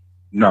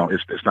 No,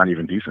 it's not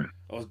even decent.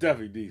 Oh, it's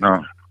definitely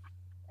decent.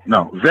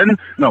 No.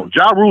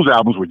 Ja Rule's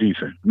albums were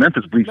decent.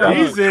 Memphis Bleak's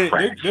albums were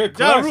trash.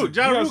 Ja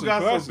Rule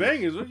got some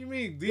bangers. What do you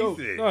mean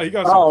decent? No, he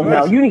got some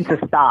no, you need to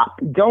stop.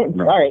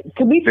 Don't. All right,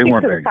 can we stick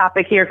to the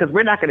topic here? Because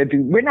we're not going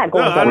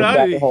down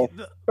that hole.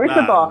 First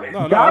of all,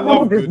 Ja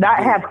Rule does not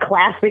have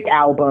classic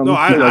albums. No,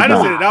 I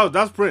didn't say that.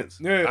 That's Prince.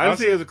 Yeah, I didn't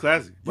say it was a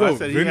classic. But I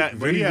said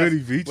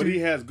he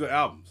has good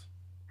albums.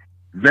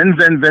 Ven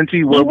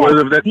Venti was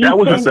that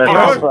was his best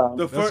album.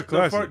 The first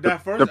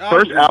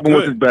album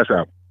was his best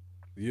album.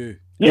 Yeah.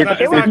 Yeah, but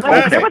there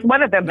was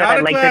one of them that I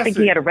liked. I think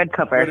he had a red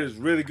cover. But it's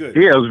really good.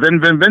 Yeah, it was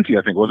Ven Venti,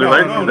 I think. Was it right?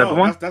 Is that the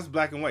one? That's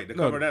black and white. The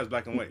cover of that is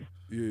black and white.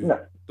 Yeah.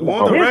 The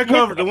one with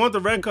the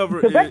red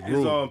cover is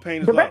on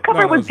Pain is Love. The red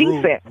cover was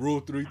decent. Rule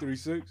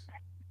 336.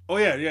 Oh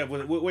yeah.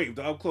 Wait,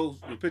 the up close,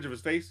 the picture of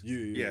his face.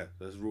 Yeah.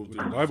 That's Rule 3.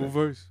 Bible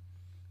verse.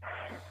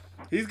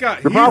 He's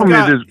got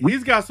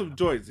some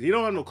joints. He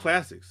don't have no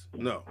classics.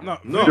 No.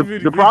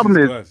 The problem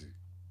is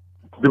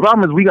there's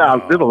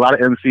a lot of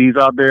MCs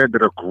out there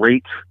that are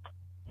great,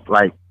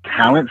 like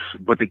talents,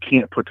 but they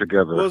can't put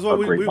together a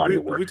great body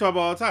of work. We talk about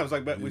all the time. It's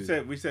like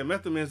we said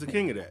Method Man's the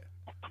king of that.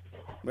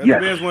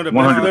 Yes, Man's one of the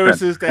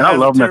best lyricists that has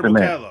a terrible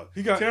catalog.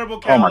 He got terrible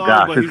catalog. Oh my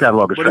gosh, his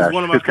catalog is trash.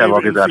 His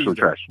catalog is absolutely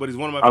trash. But he's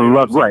one of my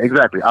favorites. Right,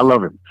 exactly. I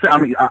love him. I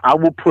mean, I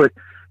will put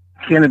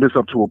Cannabis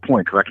up to a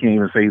point because I can't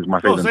even say he's my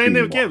favorite. No, same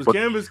name Cannabis.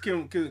 Cannabis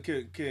can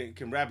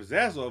rap his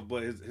ass off,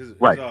 but his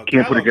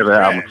can't put together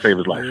an album to save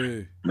his life.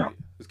 Yeah. No.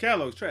 His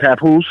catalog's trash.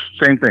 Papoose,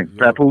 same thing.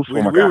 Papoose.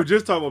 We were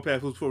just talking about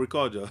Papoose before we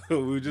called y'all.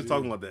 We were just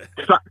talking about that.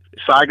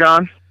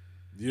 Saigon.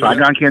 Yeah.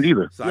 Saigon can't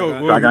either.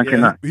 Saigon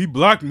cannot. He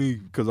blocked me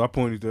because I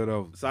pointed that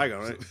out. Saigon,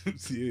 right?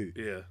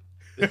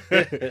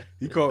 Yeah.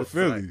 He called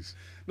Phillies.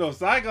 No,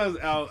 Saigon's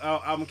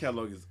album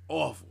catalog is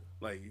awful.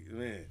 Like,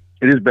 man.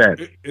 It is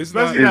bad. It's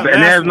not.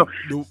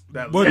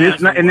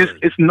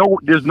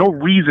 There's no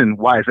reason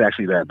why it's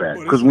actually that bad.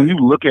 Because when you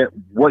look at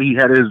what he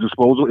had at his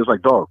disposal, it's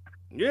like, dog.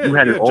 Yeah, you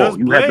had it all.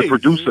 You had the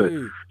producer.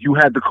 Yeah. You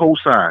had the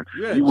cosign.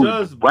 You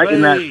were right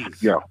in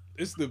that. Yo.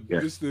 It's the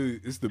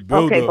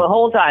build. Okay, but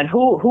hold on.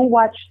 Who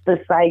watched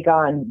the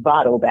Saigon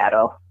bottle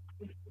battle?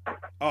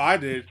 Oh, I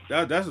did.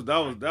 That was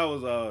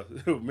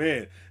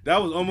man.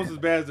 That was almost as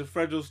bad as the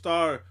Fragile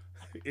Star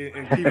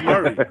in Keith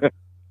Murray.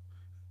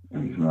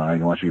 No, I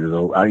didn't want you to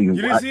know. You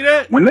didn't see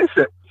that? When they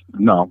said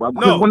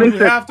when they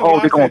said, "Oh,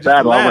 they're going to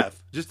battle," I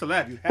was just to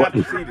laugh. You have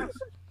to see this.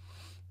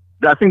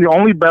 I think the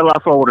only battle I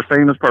saw with a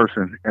famous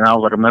person, and I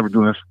was like, I'm never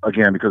doing this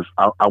again because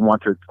I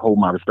want to hold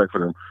my respect for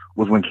them,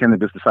 was when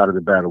Cannabis decided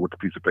to battle with the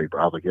piece of paper.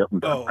 I was like, yep, I'm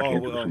done. I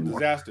can't do this anymore.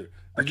 Disaster.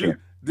 I can't.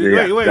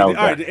 Wait. All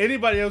right, did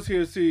anybody else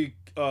here see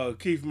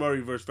Keith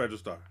Murray versus Fragile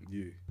Star?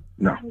 Yeah.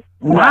 No.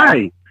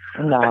 Why?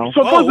 No.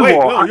 So first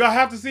of all, y'all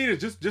have to see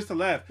this just to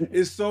laugh.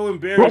 It's so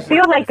embarrassing. I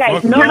feel like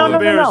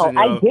no.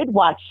 I did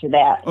watch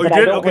that, but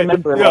I don't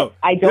remember. Yo,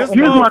 I don't this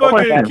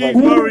motherfucker Keith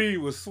Murray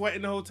was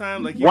sweating the whole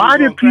time. Like why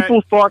did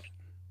people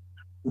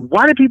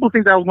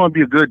think that was going to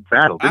be a good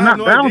battle? They're not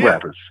battle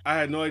rappers. I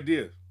had no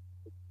idea.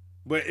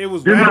 But it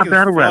was they're not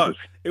battle rappers.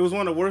 It was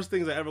one of the worst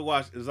things I ever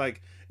watched. It's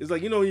like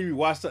when you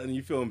watch something and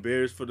you feel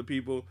embarrassed for the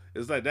people.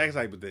 It's like that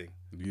type of thing.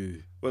 Yeah.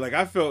 But like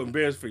I felt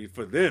embarrassed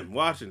for them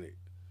watching it.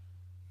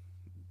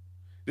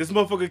 This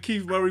motherfucker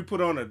Keith Murray put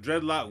on a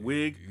dreadlock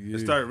wig and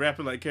started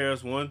rapping like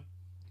KRS-One.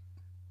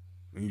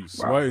 And he was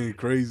sweating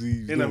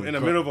crazy. In the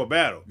middle of a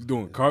battle. He's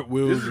doing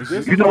cartwheels.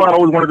 You know what I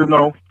always wanted to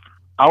know?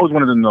 I always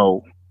wanted to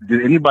know,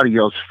 did anybody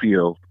else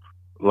feel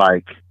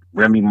like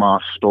Remy Ma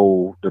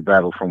stole the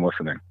battle from what's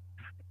her name?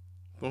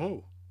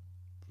 Oh.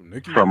 From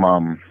Nicki?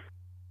 From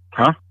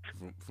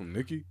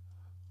Nicki?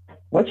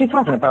 What you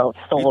talking about?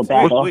 Stole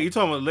battle? Wait, you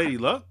talking about Lady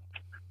Luck?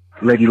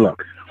 Lady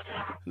Luck.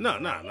 No.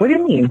 What do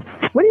you mean?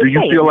 What Do are you you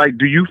saying?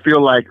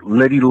 feel like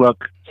Lady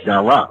Luck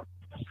got robbed,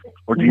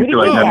 or do you What do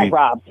feel you like mean got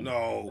robbed?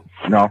 No.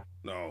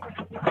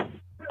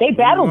 They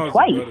battled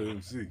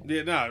twice.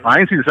 Yeah, nah. I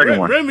ain't seen the second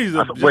one. Remy's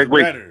Wait.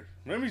 better.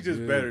 Remy's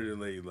just better than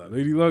Lady Luck.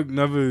 Lady Luck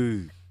never.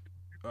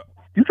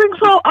 You think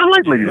so? I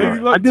like Lady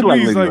Luck. I did like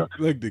Lady Luck.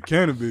 Like the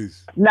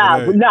cannabis. Nah.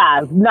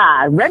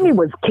 Remy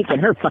was kicking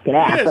her fucking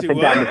ass Yeah, up she and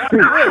was. down the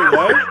street.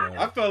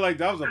 I felt like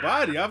that was a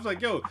body. I was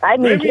like, yo. I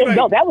mean, Remy, like,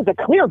 no, that was a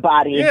clear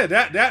body. Yeah,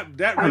 that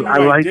Remy I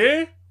right like-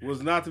 there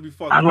was not to be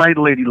fucked. I like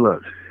Lady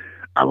Luck.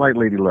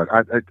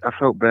 I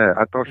felt bad.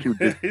 I thought she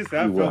did I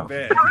pretty well. felt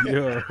bad.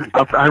 Yeah.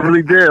 I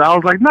really did. I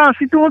was like, nah,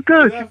 she's doing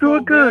good. She's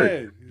doing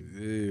good.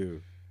 Yeah.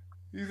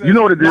 You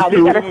know what it is, Nah,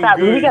 too? we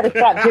gotta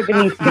stop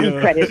giving these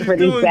credits for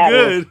these Doing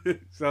battles. good.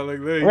 Sound like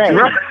Lady.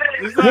 Right.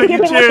 It's like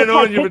you're cheering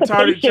on your retarded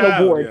participation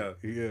child. award.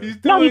 Yeah.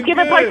 No, he's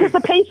giving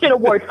participation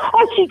awards.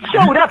 Oh, she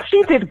showed up.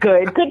 She did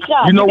good. Good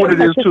job. You know what it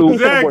is, too?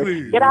 Participation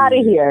award. Get out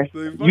of here.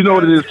 You know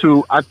what it is,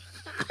 too?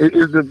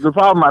 The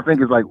problem, I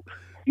think, is like,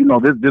 you know,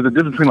 there's a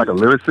difference between like a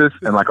lyricist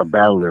and like a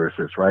battle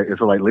lyricist, right? And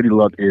so like Lady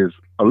Luck is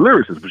a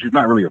lyricist, but she's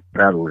not really a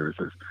battle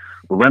lyricist.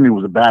 But Remy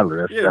was a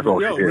battler. That's all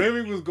she is.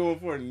 Remy was going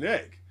for a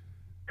neck.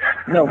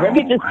 No,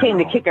 Remy just came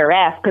to kick her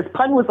ass because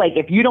Pun was like,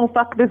 if you don't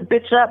fuck this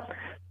bitch up,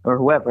 or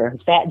whoever,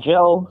 Fat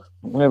Joe,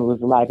 whoever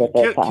was alive at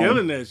that time,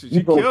 Killing that shit.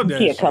 She killed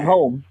that you shit. can't come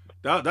home.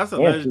 That's a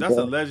Yes,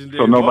 legendary.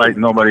 So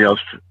nobody else.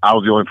 I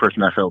was the only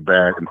person that felt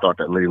bad and thought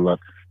that Lady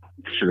Luck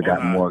should have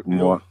gotten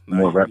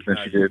more reps than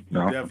she did.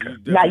 No.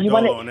 Now you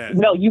want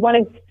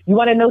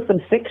to know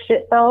some sick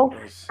shit though?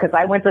 Because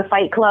I went to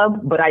Fight Club,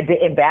 but I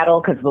didn't battle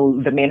because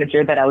the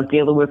manager that I was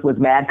dealing with was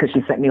mad because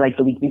she sent me like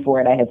the week before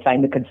and I had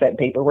signed the consent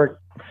paperwork.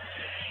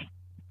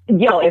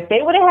 Yo, if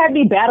they would have had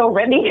me battle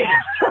Remy,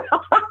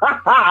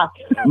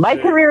 my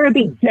career would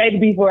be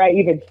dead before I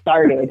even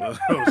started.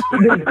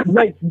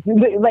 like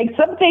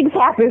some things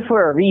happen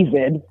for a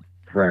reason.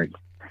 Right.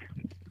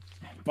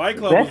 Fight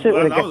Club that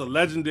was a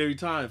legendary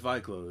time.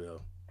 Fight Club,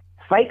 yo.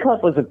 Fight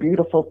Club was a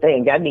beautiful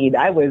thing. I mean,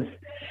 I was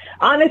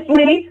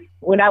honestly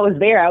when I was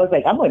there, I was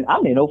like,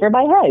 I'm in over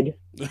my head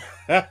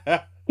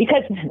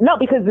because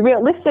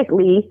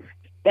realistically,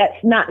 that's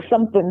not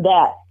something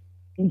that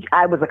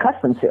I was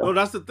accustomed to. No,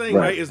 that's the thing,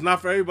 right? It's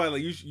not for everybody.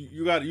 Like you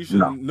should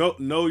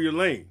know your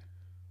lane.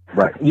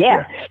 Right.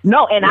 Yeah.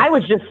 No, and I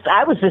was just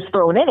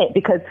thrown in it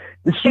because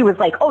she was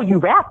like, "Oh, you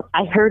rap?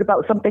 I heard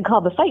about something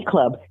called the Fight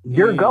Club.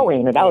 You're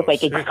going." And I was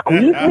like, "Excuse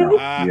me?"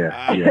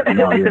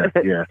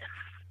 Yeah.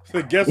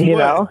 So guess you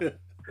what? Know?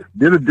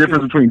 There's a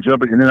difference between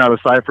jumping in and out of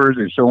ciphers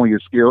and showing your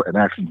skill and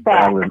actually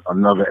battling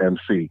another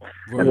MC.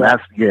 And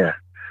that's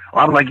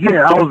I'm like,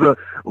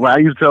 I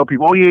used to tell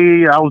people, oh,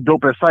 yeah, I was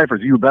dope at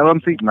ciphers. You battle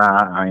MC? Nah,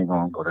 I ain't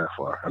going to go that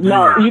far.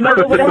 No, you know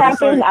what would have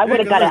happened? I would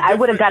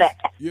have got it.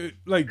 Yeah,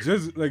 like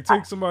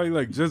take somebody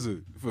like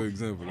Jizza, for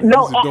example. Like,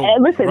 no,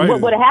 and listen,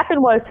 what would have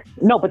happened was,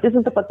 no, but this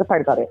is the fucked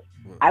part about it.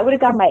 I would have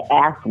got my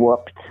ass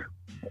whooped.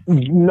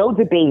 No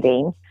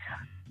debating.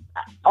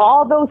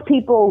 All those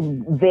people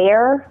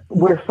there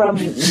were from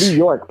New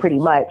York, pretty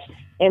much.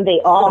 And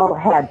they all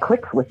had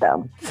cliques with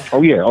them.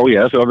 Oh yeah,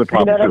 that's the other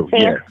problem you know too.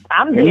 Yeah,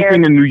 I'm there.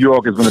 Anything in New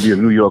York is going to be a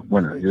New York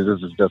winner.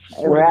 It's just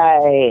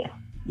right.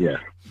 Yeah,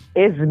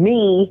 it's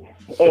me.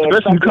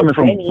 Especially coming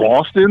from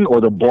Boston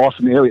or the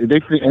Boston area. They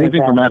think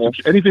anything from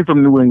Massachusetts, anything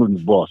from New England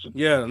is Boston.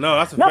 Yeah, no,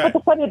 that's a fact. But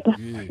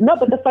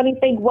the funny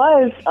thing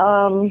was,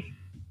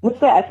 what's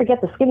that? I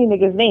forget the skinny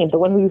nigga's name. The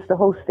one who used to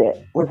host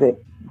it. Was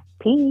it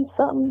P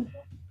something?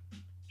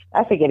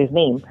 I forget his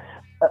name.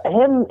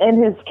 Him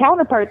and his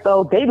counterpart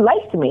though, they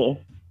liked me.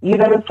 You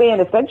know what I'm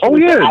saying? Essentially. Oh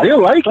yeah, they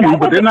like you,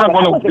 but they're not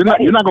gonna.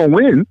 You're not gonna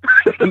win.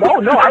 No,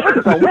 I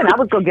wasn't gonna win. I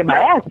was gonna get my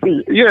ass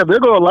beat. Yeah, they're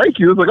gonna like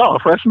you. It's like, oh,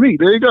 fresh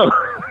meat. There you go.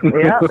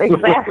 Yeah,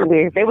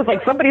 exactly. They was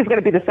like, somebody's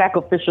gonna be the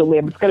sacrificial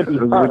lamb. It's gonna be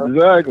her.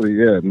 Exactly.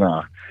 Yeah.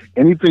 Nah.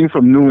 Anything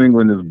from New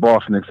England is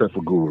Boston except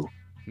for Guru.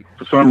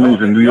 For some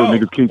reason, New York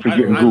niggas keep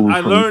forgetting Guru.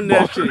 I learned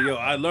that shit, yo.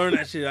 I learned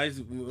that shit.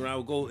 When I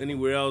would go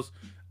anywhere else.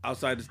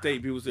 Outside the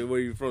state, people say, "Where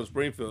are you from?"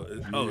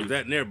 Springfield. Oh, is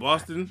that near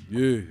Boston?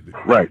 Yeah.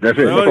 Right. That's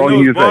it. That's all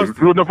you need to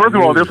say. No, first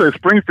of all, they'll say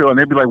Springfield, and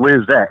they'd be like,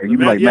 "Where's that?" And you'd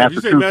be like,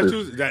 "Massachusetts."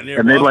 Is that near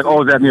and they'd be like,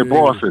 "Oh, is that near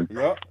Boston?"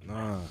 Yep.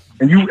 Nah.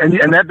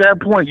 And at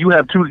that point, you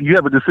have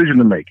a decision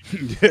to make.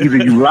 Either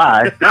you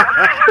lie,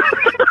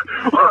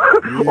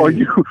 or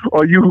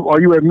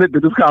you admit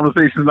that this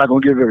conversation is not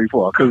going to get very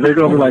far because they're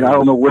going to be like, "I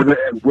don't know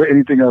where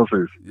anything else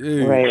is."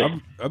 Yeah.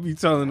 Right. I be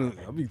telling them,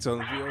 oh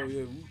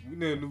yeah, we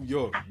near New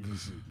York.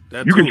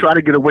 You can try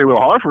to get away with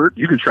Hartford.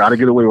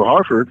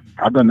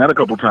 I've done that a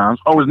couple times.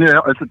 Oh,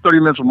 it's 30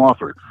 minutes from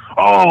Hartford.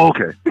 Oh,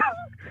 okay.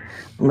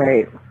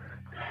 Right.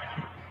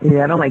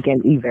 Yeah, I don't like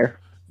it either.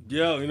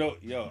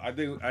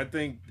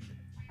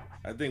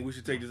 I think we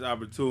should take this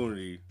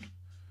opportunity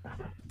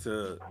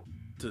to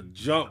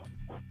jump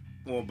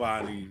on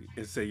Bonnie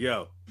and say,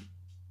 yo,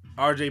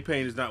 RJ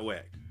Payne is not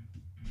whack.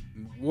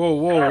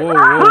 Whoa.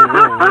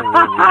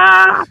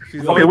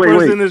 She's the only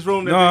person in this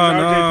room that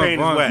thinks RJ Payne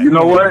is whack. You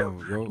know what?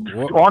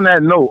 On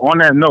that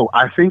note,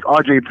 I think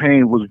RJ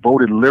Payne was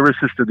voted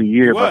Lyricist of the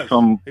Year by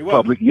some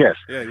public. Yes.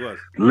 Yeah, he was.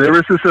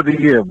 Lyricist of the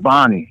Year,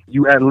 Bonnie.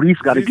 You at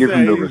least got to give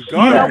him the respect.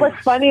 You know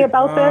what's funny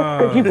about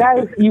this?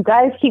 Because you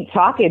guys keep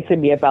talking to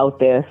me about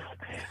this.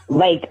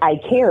 Like I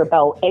care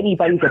about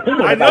anybody's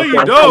opinion. I know about you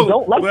this. don't. I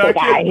don't like the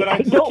guy. But I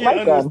don't like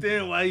him.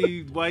 understand why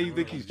you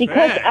think he's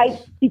trash.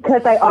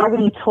 Because I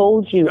already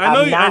told you.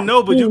 I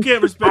know, but you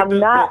can't respect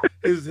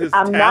his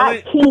I'm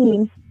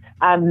talent.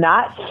 I'm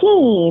not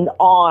keen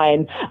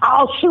on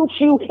I'll shoot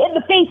you in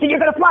the face and you're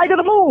gonna fly to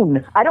the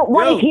moon. I don't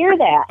want to hear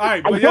that. All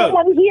right, I don't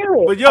want to hear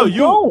it. But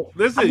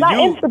listen, I'm not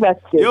interested.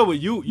 But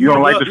you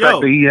don't like the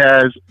fact that he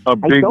has a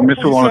big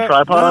missile on a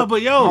tripod?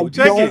 No, but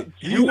check it.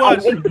 You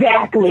watch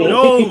exactly.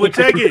 No, but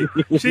check it.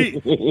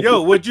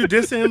 What you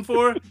dissing him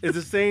for is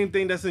the same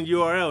thing that's in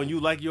URL, and you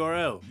like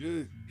URL.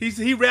 Yeah.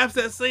 He raps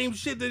that same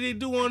shit that they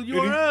do on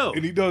URL,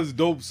 and he does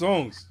dope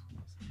songs.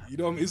 You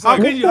know what I mean? It's how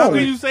can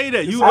you say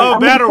that? You love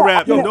battle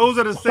rap, and those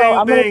are the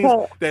same things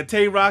that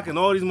Tay Rock and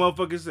all these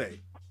motherfuckers say.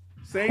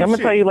 Same shit. I'm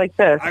gonna tell you like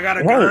this. I got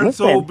a gun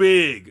so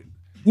big.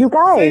 You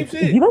guys,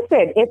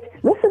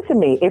 listen to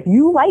me. If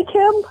you like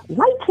him,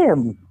 like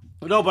him.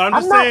 No, but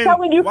I'm just saying,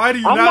 why do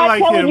you not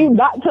like him? I'm not telling you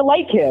not to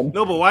like him.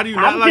 No, but why do you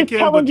not like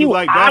him, but you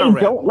like battle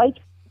rap? I don't like.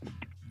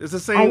 It's the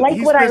same. I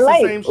like what I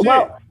like. Same shit.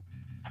 Well,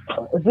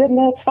 then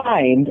that's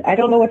fine. I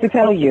don't know what to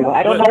tell you.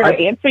 I don't know what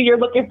answer you're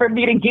looking for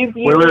me to give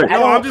you. No,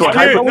 I'm just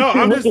curious. No,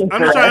 I'm just trying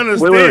to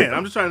understand.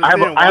 I'm just trying to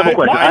understand. I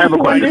have a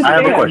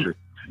question.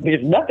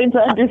 There's nothing to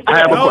understand. I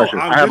have a question.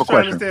 I'm just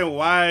trying to understand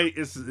why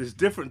it's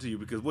different to you,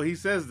 because what he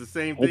says is the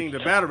same thing the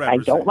battle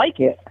rappers I don't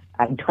like it.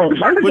 I don't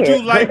like it. But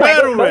you like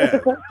battle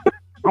rap.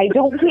 I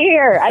don't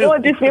care. I don't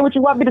understand what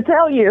you want me to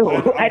tell you.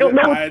 I don't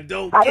know. I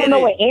don't know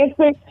what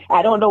answer.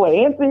 I don't know what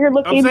answer you're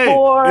looking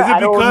for. I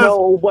don't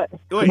know what.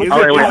 I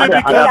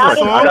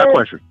got a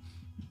question.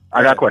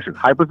 I got a question.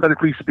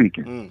 Hypothetically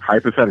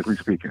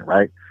speaking,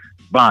 right,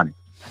 Bonnie?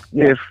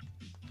 If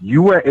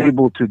you were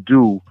able to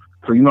do,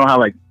 so you know how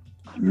like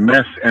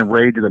Mess and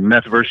Ray did a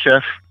Mess versus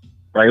Chef,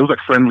 right? It was like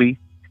friendly,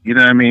 you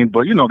know what I mean?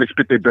 But you know they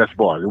spit their best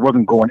bars. It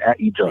wasn't going at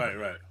each other.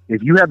 Right.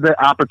 If you had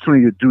the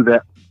opportunity to do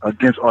that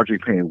against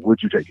RJ Payne,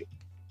 would you take it?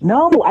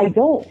 No, I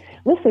don't.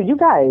 Listen, you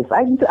guys,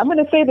 I'm going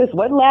to say this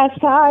one last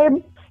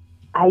time.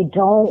 I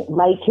don't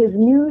like his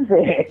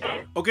music.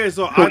 Okay,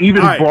 so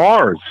even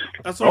bars.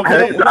 That's what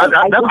okay.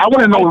 I want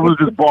to know if it was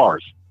just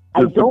bars.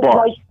 I don't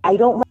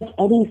like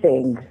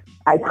anything.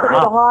 I put it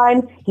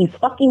on. He's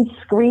fucking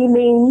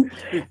screaming.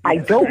 I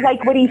don't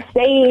like what he's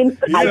saying.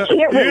 I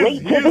can't relate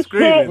to the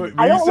shit.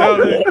 I don't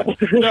like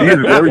it. He is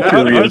very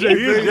curious. He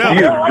is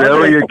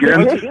very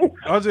against it.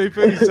 RJ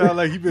Payne sounds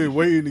like he been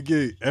waiting to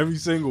get every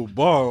single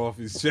bar off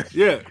his chest.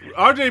 Yeah,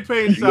 RJ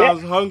Payne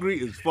sounds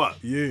hungry as fuck.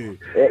 Yeah,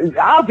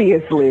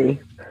 obviously.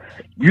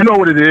 You know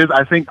what it is?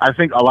 I think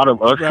a lot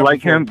of us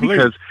like him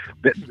because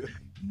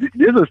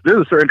there's a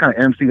certain kind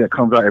of MC that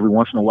comes out every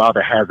once in a while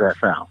that has that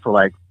sound. So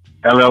like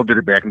LL did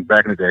it back in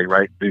the day,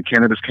 right? Then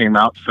Cannabis came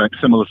out,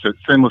 similar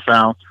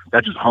sound.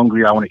 That's just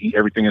hungry. I want to eat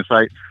everything in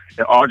sight.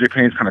 And RJ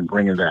Payne's kind of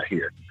bringing that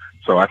here.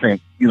 So I think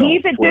he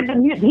even did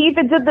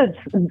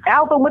the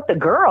album with the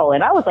girl,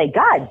 and I was like,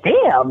 God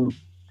damn.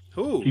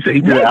 Who? He said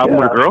he did an album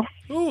with a girl?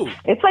 Who?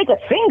 It's like a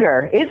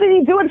singer. Isn't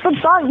he doing some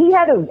song? He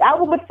had an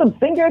album with some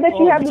singer that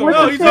you have to listen to.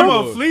 No, he's talking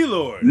about Flea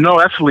Lord. No,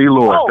 that's Flea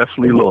Lord. Oh, that's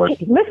Flea Lord.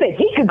 Listen,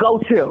 he could go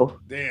too.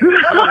 Damn.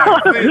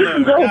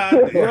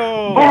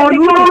 Oh,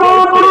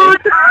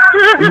 Lord!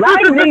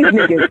 Line these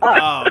niggas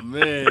up. Oh,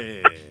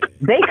 man.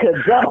 They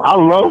could go. I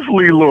love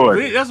Flea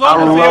Lord. That's what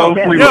I love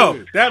Flea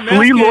Lord. That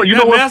Flea Lord, you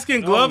know what? Mask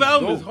and Glove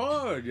album is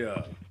hard,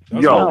 yeah.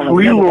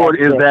 Flea Lord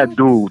is that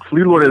dude.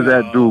 Flea Lord is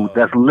that dude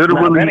that's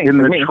literally in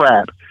the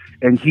trap,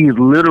 and he's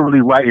literally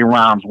writing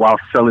rhymes while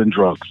selling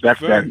drugs. That's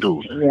that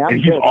dude. Yeah,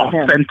 and he's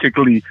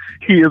authentically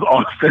in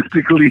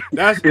the.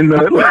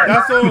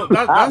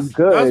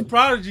 That's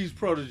Prodigy's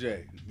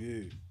protege.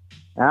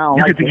 Yeah.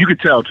 You could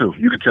tell too.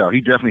 You could tell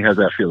he definitely has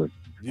that feeling.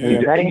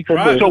 Yeah.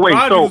 Prodigy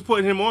was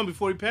putting him on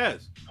before he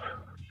passed.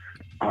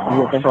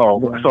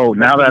 So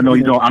now that I know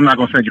you don't, I'm not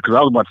gonna send you because I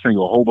was about to send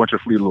you a whole bunch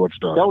of Flea Lord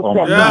stuff. Don't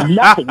send me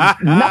nothing.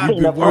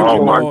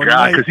 Oh my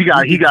god, because he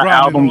got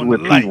albums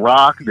with Pete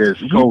Rock. They're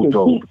so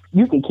dope.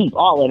 You can keep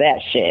all of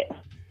that shit.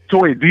 So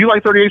wait, do you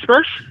like 38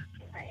 Special?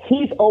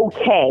 He's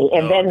okay,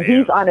 and then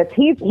he's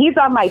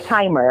on my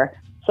timer,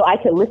 so I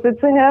can listen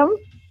to him.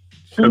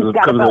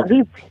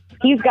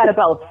 He's got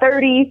about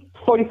 30,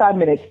 45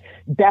 minutes.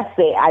 That's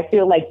it. I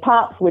feel like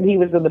Pops when he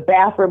was in the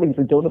bathroom. He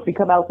said, "Don't know if you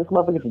come out this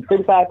motherfucker for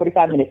 35,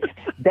 45 minutes."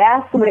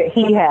 That's what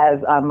he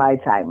has on my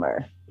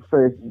timer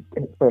for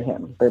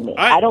me.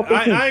 I don't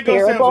think he's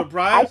terrible.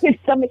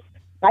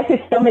 I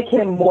could stomach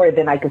him more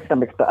than I could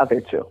stomach the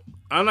other two.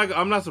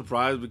 I'm not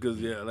surprised because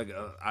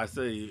I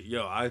say,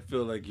 I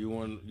feel like you're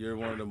one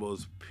of the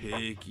most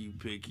picky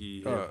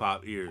hip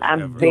hop ears.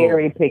 I'm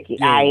very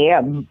picky. I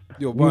am.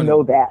 Yo, Bonnie, you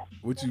know that.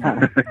 What you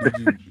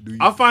do?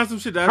 I'll find some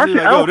shit that I say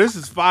like, this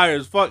is fire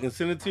as fuck, and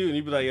send it to you, and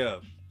you be like,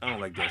 I don't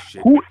like that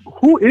shit.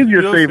 Who is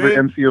your Feel favorite Fit?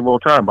 MC of all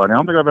time, buddy? I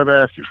don't think I've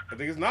ever asked you. I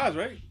think it's Nas,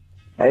 right?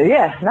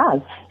 Yeah,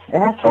 Nas. It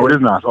has to Oh, be. it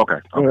is Nas. Okay.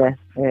 Yeah.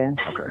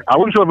 Okay. I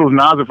wasn't sure if it was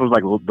Nas or if it was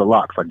like the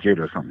Locks, like Jada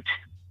or something.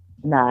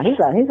 Nah, he's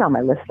on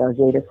my list though.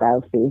 Jada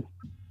Styles too.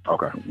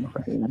 Okay.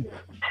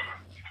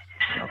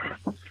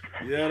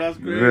 Yeah, that's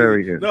crazy.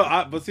 Very good.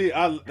 No, but see,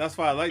 that's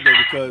why I like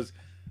that because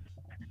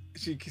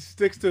she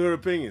sticks to her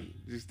opinion.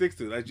 She sticks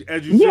to it,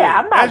 as you should. Yeah,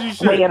 I'm not as you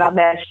swinging should. on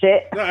that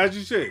shit. No, as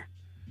you should.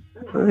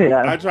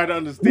 Yeah. I try to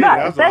understand. No,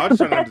 That's all. I just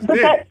try to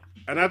understand it.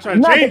 And I try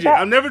to change it.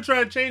 I never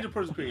try to change a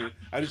person's opinion.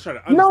 I just try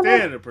to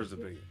understand a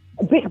person's opinion.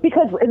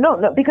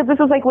 Because this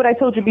is like what I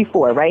told you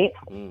before, right?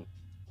 Mm.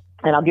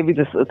 And I'll give you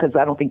this because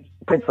I don't think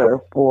Prince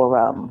or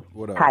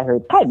Kai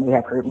heard. Kai may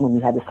have heard when we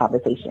had this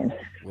conversation.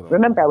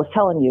 Remember, I was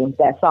telling you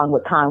that song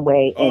with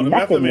Conway and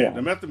Method Man.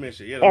 The Method Man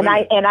shit. Yeah. And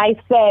I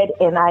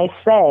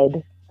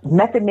said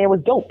Method Man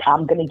was dope.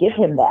 I'm gonna give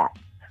him that.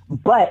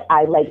 But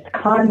I liked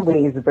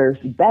Conway's verse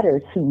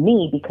better to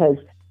me because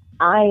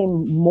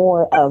I'm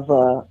more of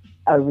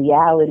a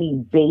reality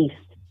based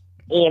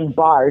in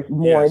bars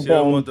more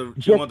than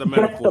just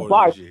the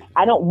bars.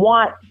 I don't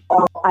want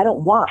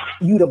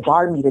you to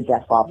bar me to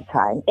death all the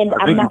time. And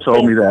I think you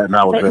told me that, and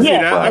I was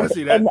I can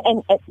see that.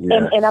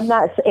 And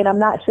I'm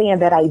not saying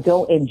that I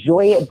don't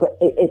enjoy it, but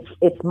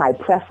it's my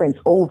preference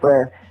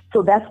over.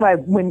 So that's why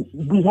when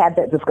we had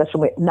that discussion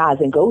with Nas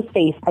and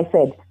Ghostface, I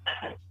said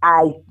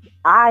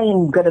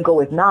I'm gonna go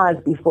with Nas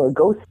before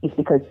Ghostface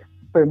because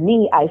for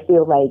me, I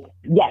feel like,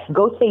 yes,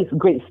 Ghostface,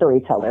 great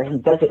storyteller. He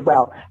does it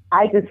well.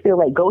 I just feel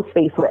like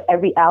Ghostface, for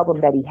every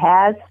album that he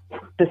has,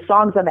 the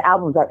songs on the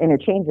albums are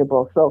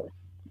interchangeable. So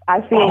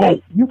I feel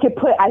like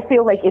I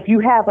feel like if you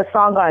have a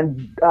song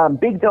on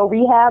Big Doe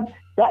Rehab,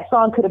 that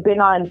song could have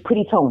been on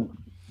Pretty Tone.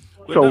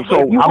 So I'm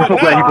so glad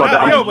you brought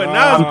that. Yo, but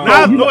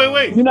Nas,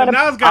 wait.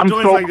 Nas got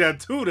joints like that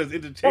too. That's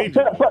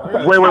interchangeable.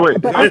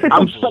 Wait.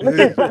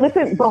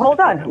 But hold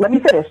on. Let me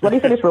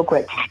finish real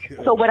quick.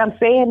 So what I'm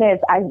saying is,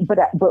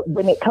 but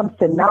when it comes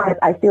to Nas,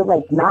 I feel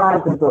like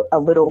Nas is a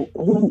little.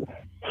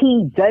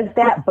 He does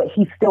that, but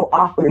he still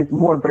offers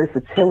more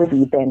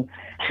versatility than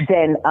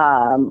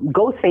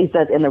Ghostface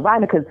does in the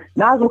rhyming. Because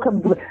Nas will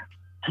come with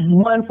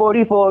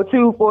 144,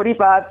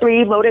 245,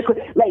 3 loaded.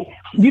 Like,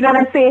 you know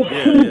what I'm saying?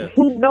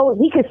 He knows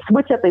he can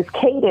switch up his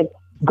cadence.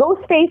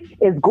 Ghostface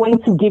is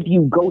going to give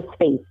you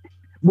Ghostface.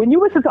 When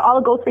you listen to all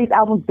of Ghostface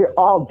albums, they're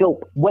all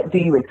dope. What do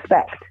you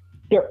expect?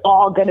 They're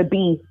all gonna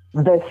be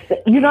the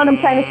same. You know what I'm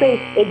trying to say?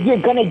 If you're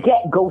gonna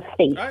get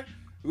Ghostface, right.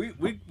 We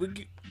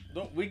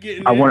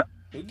getting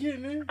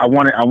there.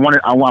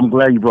 I'm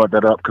glad you brought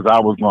that up because I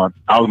was going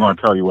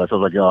to tell you what. So I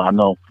was like, yo, I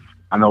know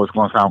it's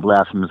going to sound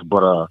blasphemous,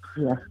 but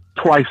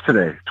twice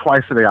today,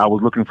 I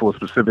was looking for a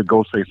specific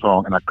Ghostface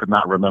song and I could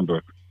not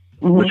remember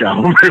which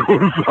album it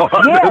was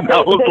on. And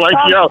I was like,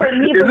 yo,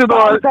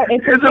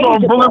 is it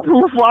on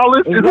Bulletproof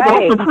Flawless? Is it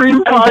on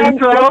Supreme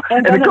Clientele?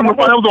 And it come to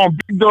find out it was on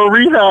Big Doe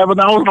Rehab,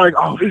 and I was like,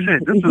 oh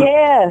shit,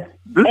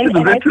 this is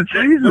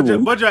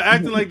interchangeable. But you're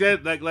acting like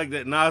that, like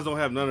that. Nas don't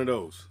have none of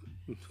those.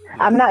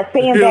 I'm not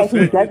saying that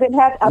he doesn't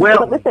have.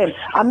 But listen,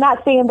 I'm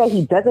not saying that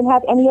he doesn't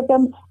have any of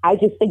them. I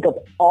just think of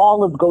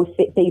all of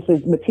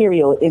Ghostface's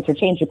material is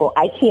interchangeable.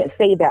 I can't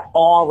say that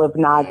all of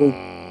Nas's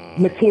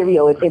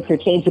material is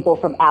interchangeable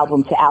from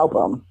album to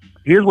album.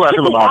 Here's what I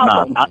feel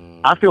about Nas.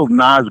 I feel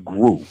Nas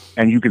grew,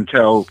 and you can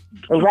tell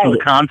through the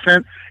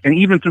content and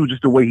even through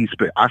just the way he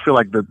spit. I feel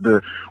like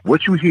the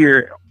what you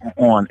hear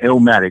on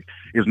Illmatic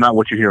is not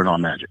what you're hearing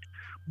on Magic.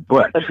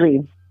 But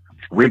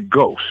with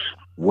Ghost,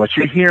 what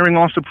you're hearing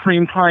on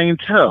Supreme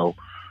Clientele,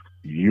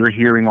 you're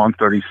hearing on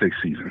 36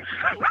 Seasons.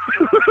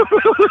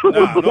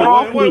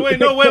 Wait.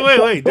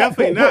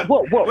 Definitely not.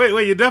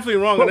 Wait, you're definitely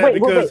wrong on that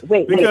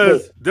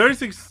because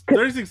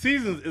 36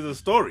 Seasons is a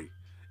story.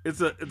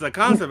 It's a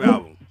concept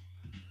album.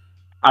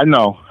 I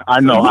know. I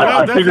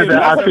figured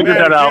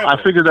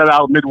that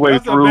out midway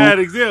through. That's a bad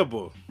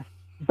example.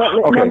 But,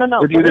 okay.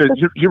 No.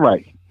 You're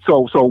right.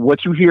 So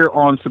what you hear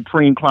on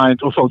Supreme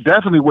Clientele, so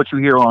definitely what you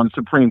hear on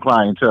Supreme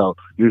Clientele,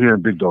 you're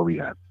hearing Big Doe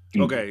Rehab.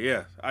 Easy. Okay,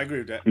 yeah, I agree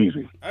with that.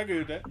 Easy. I agree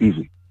with that.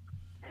 Easy.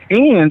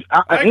 And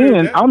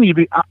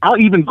I'll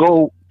even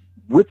go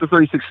with the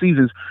 36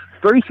 Seasons.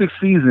 36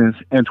 Seasons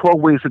and 12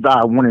 Ways to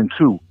Die 1 and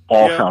 2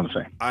 all sound the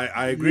same.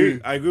 I agree. Yeah.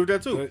 I agree with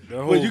that too.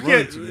 But you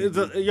can't.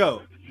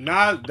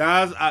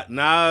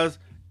 Nas.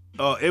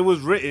 It was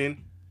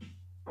written.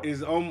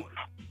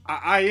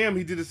 I Am.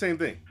 He did the same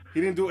thing. He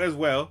didn't do it as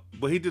well,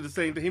 but he did the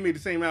same thing. He made the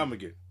same album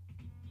again.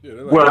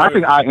 Well, I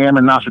think I Am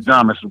and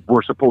Nostradamus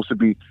were supposed to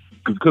be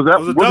because that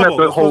wasn't that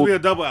the whole. Supposed to be a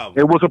double album.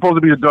 It was supposed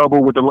to be a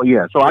double with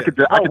the So I could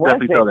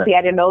definitely tell that. See,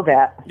 I didn't know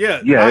that.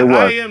 Yeah, it was.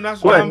 I Am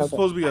Nostradamus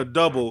supposed to be a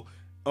double.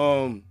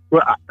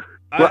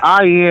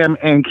 I Am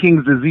and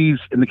King's Disease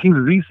and the King's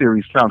Disease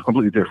series sounds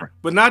completely different.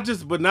 But not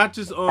just not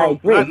just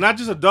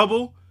a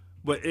double,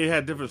 but it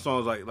had different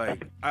songs. Like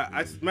matter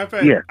of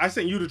fact, I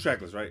sent you the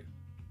track list, right?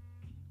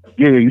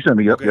 Yeah, you sent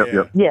me. Yep.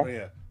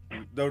 Yeah.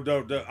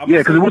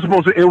 because it was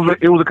supposed to.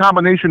 It was a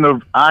combination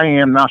of I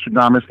Am,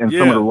 Nostradamus, and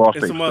some of the Lost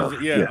Tapes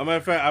stuff. Yeah, a matter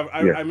of fact,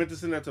 I meant to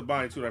send that to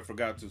Bonnie too. I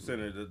forgot to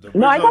send it.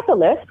 No, I got the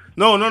list.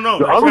 No.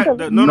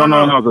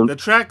 No. The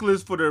track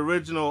list for the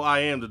original I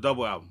Am, the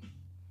double album.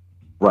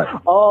 Right.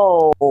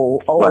 Oh,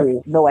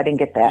 Right. No, I didn't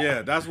get that.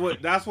 Yeah, that's what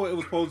it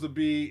was supposed to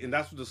be, and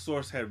that's what the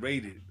source had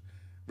rated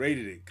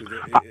it because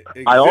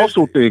it I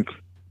also think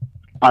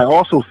I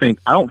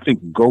don't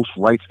think Ghost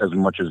writes as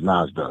much as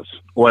Nas does,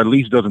 or at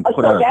least doesn't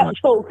put out as much.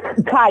 So,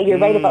 Kai, you're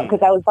right about,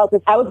 because I was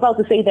about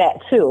to say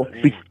that too.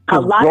 A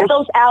lot of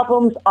those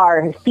albums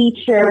are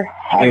feature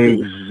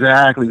heavy.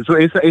 Exactly. So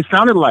it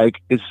sounded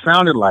like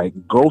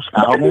Ghost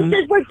albums.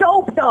 These were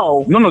dope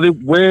though. No, they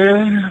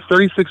were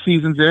 36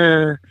 seasons.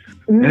 Yeah.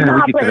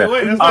 Nah, we get to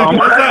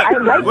that.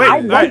 I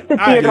like the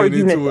Theodore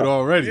unit. Into it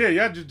already. Yeah,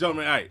 y'all just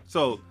jumping. All right,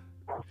 so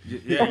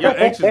you're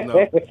anxious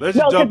now. Let's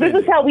no, jump this in.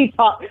 is how we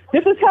talk.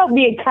 This is how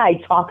me and Kai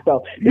talk,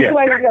 though. This is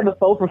why we're on the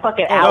phone for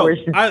fucking hours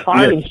just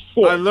talking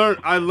shit. I learned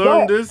this. I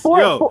learned this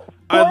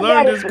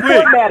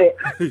quick. Format it.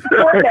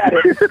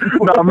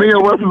 No, me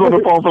and Wes was on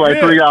the phone for like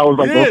 3 hours.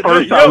 Like the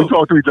first time we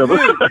talked to each other.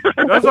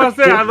 That's what I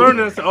said. I learned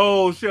this.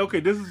 Oh shit. Okay,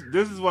 this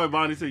is why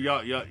Bonnie said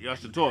y'all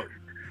should talk.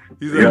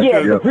 He's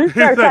like, we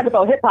start talking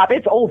about hip hop.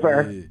 It's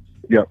over.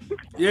 Yep.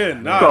 Yeah.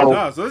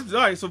 Nah. So let's,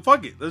 all right. So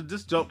fuck it.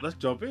 Let's jump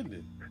in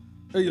then.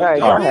 All right,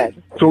 go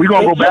ahead. So we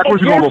gonna go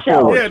backwards. We gonna go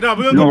forward. Yeah, no,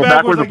 we're gonna go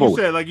backwards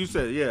like you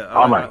said. Yeah.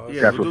 All right.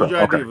 Yeah. We'll do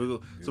your idea.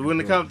 So we're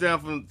gonna count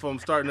down from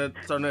starting at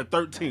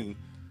 13.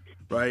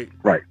 Right.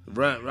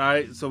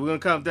 So we're gonna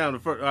count down the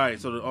first. All right.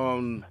 So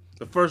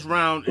the first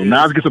round. So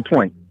Nas gets a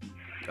point.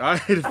 All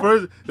right.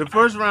 The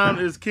first round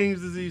is King's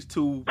Disease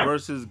 2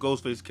 versus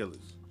Ghostface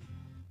Killers.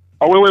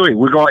 Oh wait.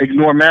 We're gonna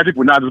ignore Magic.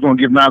 We're not just gonna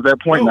give Nas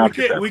that point. No,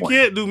 we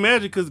can't do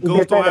Magic because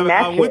Ghost don't have an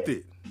album with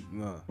it.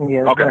 No.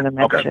 Yeah,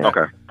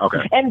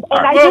 Okay. And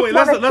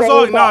let's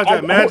all acknowledge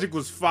that Magic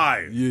was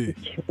fire. Yeah.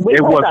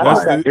 It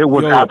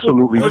was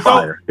absolutely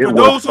fire.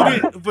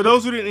 For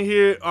those who didn't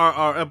hear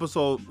our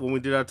episode when we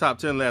did our top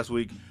 10 last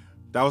week,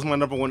 that was my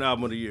number one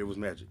album of the year. Was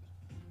Magic.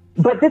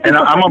 But this is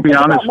I'm gonna be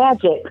honest.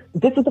 Magic.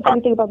 This is the funny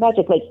thing about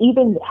Magic. Like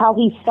even how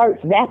he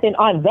starts rapping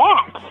on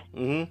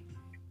that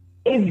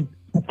is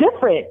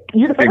different.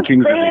 You know what I'm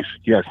saying?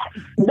 Yes.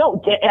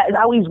 No,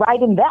 how he's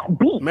riding that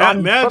beat.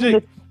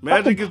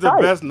 Magic is the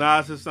best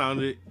Nas has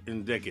sounded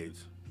in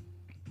decades.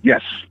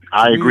 Yes,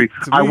 I agree.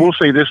 I will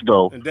say this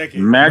though: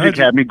 Magic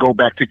had me go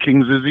back to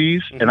King's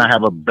Disease, and I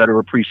have a better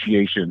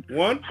appreciation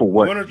for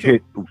what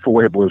Hit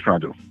Boy was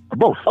trying to do.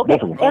 Both of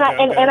them.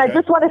 And I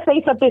just want to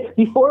say something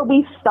before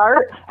we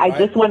start. I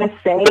just want to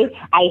say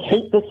I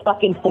hate this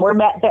fucking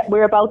format that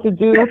we're about to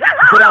do,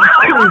 but I'm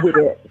cool with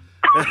it.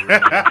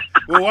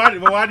 Well,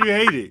 why do you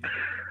hate it?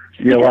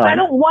 Yeah, because I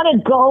don't want to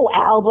go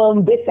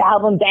album, this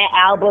album, that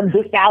album,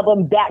 this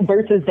album, that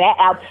versus that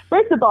album.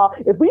 First of all,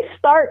 if we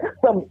start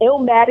from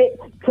Illmatic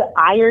to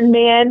Iron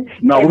Man,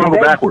 no, we're gonna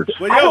go backwards.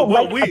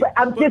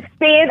 I'm just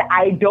saying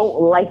I don't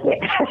like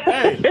it.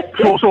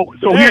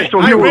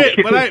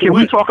 Can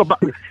we talk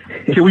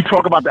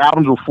about the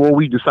albums before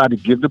we decide to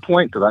give the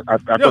point? Because I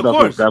thought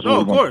that's what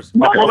we're going.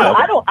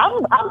 No,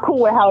 I'm cool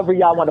with however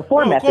y'all want to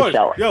format the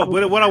show.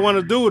 But what I want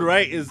to do,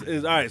 right, is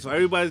all right. So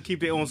everybody keep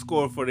their own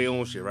score for their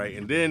own shit, right,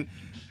 and then.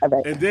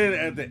 Right. And then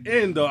at the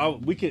end, though,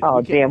 we can.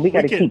 We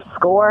got to keep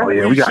score. Oh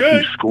yeah, we got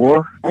to keep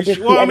score. You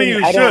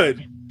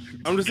should.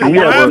 I'm just saying.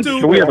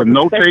 Can we have a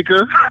note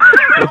taker?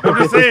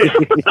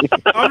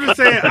 I'm just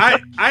saying.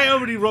 I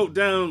already wrote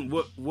down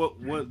what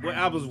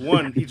albums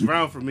won each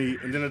round for me,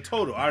 and then a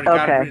total. I already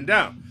got it written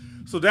down.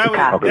 So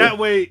that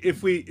way,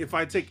 if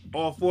I take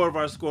all four of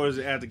our scores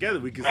and add together,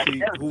 we can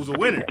see who's a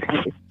winner.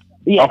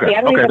 Yeah, I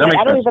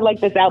don't even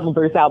like this album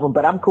versus album,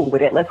 but I'm cool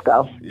with it. Let's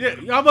go. Yeah,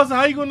 y'all must say,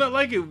 how you gonna not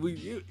like it?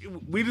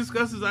 We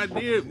discussed this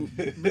idea,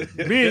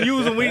 me and you,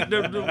 and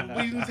the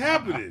reasons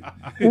happening.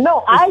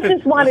 No, I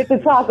just wanted to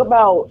talk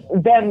about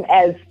them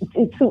as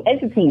two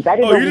entities. I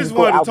didn't know you just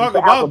wanted to talk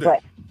about them.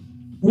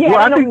 Yeah,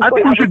 I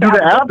think we should do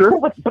that after.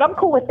 But I'm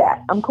cool with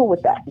that. I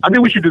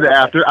think we should do that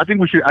after. I think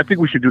we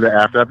should do that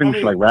after. I think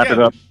we should wrap it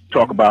up.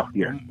 Talk about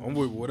I'm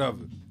with whatever.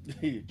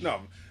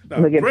 No,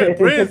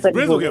 Prince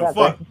will get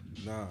fucked.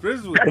 Nah.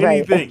 Prince will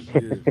anything.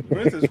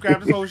 Prince will scrap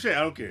this whole shit.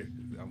 I don't care.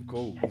 I'm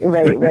cold.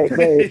 Right.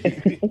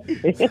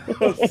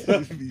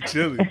 Be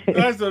chilling. All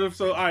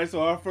right,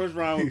 so our first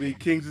round would be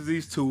King's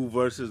Disease 2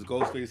 versus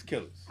Ghostface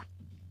Killers.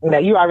 Now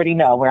you already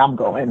know where I'm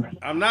going.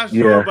 I'm not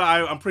sure, but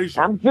I'm pretty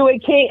sure. I'm doing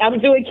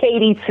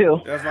KD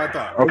too. That's what I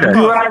thought. Okay.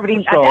 You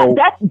already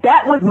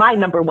that was my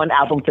number one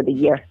album for the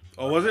year.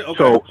 Oh, was it?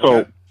 Okay.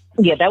 So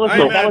yeah, that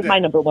was my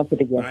number one for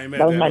the year.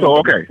 That was my number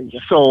one for the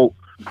year. So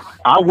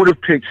I would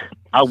have picked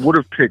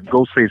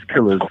Ghostface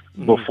Killers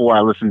before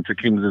I listened to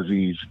King's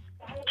Disease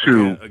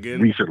 2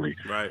 recently,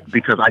 right?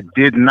 Because I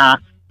did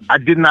not.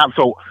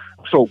 So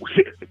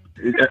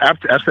I've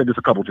said this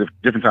a couple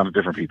different times to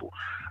different people.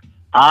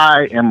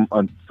 I'm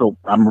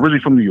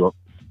originally from New York,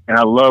 and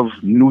I love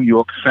New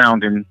York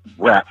sounding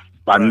rap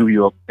by New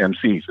York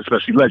MCs,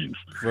 especially legends.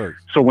 Right.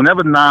 So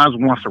whenever Nas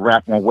wants to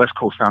rap on West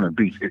Coast sounding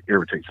beats, it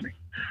irritates me.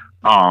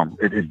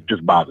 It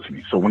just bothers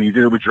me. So when he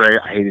did it with Dre,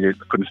 I hated it.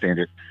 I couldn't stand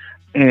it.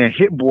 And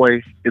Hit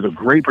Boy is a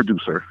great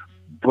producer,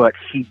 but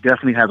he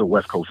definitely has a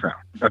West Coast sound,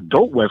 a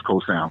dope West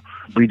Coast sound,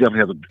 but he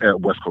definitely has a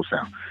West Coast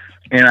sound.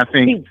 And I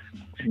think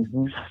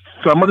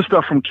some of the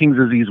stuff from King's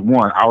Disease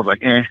 1, I was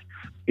like,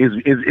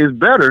 is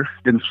better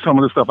than some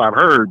of the stuff I've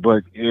heard,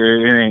 but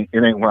it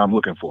ain't what I'm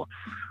looking for.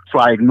 So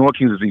I ignored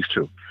King's Disease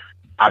 2.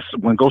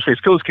 When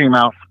Ghostface Killers came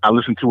out, I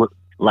listened to it,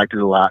 liked it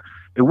a lot.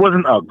 It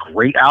wasn't a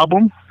great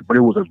album, but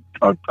it was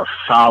a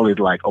solid,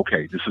 like,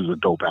 okay, this is a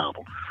dope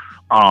album.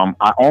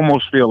 I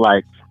almost feel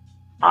like,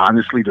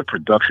 honestly, the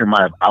production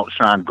might have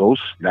outshined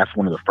Ghost. That's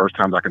one of the first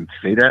times I can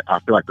say that. I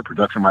feel like the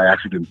production might have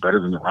actually been better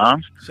than the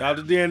rhymes. Shout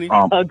out to Danny.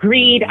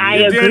 Agreed. I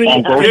agree.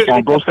 On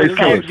Ghostface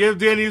Killers. Give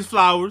Danny his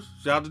flowers.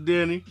 Shout out to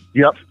Danny.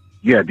 Yep.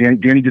 Yeah,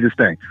 Danny did his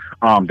thing.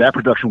 That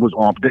production was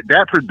on.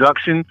 That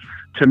production,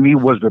 to me,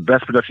 was the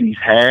best production he's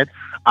had.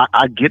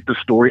 I get the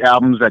story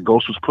albums that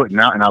Ghost was putting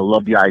out, and I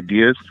love the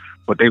ideas,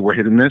 but they were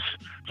hit and miss.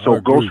 So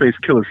Ghostface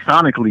Killers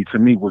sonically, to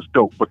me, was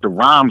dope, but the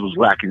rhymes was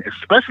lacking,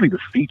 especially the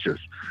features.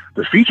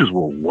 The features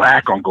were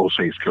whack on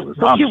Ghostface Killers.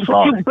 But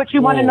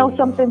you want to know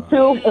something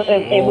too?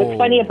 And what's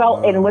funny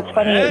about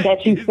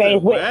that you say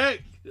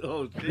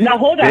now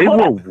hold on. They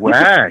were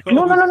whack.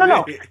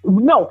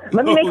 No.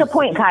 Let me make a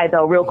point, Kai,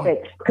 though, real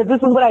quick, because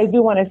this is what I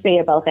do want to say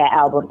about that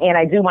album, and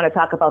I do want to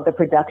talk about the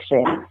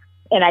production,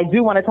 and I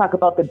do want to talk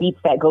about the beats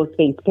that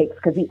Ghostface picks,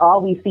 because he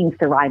always seems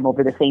to rhyme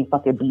over the same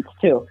fucking beats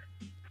too.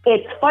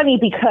 It's funny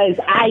because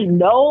I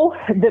know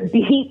the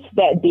beats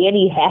that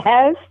Danny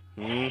has,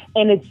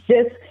 and it's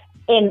just,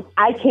 and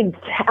I could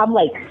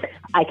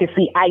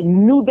see, I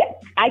knew that,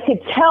 I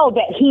could tell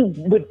that he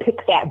would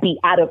pick that beat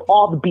out of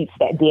all the beats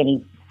that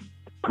Danny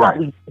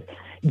probably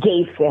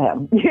gave to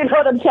him. You know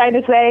what I'm trying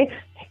to say?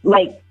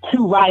 Like,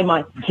 to rhyme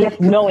on just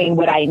knowing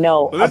what I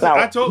know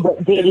about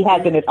what Danny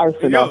has in his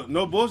arsenal. Yo,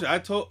 no bullshit. I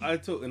told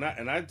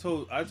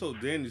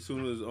Danny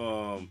soon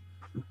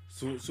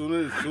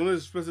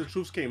as Spencer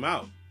Troops came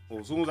out,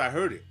 or as soon as I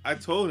heard it, I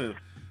told him,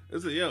 I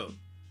said, yo,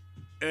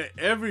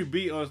 every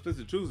beat on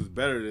Spencer Troops is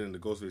better than the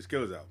Ghostface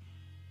Killers album.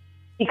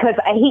 Because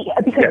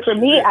for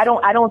me, I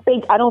don't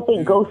think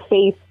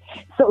Ghostface.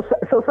 So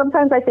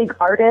sometimes I think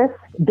artists,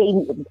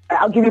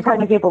 I'll give you a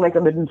prime example, like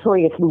in the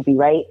Notorious movie,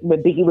 right?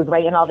 When Biggie was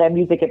writing all that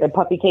music and then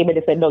Puffy came in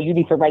and said, no, you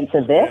need to write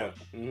to this. Yeah.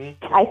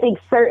 Mm-hmm. I think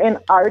certain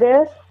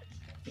artists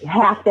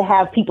have to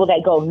have people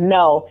that go,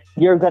 no,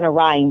 you're going to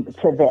rhyme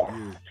to this.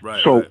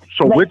 Right. So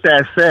like, with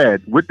that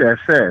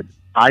said,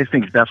 I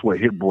think that's what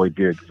Hit Boy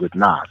did with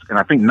Nas. And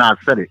I think Nas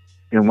said it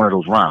in one of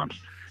those rhymes.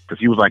 Because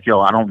he was like,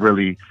 yo,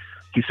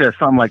 he said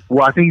something like,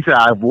 well, I think he said,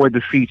 I avoid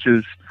the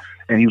features.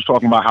 And he was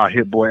talking about how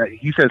Hit Boy,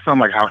 he said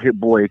something like how Hit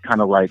Boy kind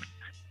of like,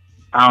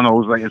 I don't know,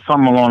 it was like, it's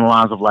something along the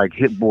lines of like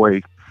Hit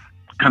Boy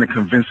kind of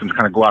convinced him to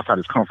kind of go outside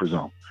his comfort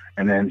zone.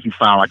 And then he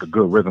found like a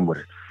good rhythm with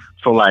it.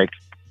 So like,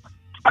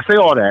 I say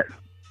all that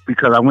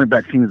because I went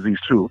back to King's Disease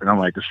 2 and I'm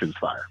like, this shit is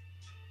fire.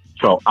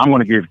 So I'm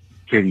going to give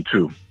KD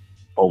 2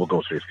 over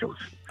Ghostface Killers.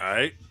 All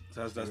right.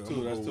 So that's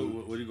two. That's two.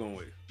 What are you going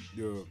with?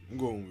 Yeah, I'm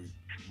going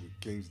with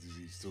King's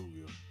Disease 2,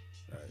 yo.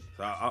 All right.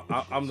 So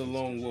I'm the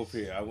lone wolf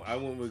here. I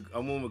went with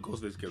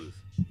Ghostface Killers.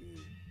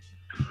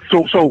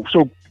 Yeah.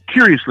 So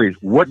curiously,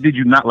 what did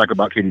you not like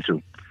about KD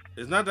 2?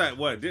 It's not that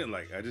what I didn't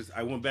like.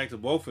 I went back to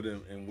both of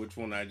them and which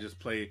one I just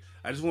played.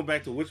 I just went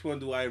back to which one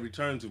do I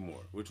return to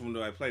more? Which one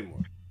do I play more?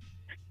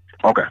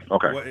 Okay.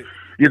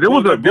 They're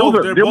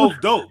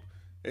both dope.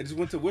 It just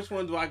went to which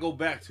one do I go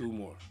back to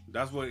more?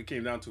 That's what it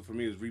came down to for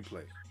me is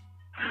replay.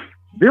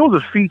 There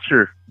was a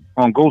feature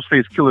on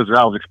Ghostface Killers that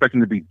I was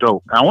expecting to be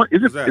dope.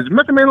 Is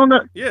Method Man on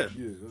that? Yeah.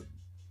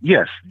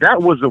 Yes,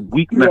 that was a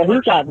weak Method. Yeah,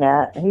 he's on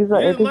that.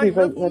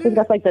 I think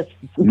that's like the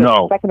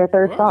second or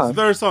third song. It's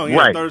the third song, yeah,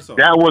 right. Third song.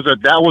 That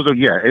was a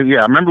yeah.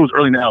 I remember it was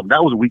early in the album.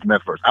 That was a weak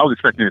Meth verse. I was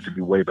expecting it to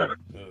be way better.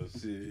 Oh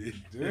shit.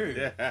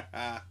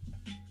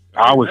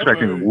 I was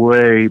expecting it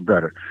way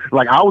better.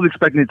 Like I was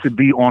expecting it to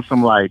be on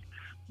some like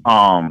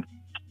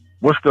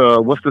what's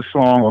the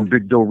song on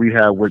Big Doe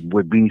Rehab with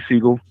Beanie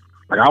Siegel?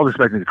 Like I was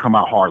expecting it to come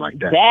out hard like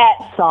that.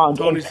 That song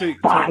is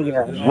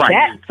fire. Right.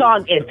 That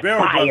song is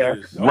fire.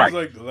 Right.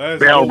 Like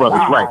Bell Brothers.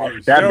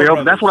 Right.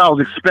 That's what I was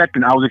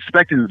expecting. I was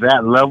expecting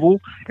that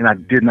level, and I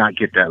did not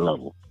get that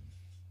level.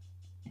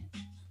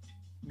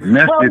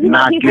 Meth did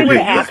not get it.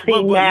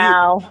 Acting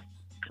now.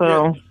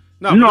 So.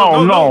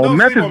 No.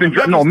 Meth has been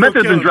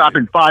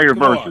dropping fire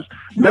verses.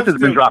 Meth has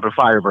been dropping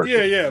fire verses.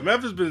 Yeah.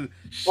 Meth has been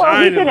shining.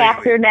 Well, he's an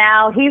actor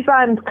now. He's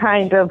on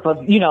kind of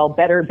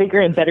better, bigger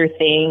and better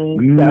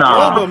things.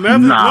 But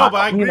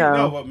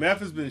Meth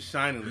has been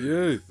shining.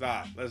 Yeah.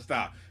 Let's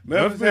stop.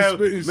 Meth has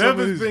been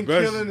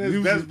killing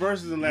his best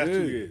verses in the last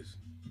 2 years.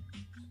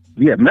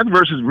 Yeah, Meth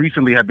verses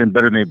recently have been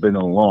better than they've been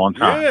in a long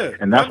time. Yeah,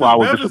 and that's why I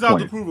was Meth disappointed. Meth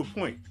is out to prove a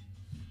point.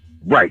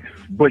 Right,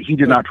 but he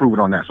did not prove it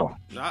on that song.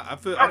 Now I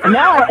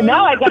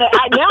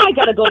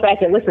gotta go back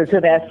and listen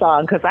to that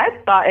song because I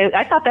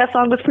thought that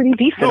song was pretty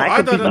decent. No,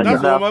 I thought that's one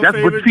of my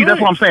favorite.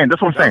 That's what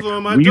I'm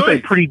saying. When you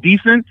say pretty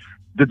decent,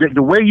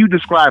 the way you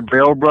describe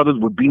Bell Brothers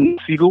with Beanie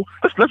Siegel,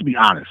 let's be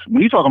honest.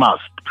 When you talking about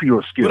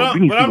pure skill,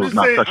 Beanie Siegel is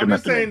not such a method. I'm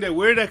just saying that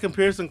where did that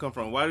comparison come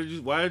from? Why did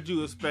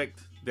you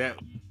expect that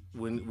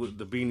with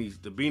the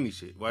beanie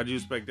shit? Why did you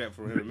expect that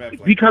from him and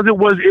Matt? Because it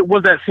was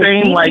that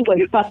same He like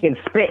was fucking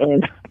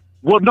spitting.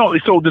 Well, no.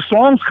 So the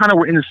songs kind of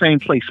were in the same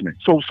placement.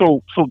 So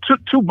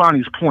to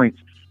Bonnie's point,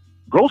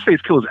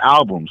 Ghostface Killer's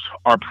albums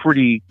are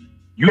pretty.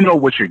 You know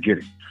what you're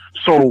getting.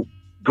 So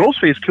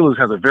Ghostface Killers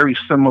has it's very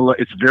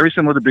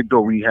similar to Big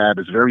Doe Rehab.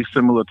 It's very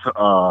similar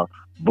to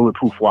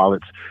Bulletproof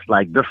Wallets.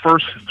 Like the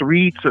first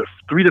 3 to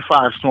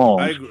 5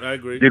 songs, I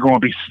agree. They're going to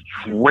be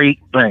straight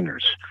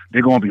bangers.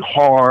 They're going to be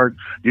hard.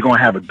 You're going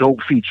to have a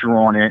dope feature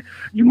on it.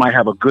 You might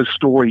have a good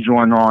story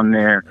joined on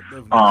there.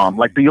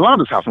 Like the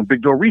Yolanda's House on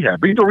Big Doe Rehab.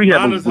 Big Doe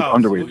Rehab was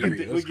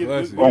underrated.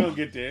 We'll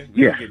get there.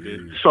 Yeah.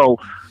 So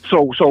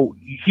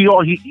he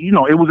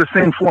it was the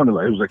same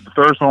formula. It was like the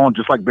third song,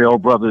 just like Bell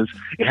Brothers.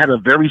 It had a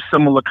very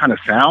similar kind of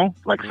sound,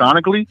 like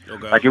sonically.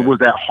 It was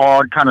that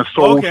hard kind of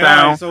soul sound.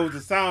 Right, so it was the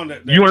sound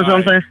that you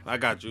understand what I'm saying? I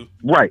got you.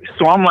 Right.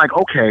 So I'm like,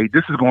 okay,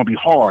 this is going to be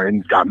hard,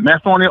 and it's got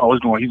meth on it. Oh,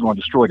 he's going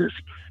to destroy this,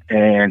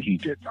 and he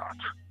did not.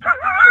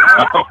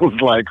 I was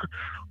like,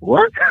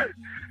 what?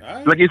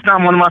 Right. Like, it's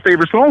not one of my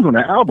favorite songs on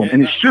that album,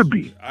 and it should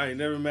be. I ain't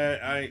never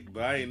mad. I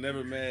ain't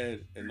never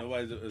mad at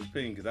nobody's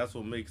opinion, because that's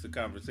what makes the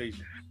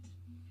conversation.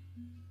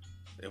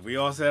 If we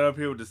all sat up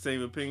here with the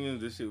same opinion,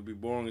 this shit would be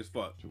boring as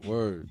fuck.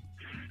 Word.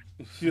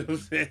 You know what I'm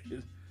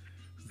saying?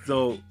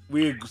 So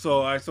we're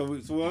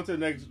on to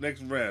the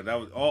next round. That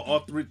was all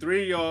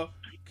three of y'all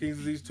Kings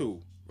Disease 2.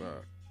 Right.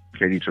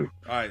 KD2.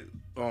 All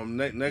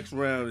right. Next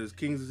round is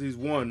Kings Disease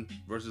 1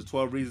 versus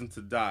 12 Reasons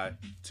to Die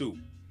 2.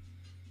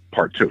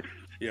 Part 2.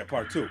 Yeah,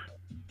 part 2.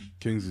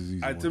 Kings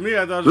Disease 1. To me,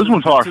 I thought this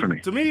one's hard for me.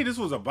 To me, this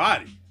was a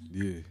body.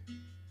 Yeah.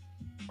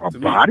 A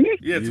body?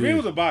 Yeah, to me it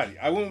was a body.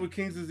 I went with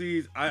King's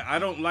Disease. I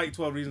don't like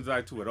 12 Reasons to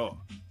Die 2 at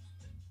all.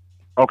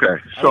 Okay,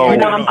 so I'm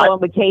going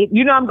with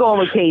I'm going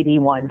with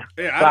KD1.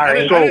 Yeah,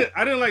 Sorry.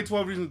 I didn't like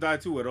 12 Reasons to Die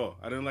 2 at all.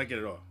 I didn't like it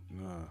at all.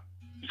 Nah.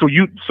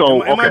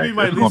 It might be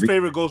my least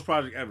favorite Ghost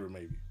project ever,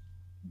 maybe.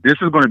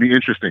 This is going to be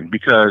interesting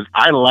because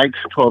I liked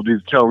 12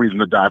 Reasons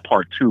to Die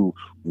Part 2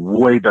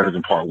 way better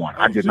than Part 1.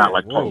 I did not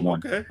like Part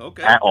 1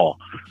 at all.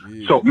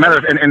 Yeah. So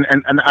matter and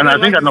I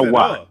think I know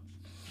why.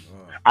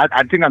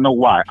 I think I know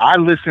why.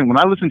 When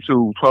I listened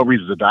to 12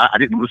 Reasons to Die, I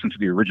didn't listen to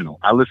the original.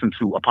 I listened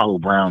to Apollo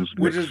Brown's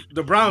mix. Which is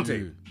the Brown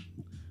tape.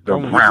 The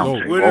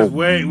Brown tape. Which is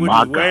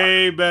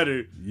way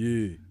better.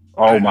 Yeah.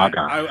 Oh my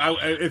God.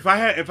 If I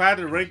had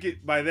to rank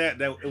it by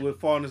that it would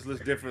fall on this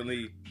list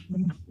differently.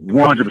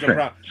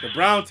 100%. The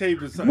Brown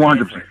tape is something 100%.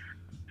 different.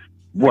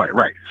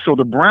 Right. So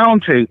the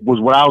Brown tape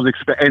was what I was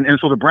expecting, and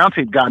so the Brown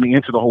tape got me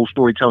into the whole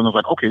storytelling. I was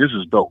like, okay, this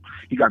is dope.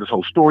 He got this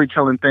whole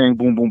storytelling thing,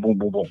 boom, boom, boom,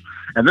 boom, boom.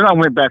 And then I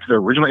went back to the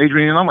original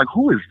Adrian, and I'm like,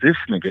 who is this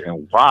nigga,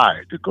 and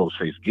why did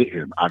Ghostface get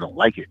him? I don't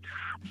like it.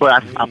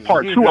 But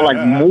part 2, I like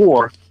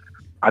more.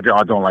 I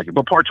don't like it.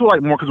 But part 2, I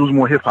like more because it was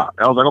more hip hop.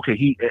 I was like, okay,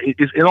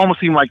 it almost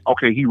seemed like,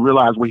 okay, he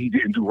realized what he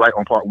didn't do right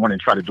on part 1 and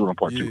tried to do it on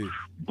part 2.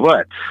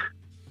 But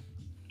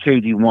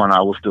KD1,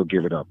 I will still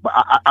give it up. But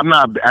I'm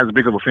not as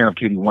big of a fan of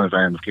KD1 as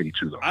I am of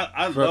KD2, though.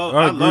 I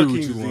love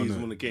King's Disease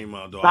when it came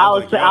out, though.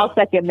 I'll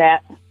second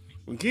that.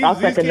 I'll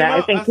second that.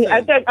 I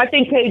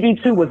think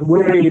KD2 was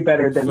way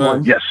better than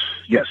 1. Yes.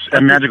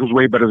 And Magic was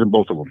way better than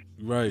both of them.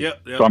 Right.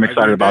 Yep. So I'm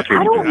excited about KD2.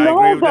 I don't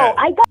know though.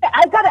 I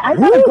gotta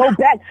go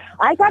back.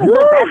 I gotta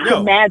go back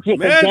to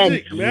Magic again.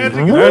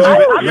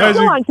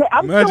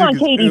 I'm still on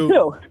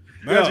KD2.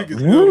 Magic is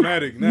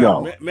Illmatic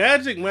now.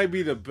 Magic might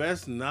be the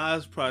best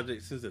Nas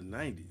project since the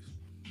 90s.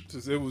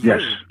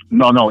 Yes.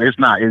 No, it's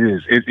not. It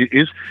is. It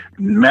is.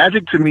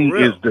 Magic to me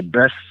is the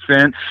best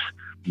since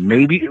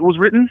maybe it was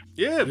written.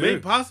 Yeah, maybe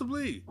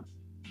possibly.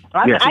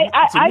 I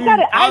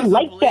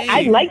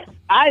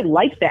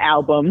like the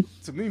album.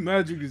 To me,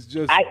 Magic is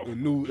just a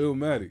new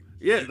Illmatic.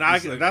 Yeah,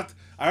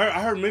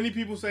 I heard many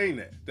people saying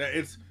that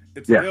it's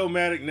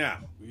Illmatic now.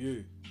 Yeah.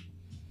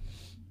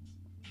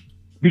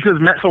 Because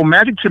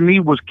Magic to me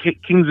was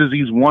King's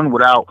Disease 1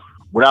 without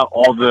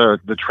all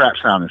the trap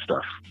sound and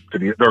stuff.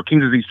 Or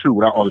King's Disease 2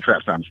 without all the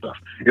trap sound and stuff.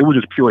 It was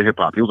just pure hip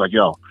hop. It was like,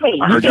 yo,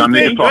 I heard y'all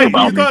niggas talking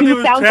about me.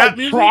 You sound like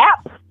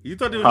trap? You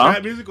thought there was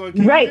trap music on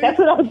King's Right, that's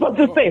what I was supposed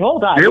to say.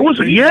 Hold on. There was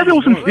some. You said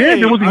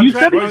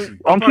it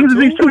on King's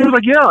Disease 2. He was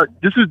like, yeah,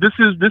 this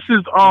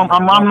is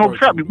I'm no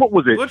trap. What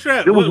was it? What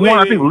trap? There was one.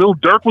 I think Lil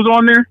Durk was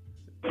on there.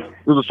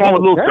 There was a song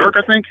with Lil Durk,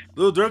 I think.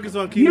 Lil Durk is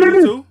on King's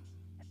Disease 2.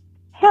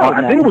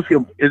 I think it was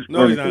him.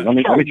 No, he's not. Let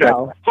me check.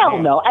 Hell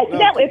no.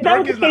 If that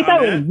was the case,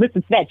 I wouldn't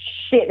listen to that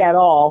shit at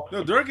all.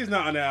 No, Durk is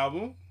not on the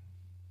album.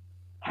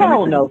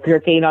 Hell no,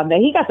 Dirk ain't on there.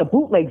 He got the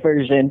bootleg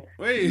version.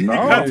 Wait, he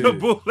got the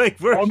bootleg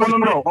version. Oh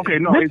no. Okay,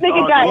 no. This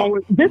nigga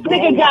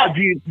got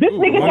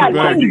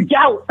King's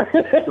Gout.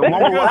 The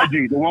one with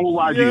YG. The one with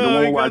YG.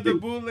 He got the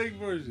bootleg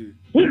version.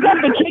 He got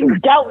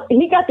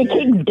the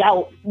King's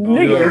Gout.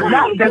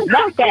 Nigga, that's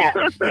not that.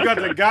 He got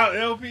the Gout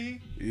LP.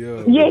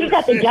 Yeah, he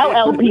got the Gout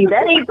LP.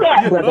 That ain't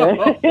that, brother.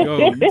 Yo,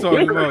 you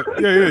talking about?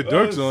 Yeah,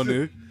 Dirk's on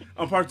there.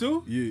 On part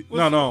 2? Yeah.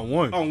 What's No, on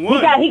 1. On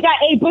 1. He got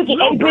A Boogie.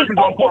 No, A Dirk is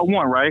on part Boogie.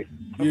 1, right?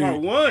 On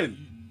part 1.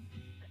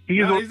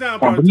 He's not on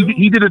part 2.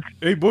 He did a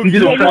A Boogie. He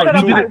did Yeah, a he said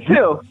on trap. part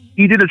 2.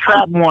 He did a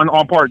trap one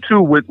on part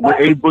 2 with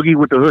A Boogie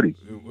with the hoodie.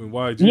 And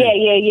YG.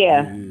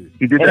 Yeah.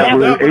 He did And that that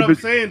with That's A what I'm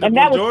Boogie. saying. The And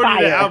that was majority of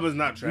the fire. album is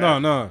not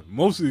trap. No.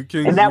 Most of the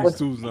King's And that Disease was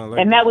 2 is not like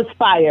and that was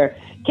fire.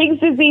 King's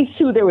Disease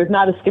 2, there was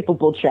not a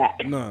skippable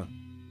track. Nah.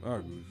 I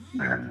agree.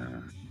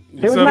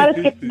 There was not a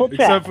skippable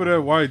track. Except for that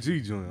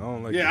YG joint. I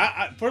don't like that. Yeah,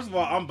 I first of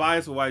all, I'm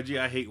biased with YG.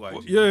 I hate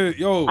YG. Yeah,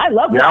 yo. I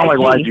love Yeah, I don't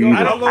like YG. YG.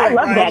 I don't I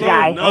love that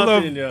guy.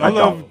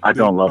 I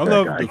don't love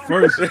that guy. the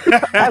first.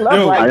 I love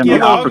Yo, I am YG. the Yeah, I'll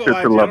go opposite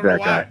YG. to love I don't know that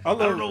guy. why. I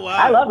don't know why.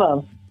 I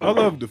love him. I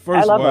love the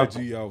first I love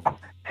YG album.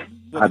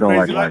 I don't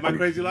Crazy like My YG.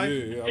 Crazy Yeah,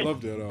 Life. I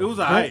love that album. It was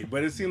alright,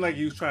 but it seemed like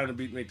he was trying to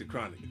make the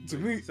Chronic. To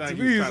me, It's like to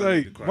he me, was it's trying to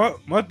like make the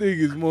Chronic. my thing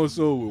is more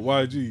so with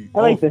YG. I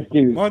like this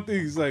dude. My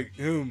thing is like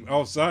him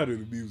outside of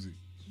the music.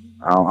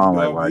 I don't You know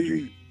like what I YG.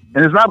 mean?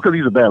 And it's not because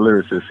he's a bad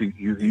lyricist.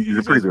 He's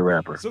a pretty good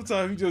rapper.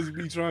 Sometimes he just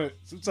be trying.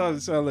 Sometimes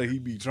it sounds like he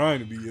be trying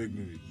to be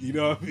ignorant. You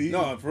know what I mean?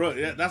 No, for real.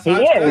 Yeah, that's He how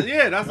is.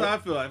 that's how I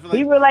feel. I feel like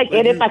We were like,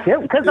 and if I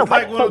could, because it's of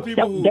like white one of the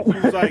folks people don't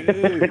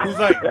who's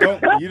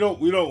like,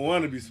 we don't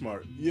want to be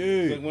smart. Yeah.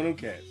 It's like one of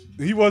them cats.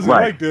 He wasn't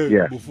Right, like that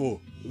yeah. before.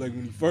 Like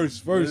when he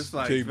first It's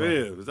like, came out.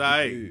 fam, it's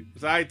alright. Yeah.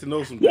 It's alright to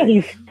know some Yeah,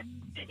 things.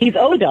 he's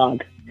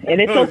O-Dog. And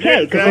it's No, okay, yeah,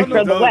 because he's from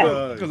the exactly.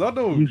 West. Because I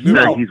know. He's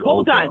lyrics- not- he's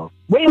Hold old, on. though.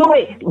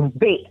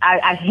 Wait.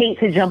 I hate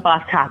to jump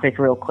off topic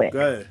real quick. Go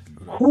ahead.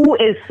 Who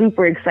is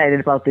super excited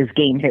about this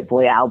Game Hit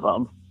Boy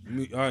album?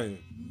 Me, I am.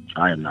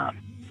 I am not.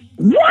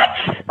 What?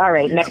 All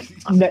right, next.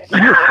 You're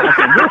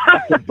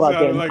fucking bugging.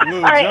 Sounded like Lil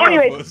All right, Jon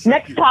anyway, for a second.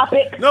 next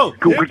topic. No,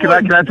 Can Hit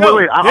I Boy- tell no, you?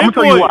 Wait, I'm gonna Hit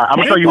tell you Boy- why. I'm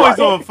gonna Hit tell you Boy's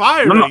why. on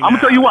fire. No, right I'm gonna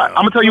tell now. you why. I'm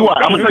gonna tell you why.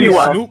 I'm gonna tell you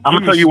why. Snoop- I'm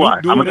gonna tell you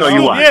why. Snoop I'm gonna tell you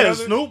doing why. it. Yeah,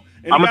 Snoop.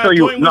 And I'ma he got tell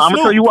you- a joint with no, I'ma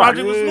Snoop. tell you why.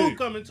 Project with Yeah. Snoop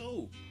coming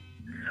too.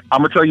 I'm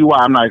gonna tell you why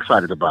I'm not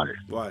excited about it.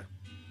 Why?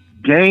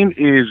 Game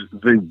is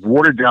the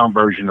watered down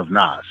version of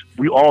Nas.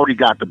 We already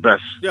got the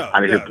best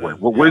out of Hit Boy.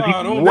 What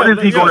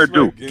is he gonna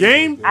do?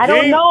 Game? I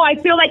don't know. I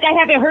feel like I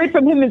haven't heard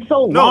from him in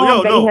so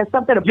long that he has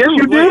something to Yes, prove.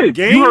 you did.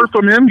 Game? You heard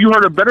from him. You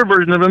heard a better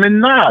version of him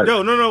in Nas.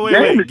 No,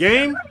 wait.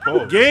 Game?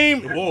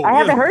 I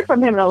haven't heard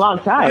from him in a long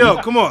time. Yo,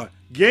 come on.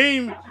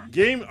 Game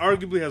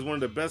arguably has one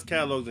of the best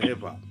catalogs in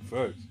hip hop.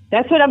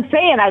 That's what I'm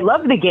saying. I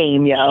love the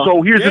Game, yo.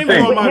 So here's the Game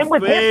thing. is one of Him my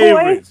with Hit Boy?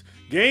 favorites.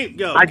 Game,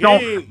 yo, I don't-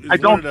 Game is I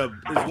don't- one of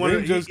the, is one of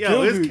Game just yo,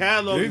 killed his it.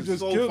 catalog Game is just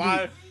so killed it.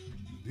 fire.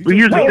 But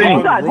here's the Wait, thing.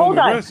 hold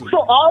on. So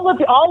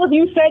all of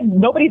you said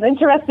nobody's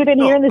interested in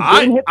hearing this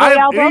Game Hit Boy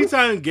album?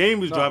 Anytime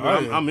Game is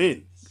dropping, I'm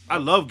in. I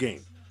love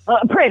Game.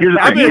 Prince, Here's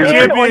the are thing. you Here's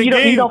the in thing. or you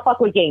Game. don't fuck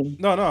with Game?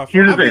 No.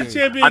 Here's the I've been thing.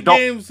 champion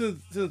Game since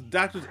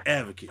Doctor's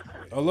Advocate.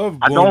 I love.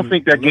 I don't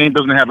think that Game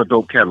doesn't have a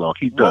dope catalog.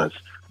 He does,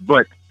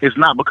 but it's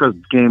not because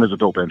Game is a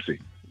dope MC.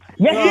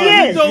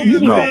 Yes, he is. You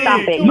need to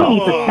stop it. You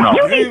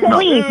need to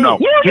leave. No.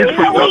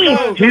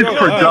 His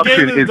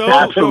production is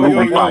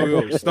absolutely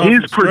fire. His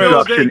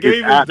production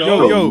is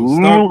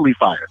absolutely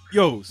fire.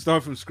 Yo,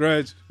 start from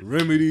scratch.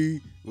 Remedy.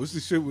 What's the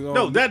shit with all?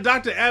 No, that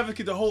Doctor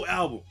Advocate, the whole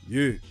album.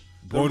 Yeah.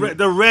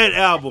 The Red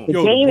album.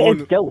 The Game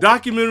is dope.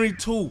 Documentary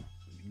 2.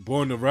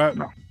 Born to Rap.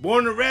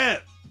 Born to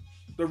Rap.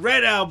 The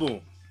Red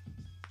album.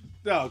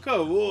 No,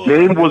 come on.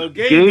 Game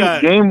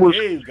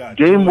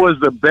Game was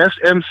the best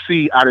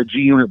MC out of G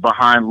Unit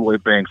behind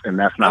Lloyd Banks, and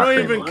that's not. I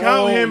don't even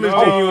count him as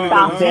Oh, G Unit.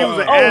 stop He was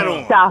it. an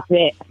add-on. Stop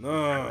it.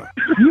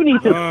 You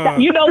need to stop.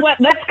 You know what?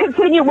 Let's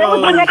continue. What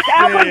was the next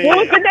album? What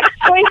was the next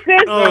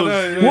choices?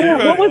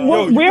 Where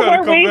were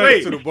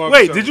we?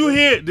 Wait, did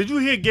you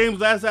hear Game's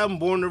last album,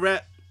 Born to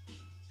Rap?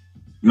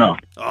 No.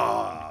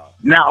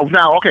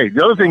 Now, okay.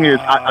 The other thing is,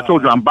 I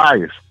told you I'm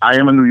biased. I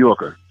am a New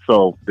Yorker,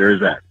 so there is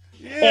that.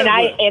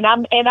 And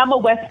I'm a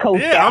West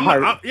Coast at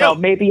heart, so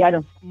maybe I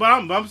don't. But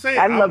I'm saying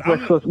I love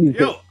West Coast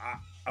music. Yo,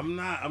 I'm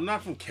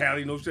not from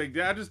Cali, no shit.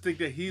 I just think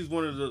that he's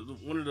one of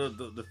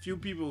the few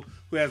people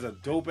who has a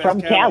dope ass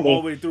From catalog Cali.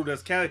 all the way through.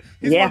 That's Cali.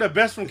 He's Yeah. one of the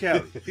best from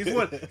Cali. He's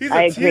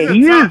I agree.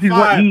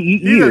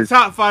 He a is.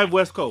 top 5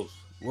 West Coast.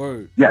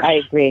 Word. Yes, I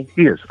agree.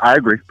 He is. I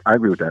agree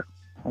with that.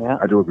 Yeah.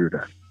 I do agree with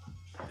that.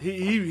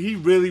 He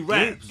really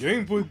raps.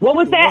 What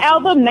was that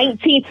album?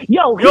 19.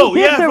 Yo, I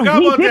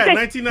forgot he about did that. the-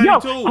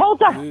 1992. Yo,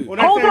 hold on. Well,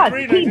 Hold on.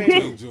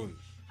 1993, He did.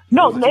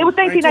 No, it was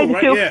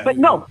 1992. right? Yeah. But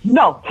no,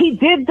 he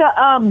did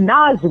the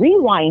Nas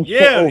Rewind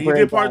shit Yeah, over he did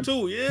again. part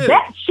 2. Yeah,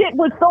 That shit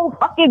was so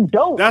fucking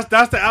dope. that's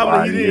the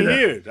album he didn't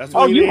hear. That's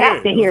what he you didn't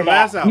have to It was hear the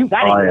last that. album. You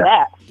gotta hear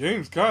that.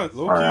 James Con.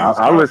 All right,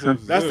 I'll listen.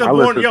 That's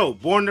the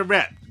Born to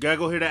Rap. Gotta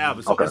go hear the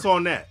album. So it's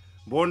on that.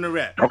 Born to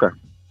Rap. Okay,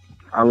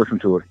 I'll listen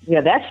to it.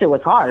 Yeah, that shit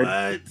was hard.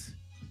 What?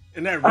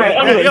 And that All right,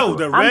 red, anyway,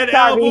 the I'm Red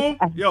sorry. album,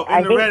 I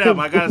the hate Red to- album,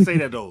 I gotta say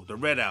that though, the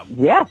Red album.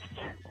 Yes.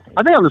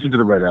 I think I listened to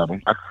the Red album.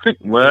 I think.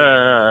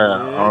 Well,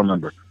 I don't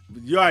remember.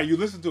 You all right, you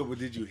listened to it, but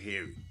did you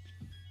hear it?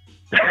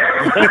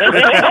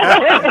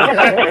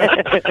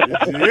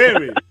 Did you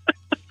hear it?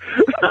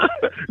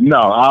 No,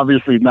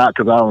 obviously not,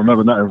 because I don't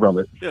remember nothing from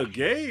it. Yo,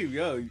 Gabe,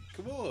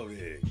 come on,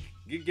 man.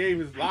 Get Gabe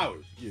his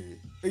flowers. Yeah.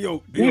 Yo,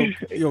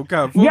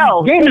 California.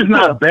 Yo, Game is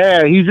not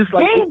bad. He's just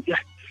like. Game,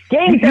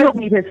 Game does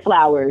need his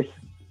flowers.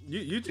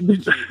 You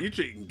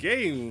treating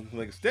Game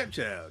like a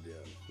stepchild, yeah.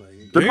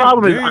 Like, The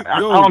problem is, I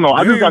don't know.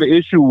 I just got an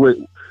issue with.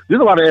 There's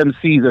a lot of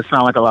MCs that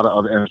sound like a lot of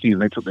other MCs,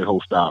 and they took their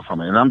whole style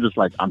from it. And I'm just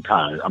like, I'm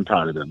tired. I'm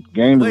tired of them.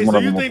 Game is one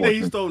of them. You think that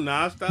he stole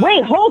Nas style?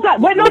 Wait, hold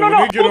on. Wait, no. Hold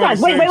on.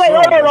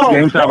 Wait.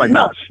 Game sound like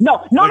Nas.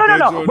 No.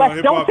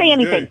 Wes, don't say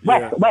anything.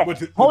 Wes,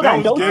 hold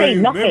on. Don't say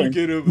nothing.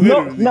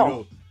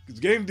 No.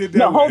 Game did that.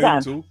 No, hold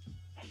on.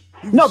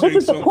 No, this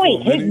is the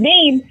point. His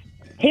name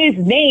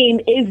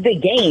is the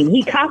Game.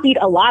 He copied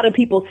a lot of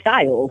people's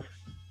styles.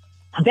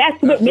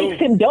 That's what makes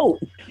him dope.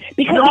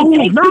 Because he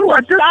takes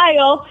people's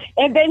style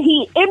and then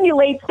he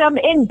emulates them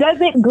and does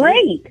it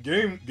great.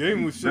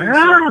 Game was saying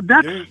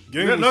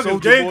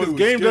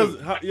Game does.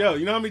 Yo,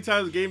 you know how many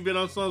times Game been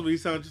on songs where he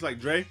sounds just like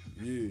Dre?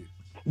 Yeah.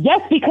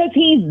 Yes, because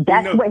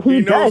that's what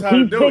he does.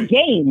 He's the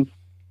Game.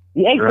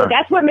 Yeah.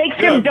 That's what makes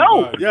him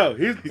dope.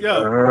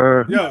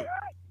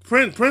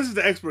 Prince is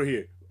the expert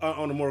here.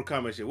 On the Mortal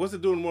Kombat shit. What's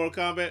it doing in Mortal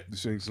Kombat? The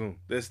Shang Tsung.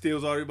 That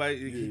steals all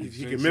everybody.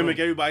 He can mimic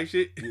everybody's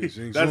shit. Yeah,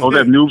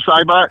 that noob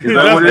sidebot? Is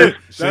that what it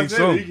is? That's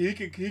it.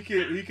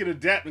 He can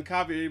adapt and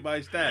copy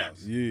everybody's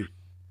styles. Yeah.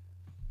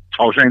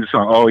 Oh, Shang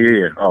Tsung. Oh,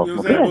 yeah. Oh, you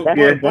know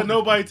okay. But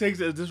nobody takes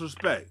it as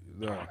disrespect.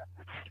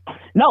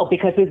 No,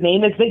 because his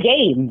name is the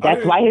Game.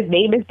 That's why his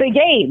name is the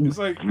Game. It's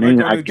like,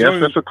 I guess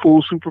that's a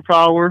cool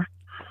superpower.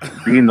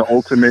 Being the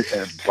ultimate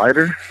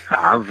biter.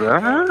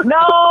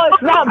 No,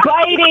 it's not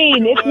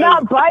biting. It's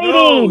not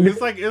biting. No, it's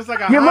like a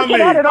You're homage.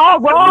 looking at it all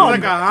wrong.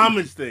 It's like a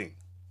homage thing.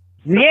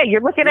 Yeah, you're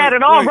looking at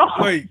it all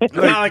wrong. It's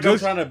not like I'm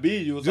trying to be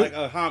you. It's like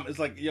a homage. It's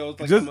like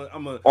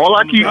I'm a. All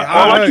I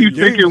keep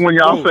thinking when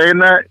y'all saying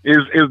that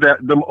is that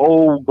them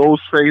old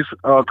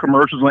Ghostface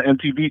commercials on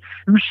MTV.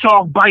 You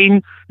shark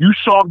biting.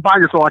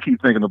 That's all I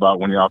keep thinking about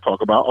when y'all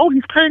talk about. Oh,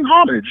 he's paying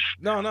homage.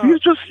 No. He's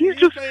just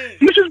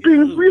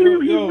being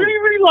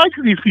really likes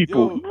these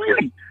people.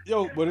 Really.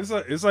 But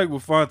it's like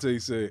what Fonte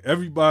said.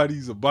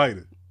 Everybody's a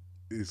biter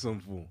in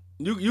some form.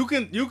 You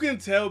can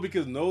tell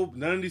because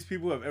none of these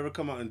people have ever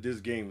come out in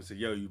this game and said,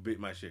 "Yo, you bit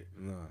my shit."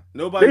 Nah.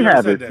 Nobody. They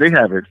have said it. that. They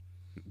have it.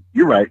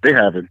 You're right. They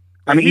have it.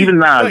 I mean, even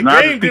Nas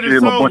has featured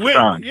him a bunch of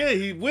times. Yeah,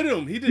 he with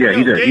him. He did. Yeah,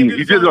 he did. He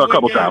did it a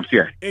couple times.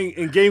 Yeah.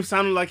 And Game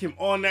sounded like him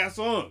on that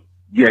song.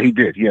 Yeah, he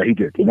did.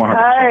 100%.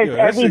 Because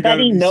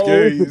everybody knows.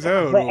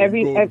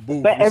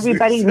 But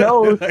everybody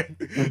knows that.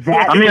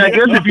 I mean, I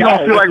guess if you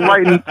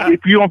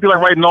don't feel like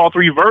writing all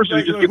three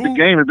verses, you just get the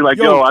game and be like,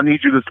 "Yo, I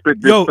need you to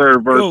spit this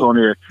third verse on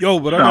here."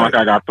 But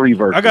I got three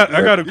verses. I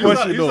got a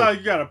question. You sound like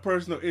you got a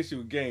personal issue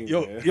with Game.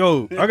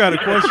 I got a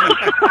question.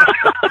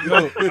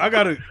 I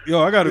got a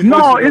question.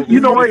 No,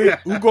 you know what?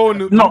 Who go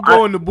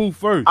in the booth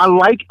first? I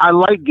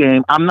like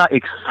Game. I'm not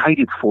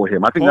excited for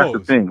him. I think that's the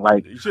thing.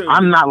 Like,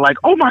 I'm not like,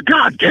 "Oh my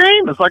God, Game."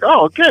 It's like,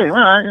 oh, okay, all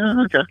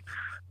right, okay,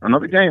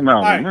 another Game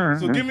out. All right,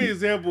 so give me an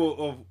example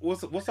of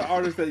what's the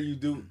artist that you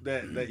do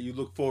that you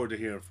look forward to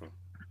hearing from.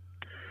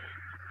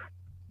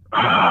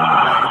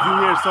 Like, if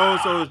you hear so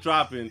and so is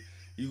dropping,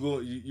 you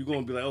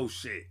gonna be like, oh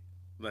shit,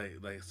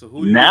 like so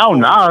who? Now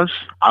Nas,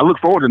 I look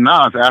forward to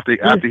Nas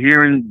after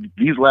hearing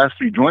these last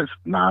three joints.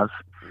 Nas,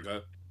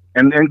 okay.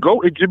 and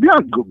go to be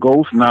honest,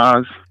 Ghost,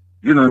 Nas.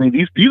 You know what I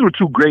mean? These were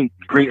two great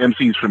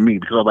MCs for me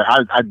because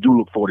I do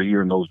look forward to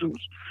hearing those dudes.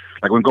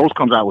 Like when Ghost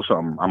comes out with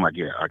something, I'm like,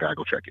 yeah, I gotta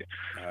go check it.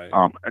 Right.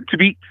 To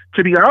be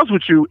honest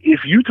with you,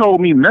 if you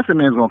told me Method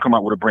Man's gonna come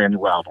out with a brand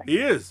new album, he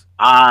is.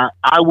 I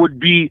would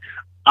be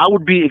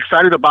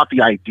excited about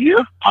the idea.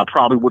 I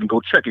probably wouldn't go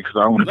check it because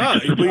I don't want to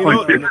be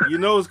disappointed. You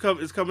know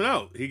it's coming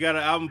out. He got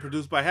an album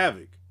produced by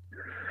Havoc.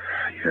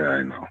 Yeah,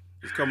 I know.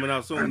 It's coming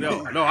out soon.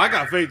 No, I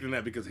got faith in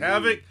that because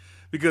Havoc,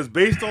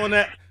 based on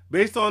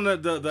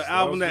the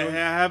album that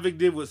Havoc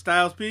did with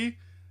Styles P,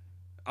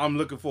 I'm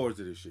looking forward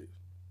to this shit.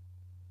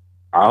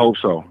 I hope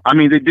so. I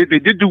mean, they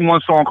did do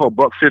one song called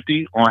Buck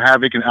 50 on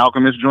Havoc and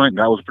Alchemist joint.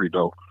 That was pretty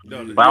dope.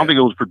 But I don't think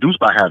it was produced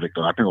by Havoc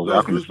though. I think it was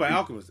Alchemist. Produced by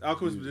Alchemist.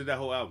 Alchemist did that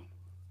whole album.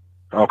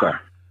 Okay.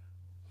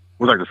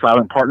 Was like the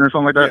Silent Partner or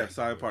something like that? Yeah,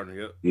 Silent Partner.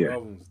 Yep. Yeah. That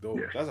album's dope.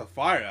 Yeah. That's a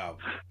fire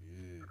album.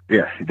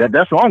 Yeah,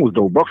 that song was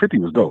dope. Buck 50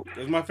 was dope.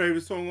 That's my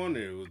favorite song on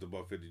there. It was the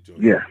Buck 50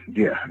 joint. Yeah.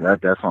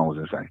 That song was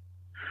insane.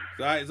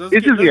 All right, so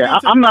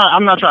I'm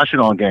not trying to shit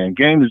on Game.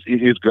 Game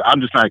is good.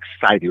 I'm just not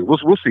excited. We'll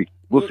see.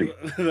 We'll see.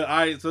 All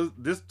right, so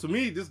this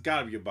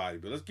gotta be a body,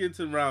 but let's get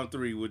into round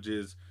 3, which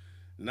is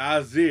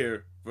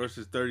Nasir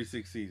versus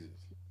 36 Seasons.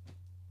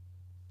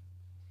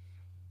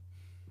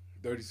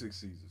 36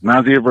 Seasons.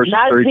 Nasir versus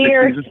 36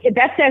 Seasons.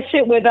 That's that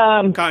shit with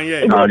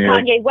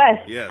Kanye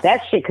West. Yes.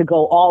 That shit could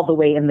go all the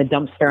way in the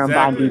dumpster on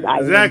Bondi's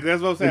Island. Exactly,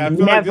 that's what I'm saying. I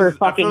feel never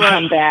fucking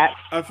come back.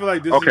 I feel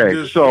like this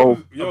is just a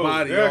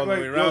body all the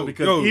way around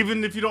because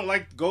even if you don't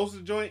like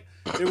Ghost joint,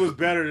 it was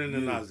better than the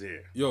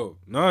Nasir.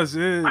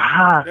 Nasir.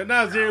 That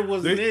Nasir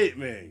wasn't it,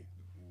 man.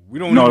 It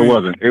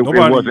wasn't. It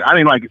wasn't. I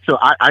didn't like it. So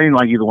I didn't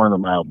like either one of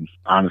them albums,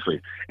 honestly.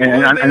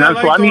 And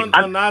that's so I need.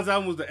 On Nas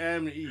album was the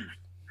Adam and Eve.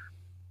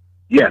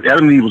 Yeah,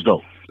 Adam and Eve was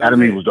dope. Adam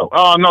and Eve was dope.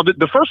 No,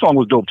 the first song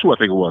was dope too. I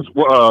think it was.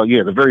 Well,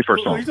 yeah, the very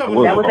first song. That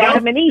was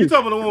Adam and Eve. You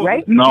talking about the one?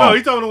 Right? No,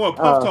 he's talking about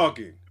the one Puff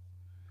talking.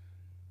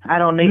 I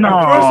don't need No,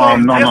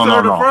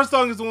 The first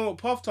song is the one with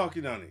Puff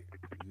talking on it.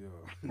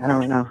 I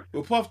don't know.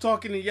 With Puff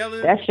talking and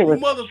yelling. That shit was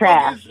motherfuckers.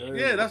 trash.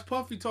 Yeah, that's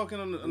Puffy talking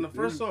on the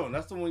first song.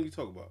 That's the one you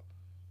talk about.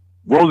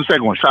 What was the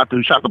second one? Shot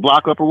the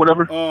block up or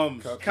whatever?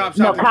 Cop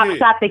Shot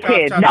the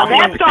Kid. Now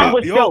that song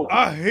was dope.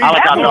 I hate I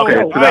like Cop Shot the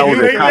Kid. That was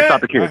it. Cop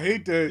Shot the Kid. I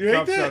hate that. You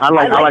hate that? I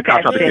like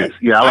Cop Shot the Kid.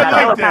 Yeah,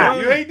 I like that.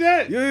 You hate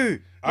that? Yeah.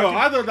 No,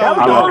 I thought that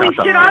was the only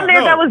shit on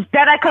there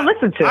that I could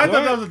listen to. I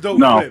thought that was a dope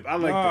clip. I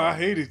like that. I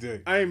hated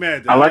that. I ain't mad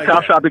at that. I like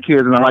Cop Shot the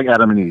Kid and I like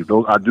Adam and Eve.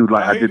 Those I did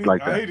like I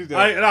that. hated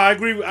that. I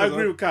agree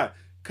with Cop.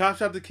 Cop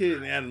Shot the Kid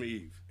and Adam and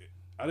Eve.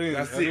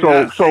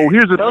 So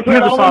here's the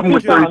problem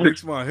with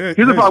 36.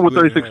 Here's the problem with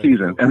 36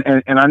 seasons,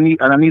 and I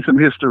need some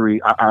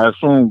history. I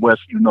assume Wes,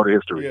 you know the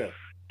history. Yeah.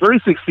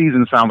 36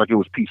 seasons sound like it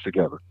was pieced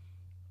together.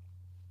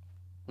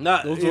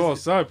 Those are all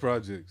side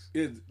projects.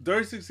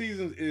 36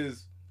 seasons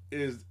is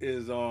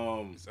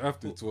It's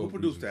after 12. Who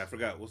produced that? I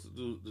forgot. What's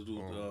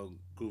the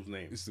group's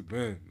name? It's the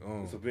band.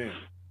 It's a band.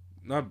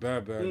 Not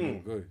bad,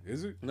 no good.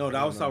 Is it? No,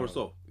 that was Sour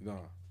Soul. Nah.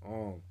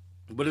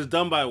 But it's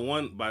done by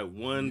one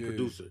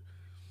producer.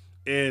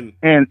 And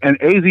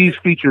AZ's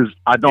features,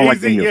 I don't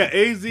like any of them.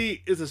 AZ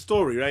is a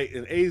story, right?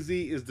 And AZ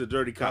is the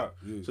dirty cop.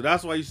 Yeah. So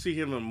that's why you see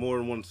him in more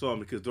than one song,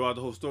 because throughout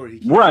the whole story, he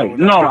keeps right.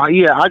 No,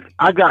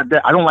 I got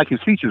that. I don't like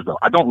his features though.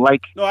 I don't like.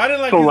 No, I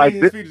didn't like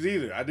his features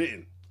either. I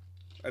didn't.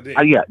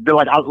 Yeah, they're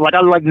I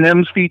like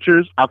Nem's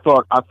features. I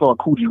thought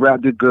Coogee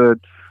Rap did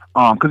good,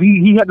 because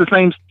he had the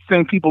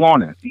same people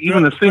on it.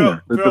 Even the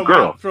singer, the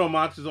girl. Pharaoh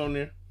Monch is on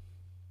there.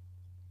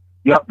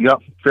 Yep.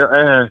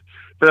 Pharaoh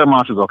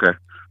Monch is okay.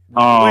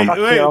 Wait,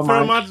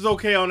 Pharaoh Monch is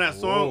okay on that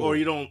song, or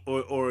you don't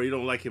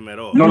like him at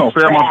all? No,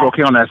 Pharaoh Monch is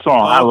okay on that song.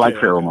 I like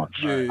Pharaoh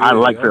Monch. I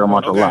like Pharaoh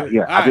Monch a lot.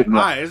 Yeah, I didn't.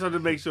 All right, just to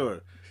make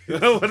sure.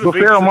 But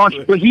Pharaoh Monch,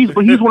 but he's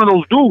one of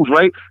those dudes,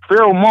 right?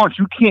 Pharaoh Monch,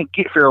 you can't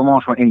get Pharaoh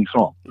Monch on any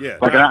song. Yeah,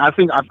 like I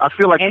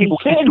feel like and people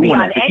he keep doing be on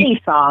that.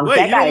 Any song.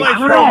 Wait, you don't like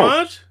Pharaoh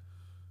Monch?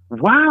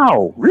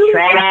 Wow, really? You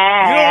don't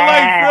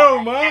like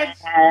Pharaoh Monch?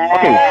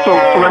 Okay, so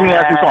let me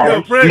ask you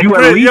something. Do you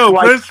at least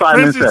like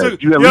Simon Says?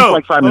 Do you at least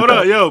like Simon Says? Hold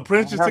on, yo,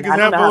 Prince just took his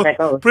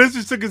headphones. Prince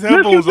just took his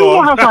headphones off. You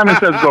know how Simon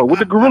Says go with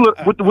the gorilla,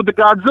 with the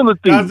Godzilla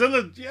theme.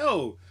 Godzilla,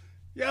 yo.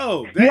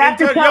 You have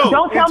to tell.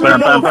 Don't tell me you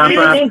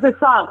don't sing the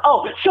song.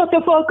 Oh, shut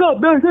the fuck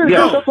up, wait.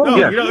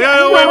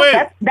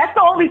 That's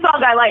the only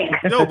song I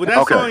like. No, but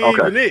that song ain't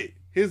even it.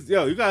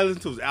 You gotta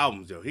listen to his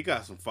albums, yo. He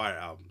got some fire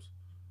albums.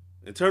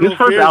 His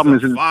first album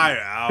is fire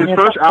album. His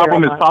first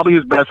album is probably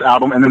his best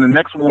album, and then the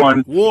next one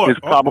is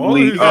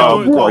probably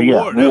War.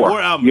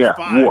 War album is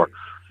fire. War.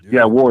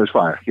 Yeah, War is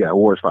fire. Yeah,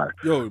 War is fire.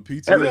 Yo,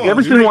 PT.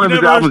 Every single one of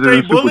his albums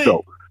is super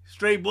dope.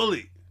 Straight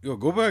Bully. Yo,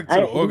 go back to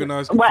the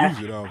Organized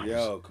Confusion album.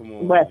 Yo, come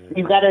on. Wes,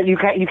 you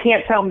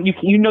can't tell me. You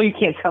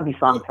can't tell me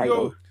song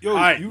titles. Yo,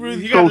 right, you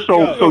really.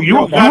 So you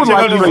would like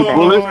Straight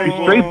Bullet?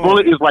 Straight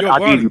Bullet is like I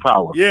gave you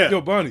power. Yeah. Yo,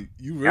 Bonnie,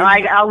 you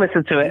really? I'll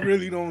listen to it. You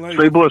really don't like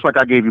Straight Bullet's like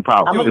I gave you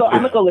power. I'm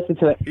gonna go listen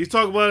to it. He's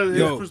talking about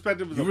his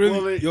perspective as a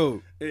bullet.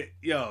 Yo,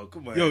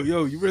 come on.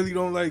 Yo, you really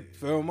don't like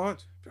Pharaoh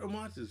Monch? Pharaoh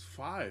Monch is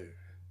fire.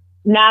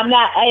 No, I'm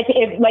not.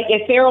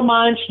 If Pharaoh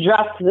Monch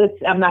drops this,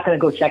 I'm not gonna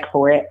go check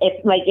for it.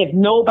 If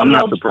nobody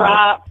else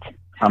dropped,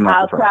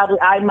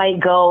 I might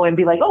go and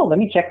be like, oh, let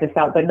me check this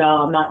out. But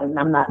no, I'm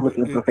not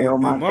looking for Pharaoh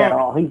Monch at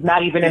all. He's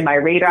not even in my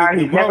radar.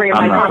 He's never in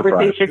my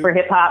conversation for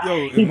hip hop.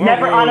 He's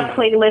never on a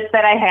playlist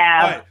that I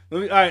have. All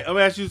right, I'm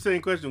gonna ask you the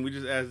same question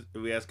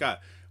we asked Scott.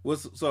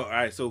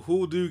 So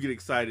who do you get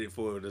excited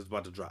for that's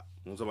about to drop?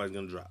 When somebody's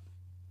gonna drop?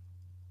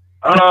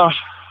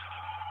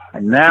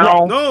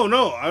 Now?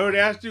 No, I already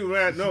asked you,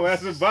 man. No,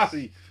 ask the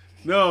Bonnie.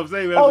 No, I'm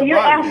saying. Oh, you're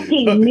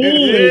asking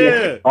me.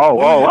 Yeah.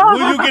 Who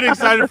you get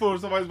excited for when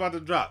somebody's about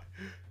to drop?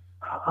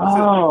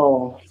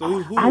 Oh, so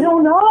who? I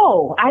don't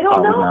know.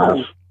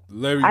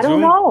 Larry I don't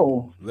June?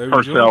 know. Larry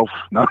Herself.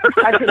 No.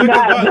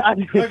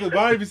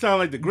 Bonnie be sounding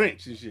like the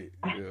Grinch and shit.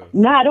 Yeah.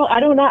 No, I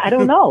don't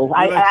know.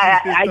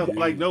 I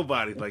like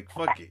nobody. Like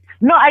fuck it.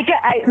 No, I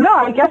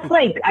guess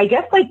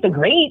like the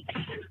greats.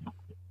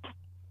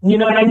 You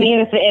know what I mean?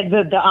 It's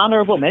the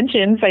honorable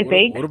mentions. I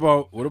think. What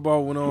about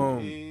when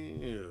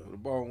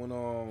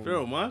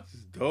Pharaoh Monch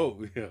is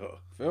dope, yo.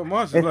 Pharaoh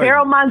Monch is if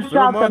Pharaoh Monch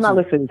drops, I'm not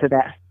listening to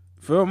that.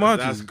 Pharaoh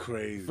Monch is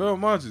crazy. Pharaoh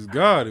Monch is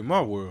God in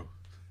my world.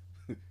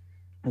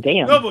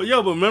 Damn. But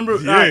remember,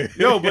 you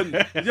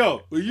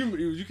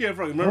can't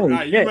front.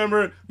 Remember, you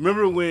remember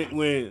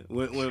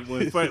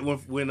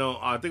when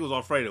I think it was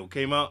Alfredo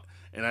came out,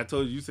 and I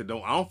told you said I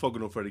don't fuck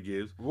with no Freddie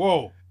Gibbs.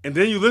 Whoa. And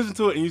then you listened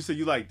to it and you said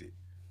you liked it.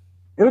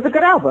 It was a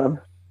good album.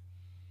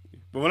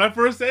 But when I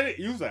first said it,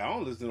 you was like, I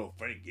don't listen to no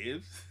Freddie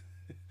Gibbs.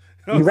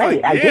 You're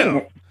right. I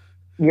didn't.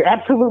 You're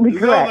absolutely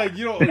correct. Like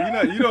you're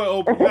not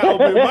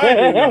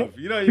open-minded enough.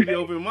 You don't even be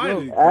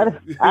open-minded.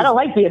 I don't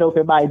like being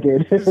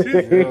open-minded. I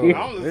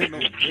don't listen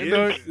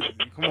to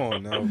Come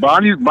on now.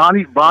 Bonnie's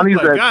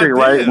that chick,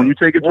 right? When you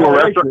take it to a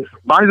restaurant,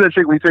 Bonnie's that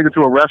chick. When you take it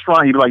to a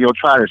restaurant, you be like, "Yo,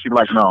 try this." She be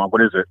like, "No,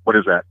 what is it? What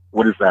is that?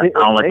 What is that? I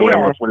don't like the way it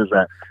looks. What is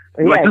that?"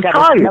 Like, just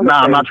try it.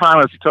 Nah, I'm not trying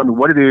unless you tell me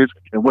what it is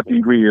and what the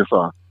ingredients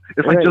are.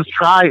 It's like, just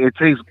try it. It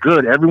tastes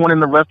good. Everyone in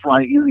the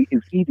restaurant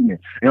is eating it.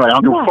 Anyway, I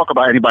don't give a fuck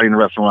about anybody in the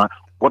restaurant.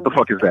 What the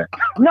fuck is that?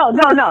 No.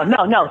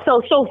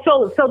 So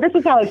this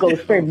is how it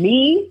goes. For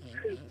me,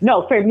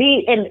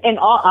 in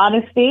all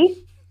honesty,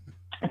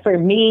 for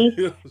me,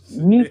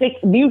 music,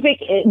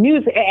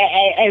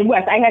 and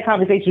Wes, I had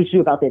conversations with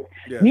you about this.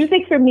 Yes.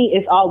 Music for me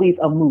is always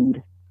a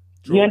mood.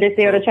 True. You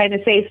understand what I'm trying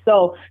to say?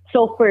 So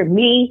for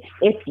me,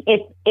 if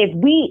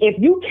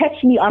you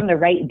catch me on the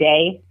right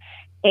day,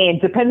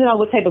 and depending on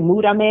what type of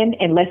mood I'm in,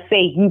 and let's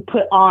say you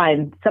put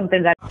on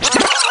something that